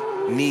 I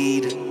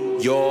need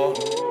your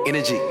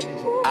energy.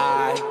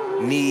 I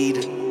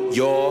need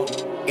your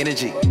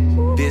energy.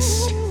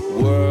 This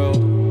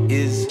world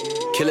is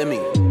killing me.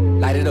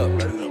 Light it up.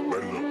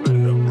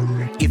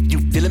 If you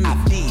feeling my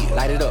feed,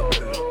 light it up.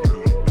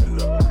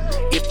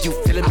 If you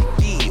feeling my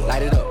feed,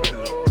 light it up.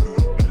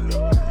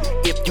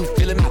 If you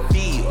feeling my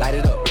feed, light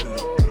it up.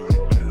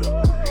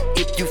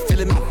 If you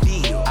feeling my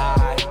feed,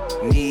 I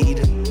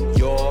need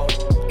your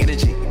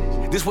energy.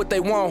 This what they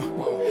want,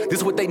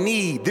 this what they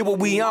need, this what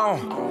we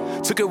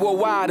on. Took it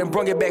worldwide and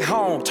brung it back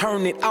home,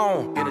 turn it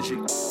on. Energy.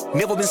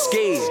 Never been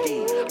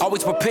scared,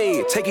 always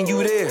prepared, taking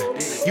you there.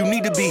 You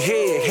need to be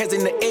here, hands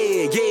in the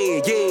air,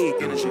 yeah.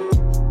 Energy.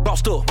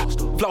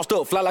 Flossed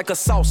up, fly like a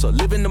salsa,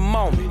 live in the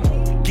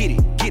moment. Get it,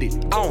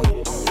 on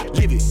it.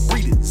 Live it,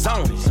 breathe it,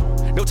 zone it.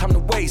 no time to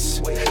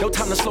waste. No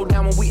time to slow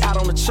down when we out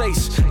on the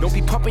chase. Don't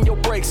be pumping your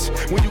brakes.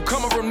 When you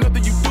coming from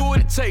nothing, you do what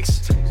it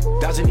takes.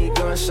 Dodging these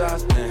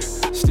gunshots, man.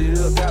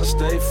 Still gotta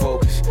stay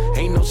focused.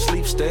 Ain't no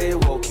sleep, stay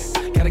awoken.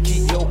 Gotta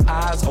keep your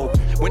eyes open.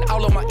 When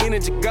all of my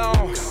energy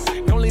gone,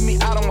 don't leave me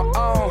out on my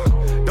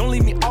own. Don't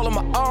leave me all on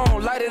my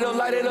own. Light it up,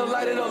 light it up,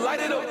 light it up, light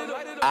it up.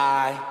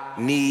 I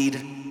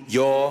need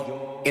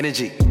your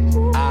energy.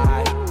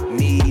 I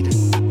need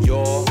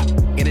your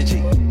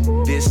energy.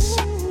 This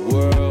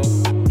world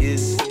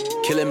is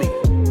killing me.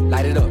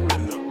 Light it up.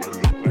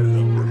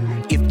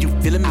 If you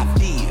feeling me,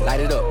 feel. Light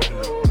it up.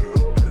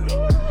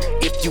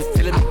 If you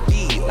feeling me,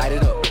 feel. Light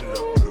it up.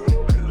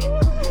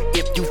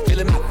 If you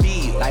feeling me,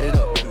 feel. Light it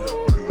up.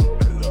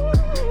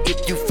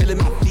 If you feeling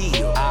me,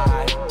 feel.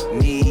 I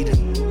need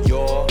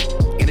your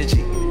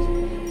energy.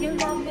 You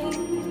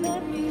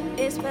love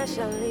me,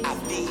 especially. I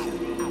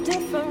feel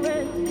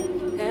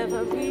different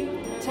every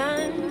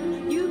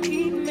time. You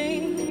keep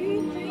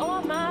me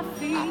on my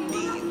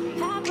feet,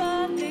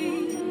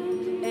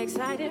 happily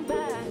excited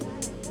by.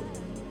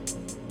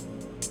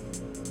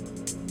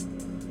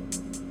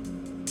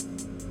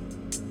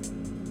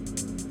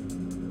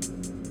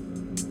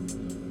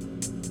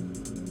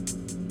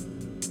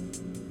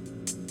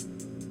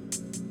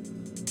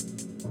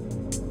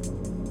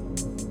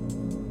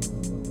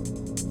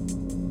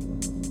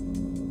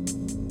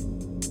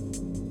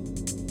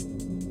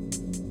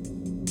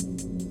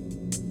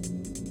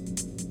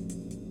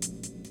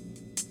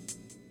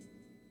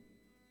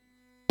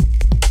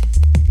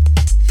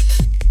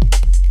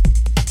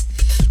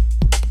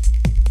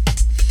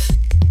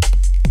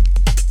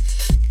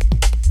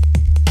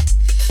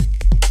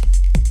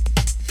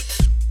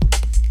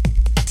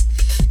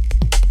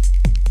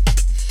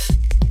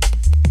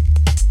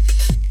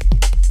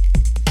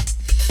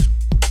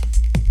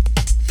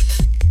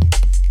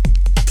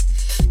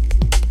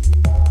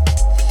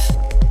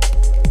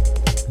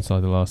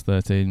 The last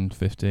 13,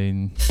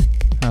 15,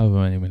 however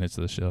many minutes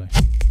of the show.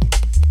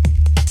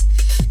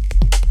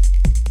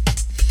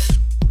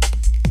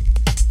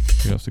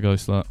 We have to go,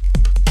 Slut.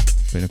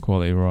 Been a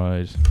quality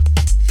ride.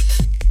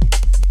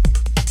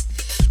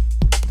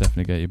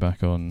 Definitely get you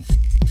back on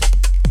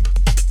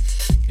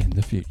in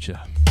the future.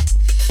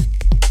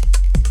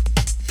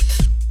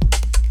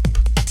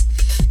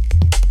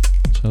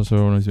 Shouts to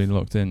everyone who's been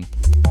locked in.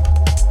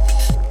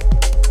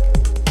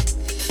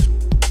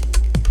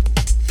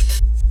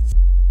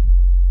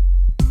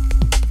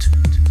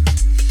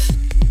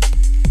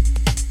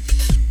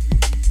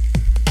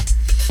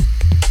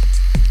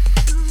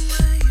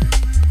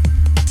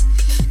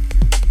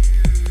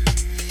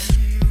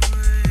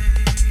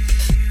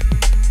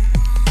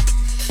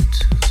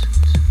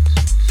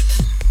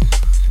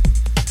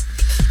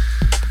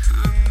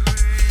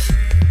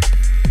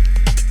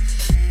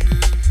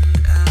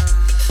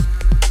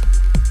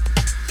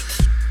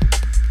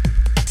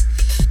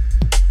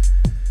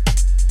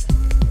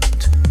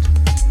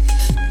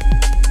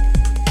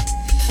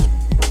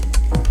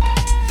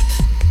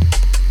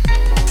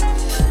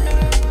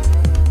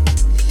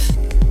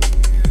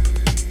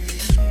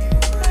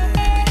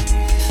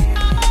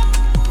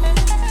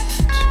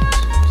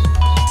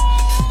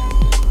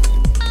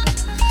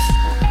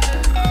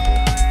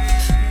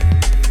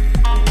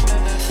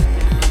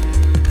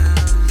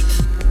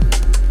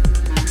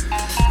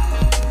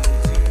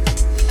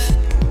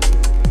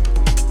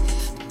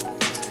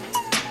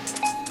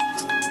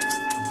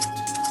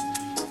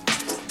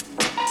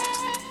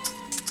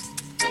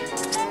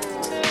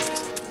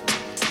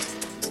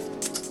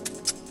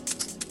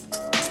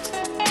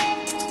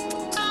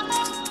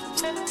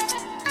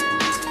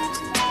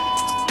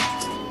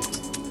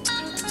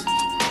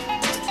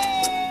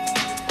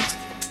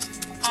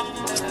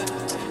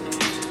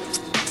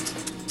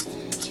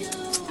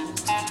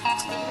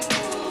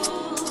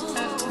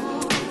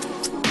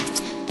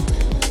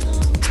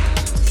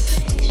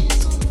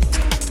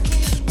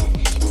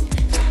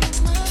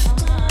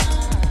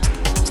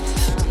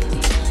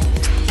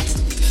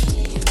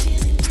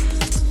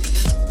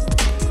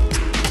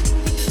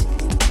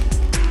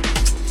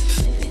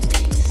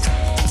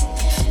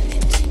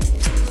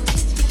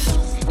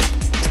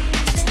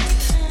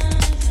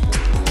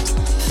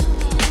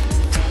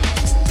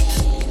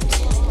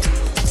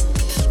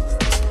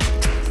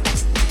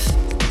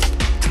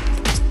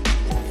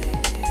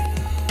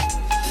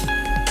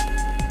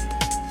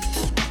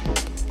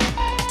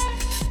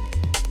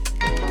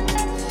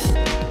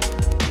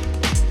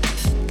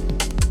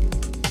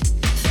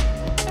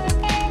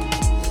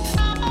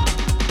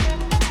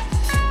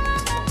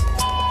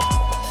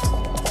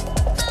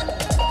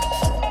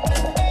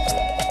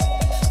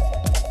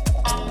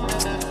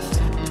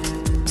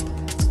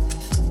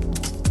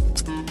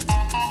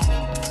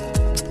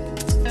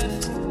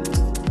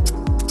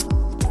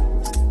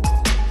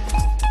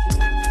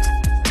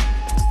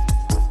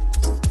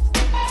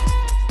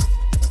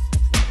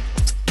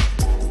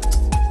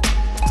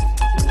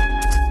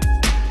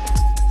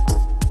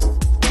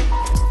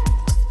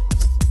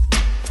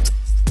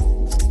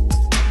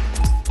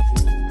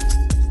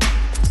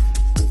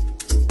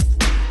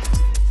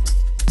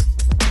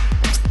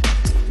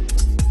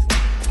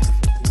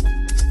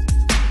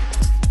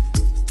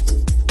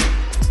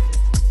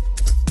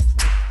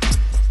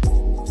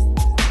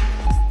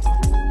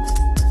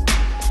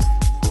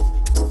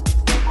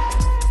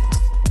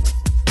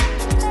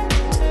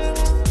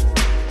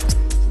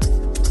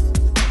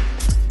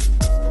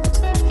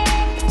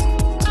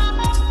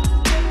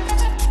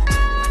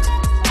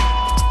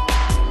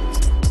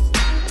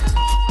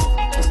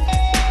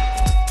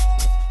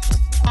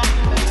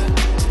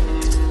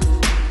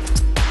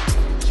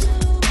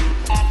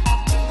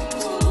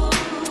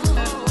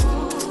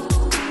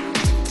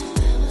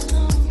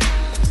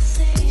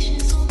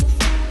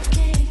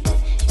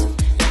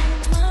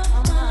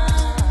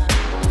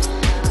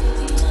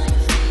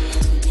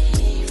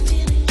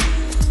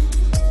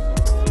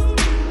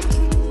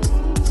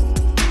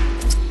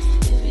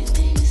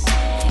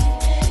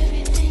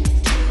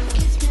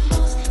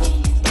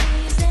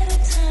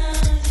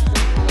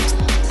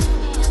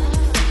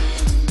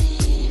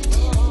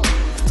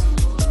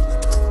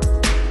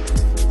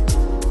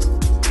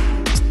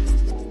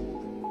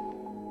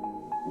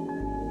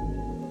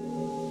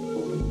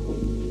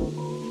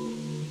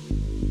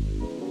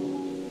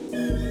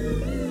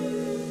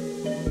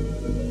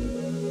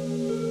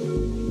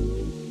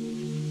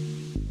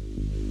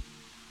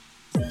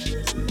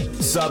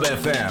 Sub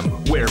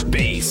FM, where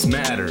bass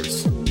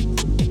matters.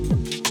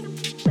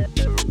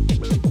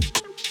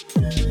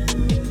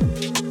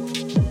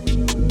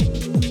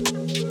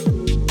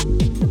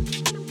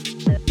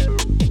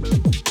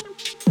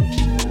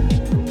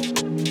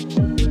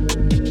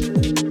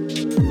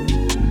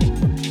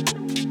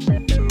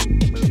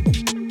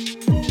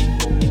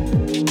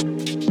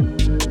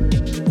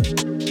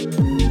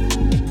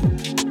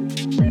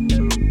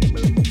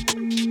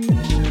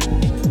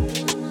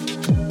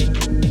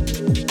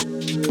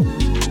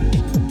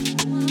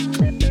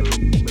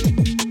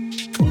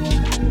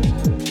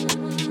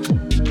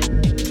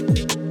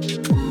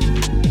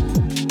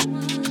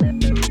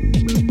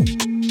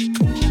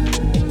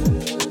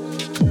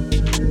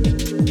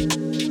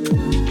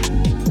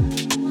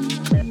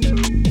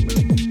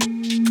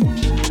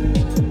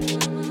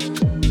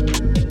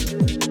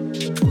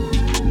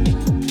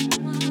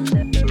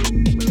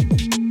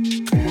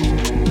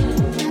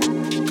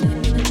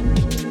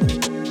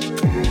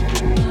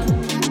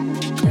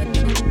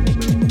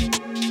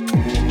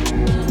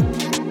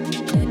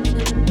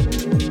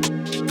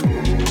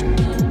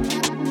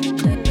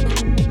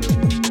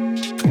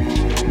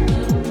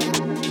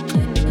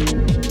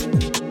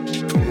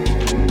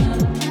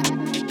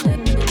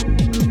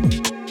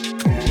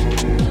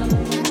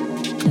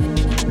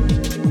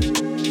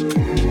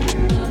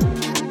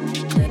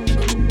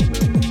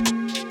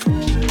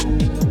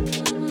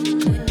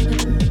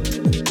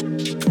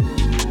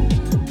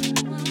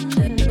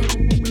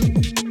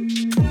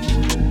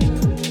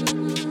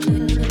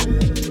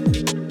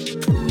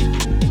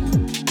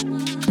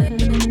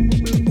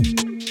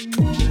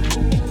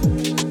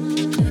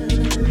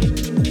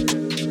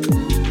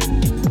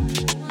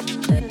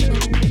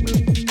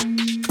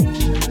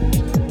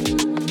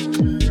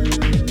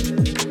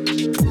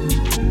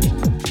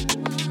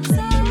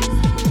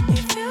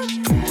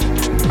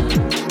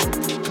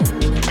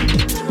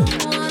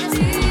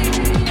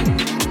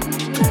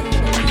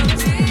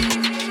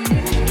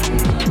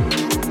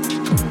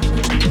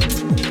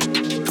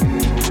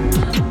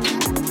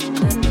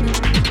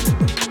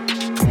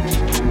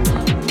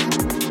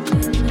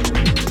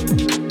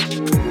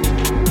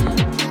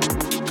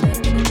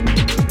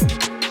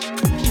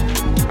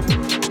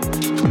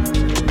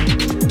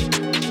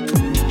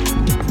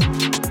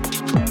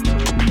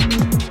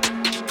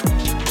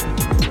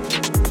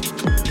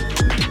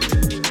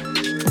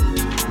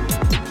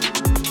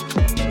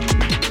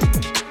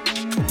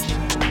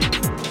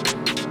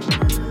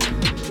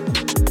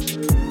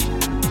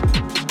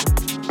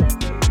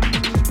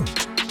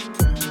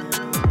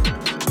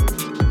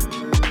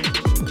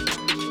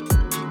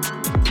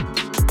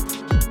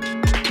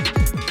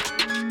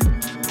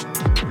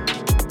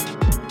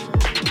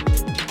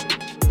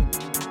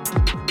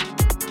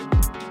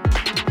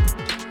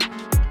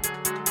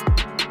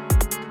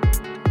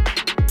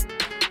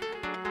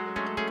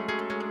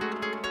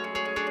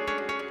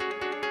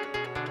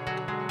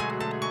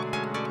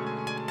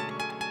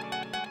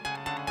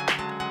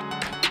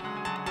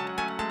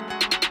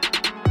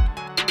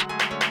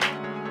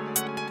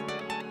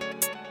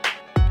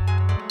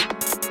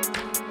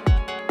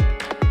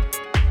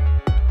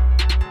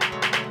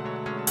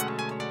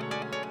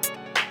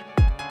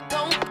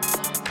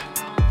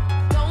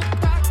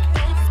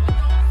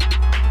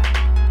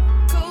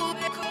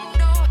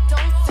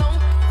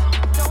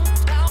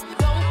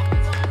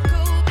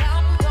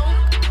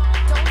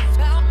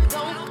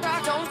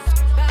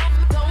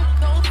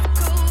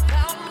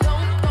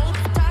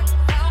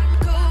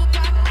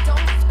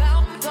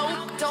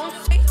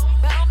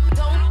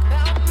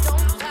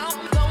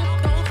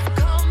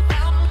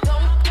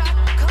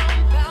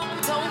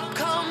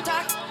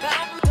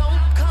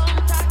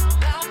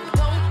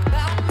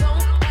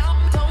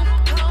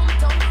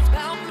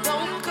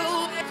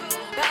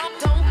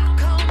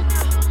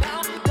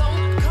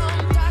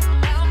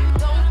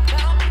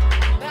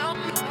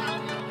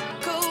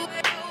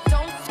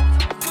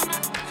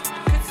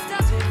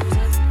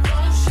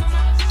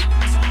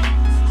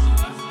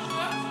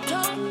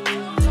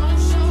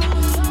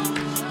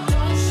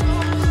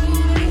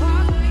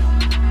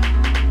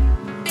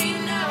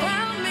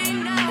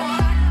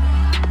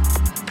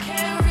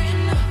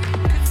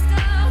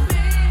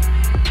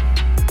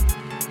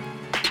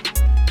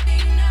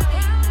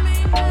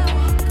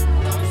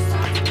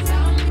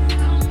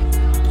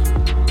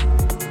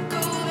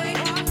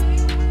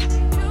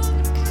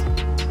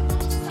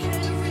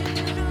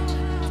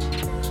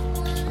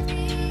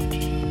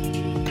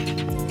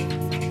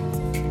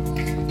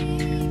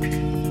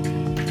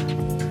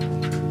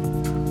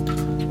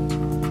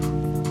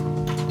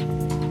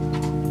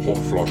 Hot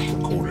Flush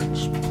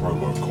Recordings,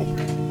 promo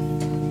copy.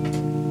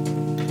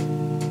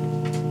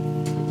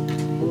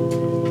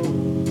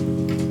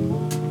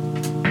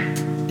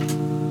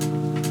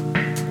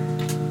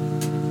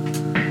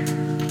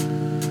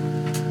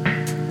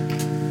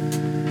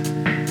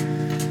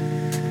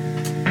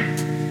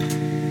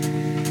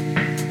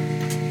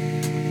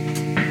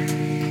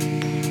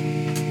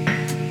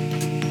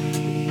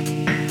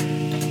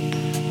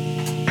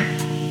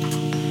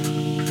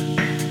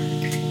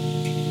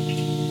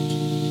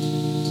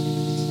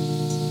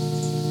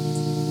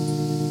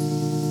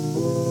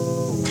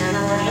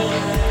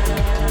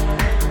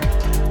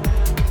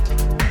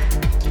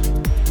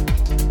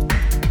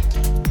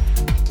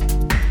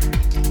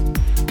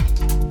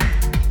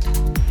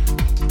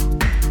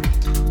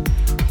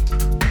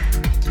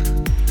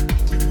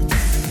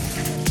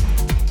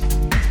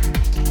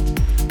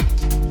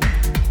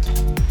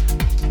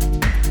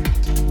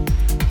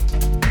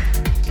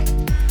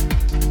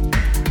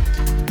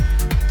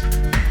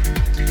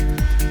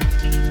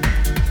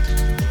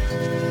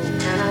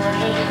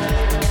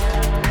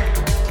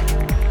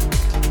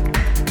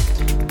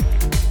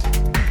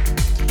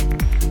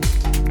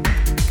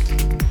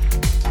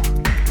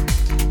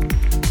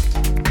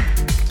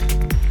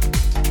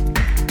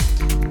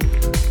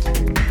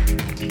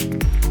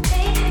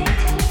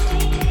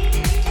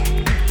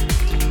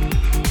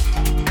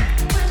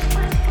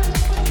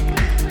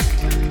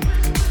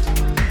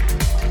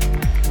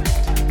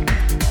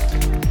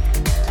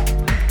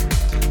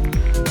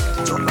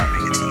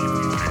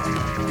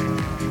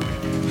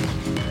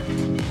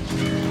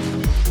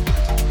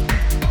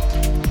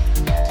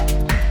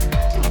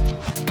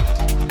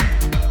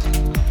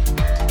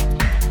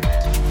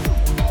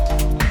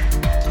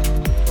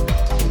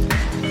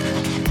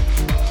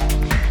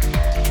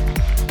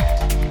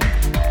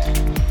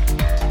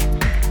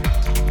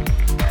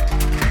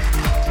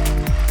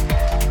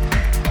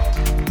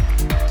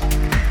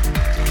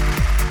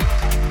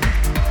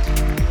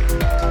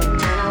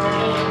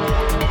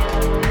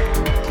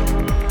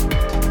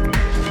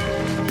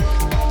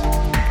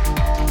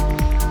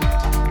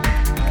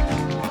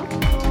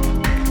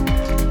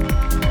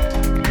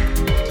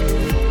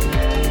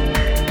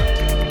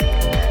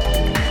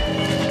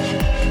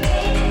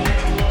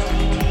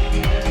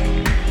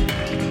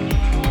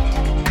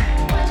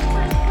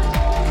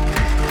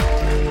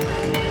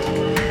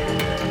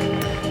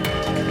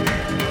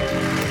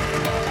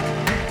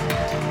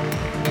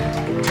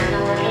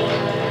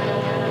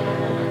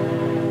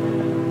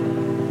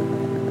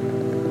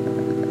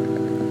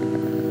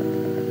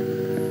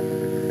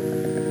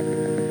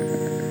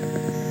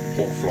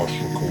 Hot Flush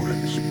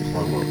Recordings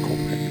promo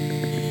copy.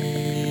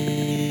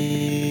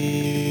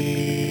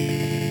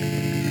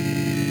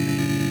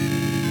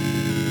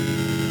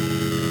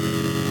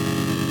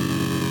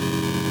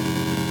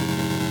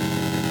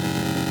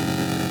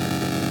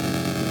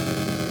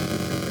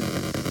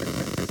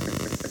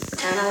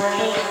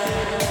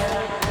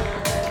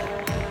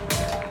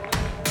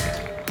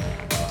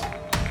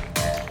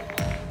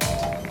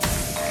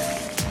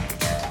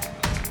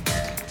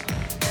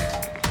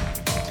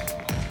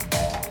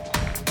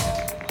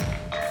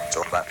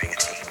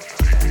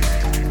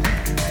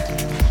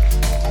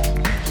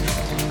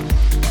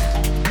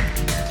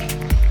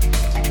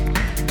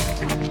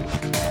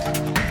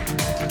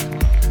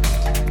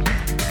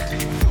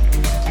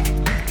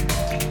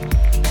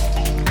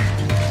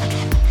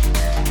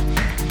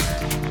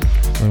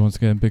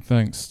 Again, big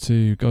thanks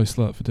to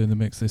Slut for doing the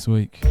mix this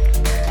week.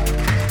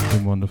 It's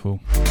been wonderful.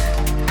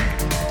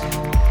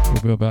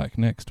 We'll be back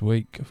next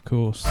week, of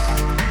course.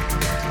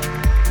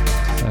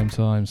 Same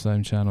time,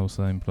 same channel,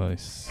 same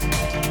place.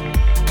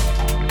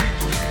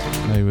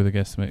 Maybe with a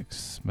guest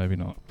mix, maybe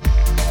not.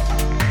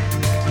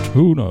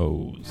 Who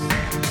knows?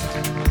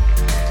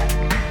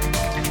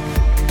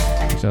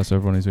 Shout out to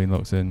everyone who's been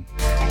locked in.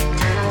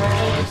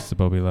 This is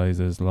Bobby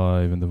Lasers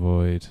live in the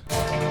void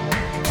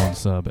on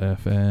Sub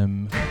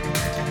FM.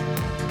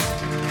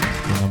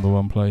 The number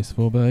one place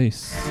for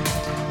bass.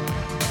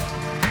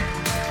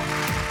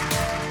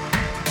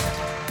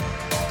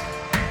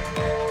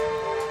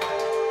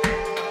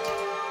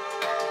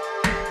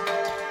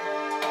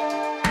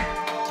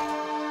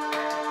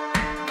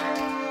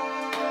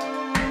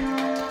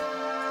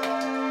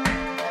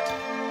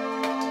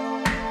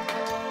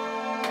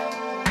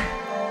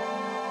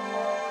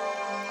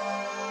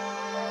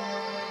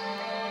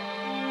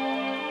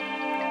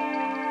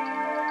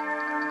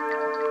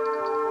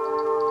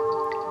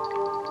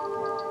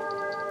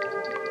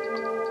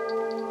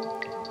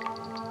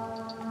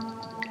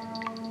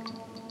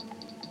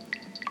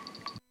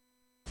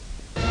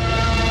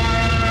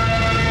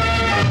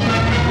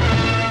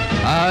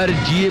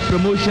 आरजीए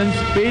promotions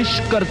पेश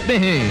करते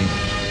हैं।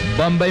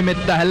 बंबई में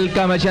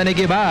तहलका मचाने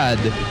के बाद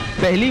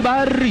पहली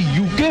बार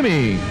UK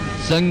में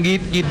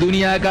संगीत की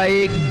दुनिया का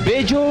एक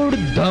बेजोड़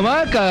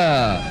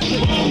धमाका।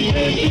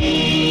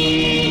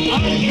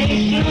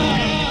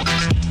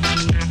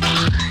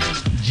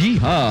 जी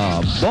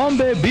हाँ,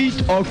 Bombay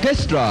Beat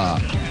Orchestra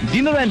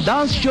dinner and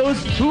dance shows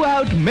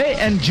throughout May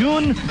and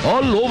June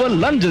all over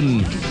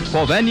London.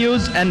 For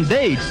venues and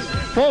dates,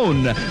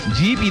 phone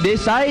GP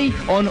Desai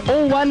on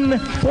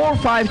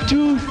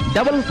 01452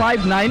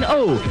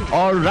 5590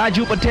 or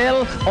Raju Patel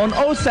on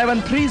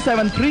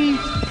 07373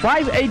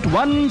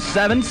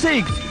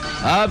 58176.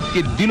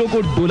 आपके दिलों को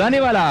डुलाने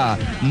वाला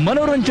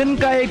मनोरंजन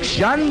का एक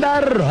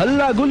शानदार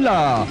हल्ला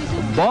गुल्ला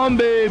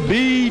Bombay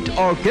Beat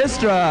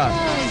orchestra.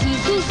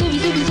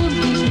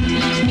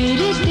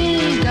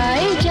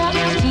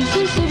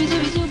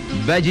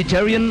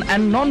 Vegetarian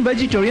and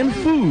non-vegetarian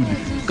food.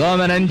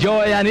 Come and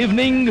enjoy an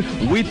evening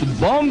with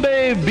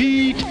Bombay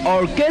Beat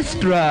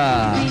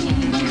Orchestra.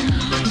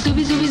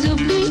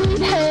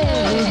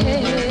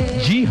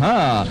 जी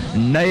हाँ,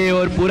 नए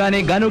और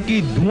पुराने गानों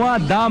की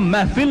धुआंधार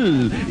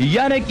महफिल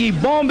यानी कि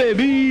Bombay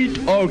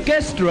Beat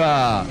orchestra.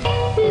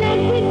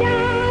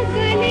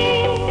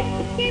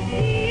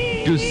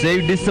 To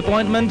save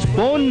disappointment,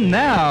 phone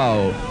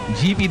now.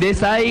 GP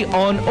Desai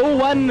on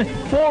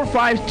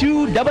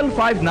 01452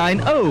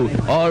 5590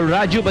 or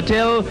Raju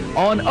Patel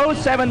on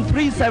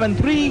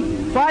 07373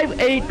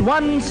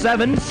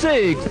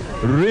 58176.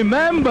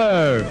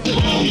 Remember.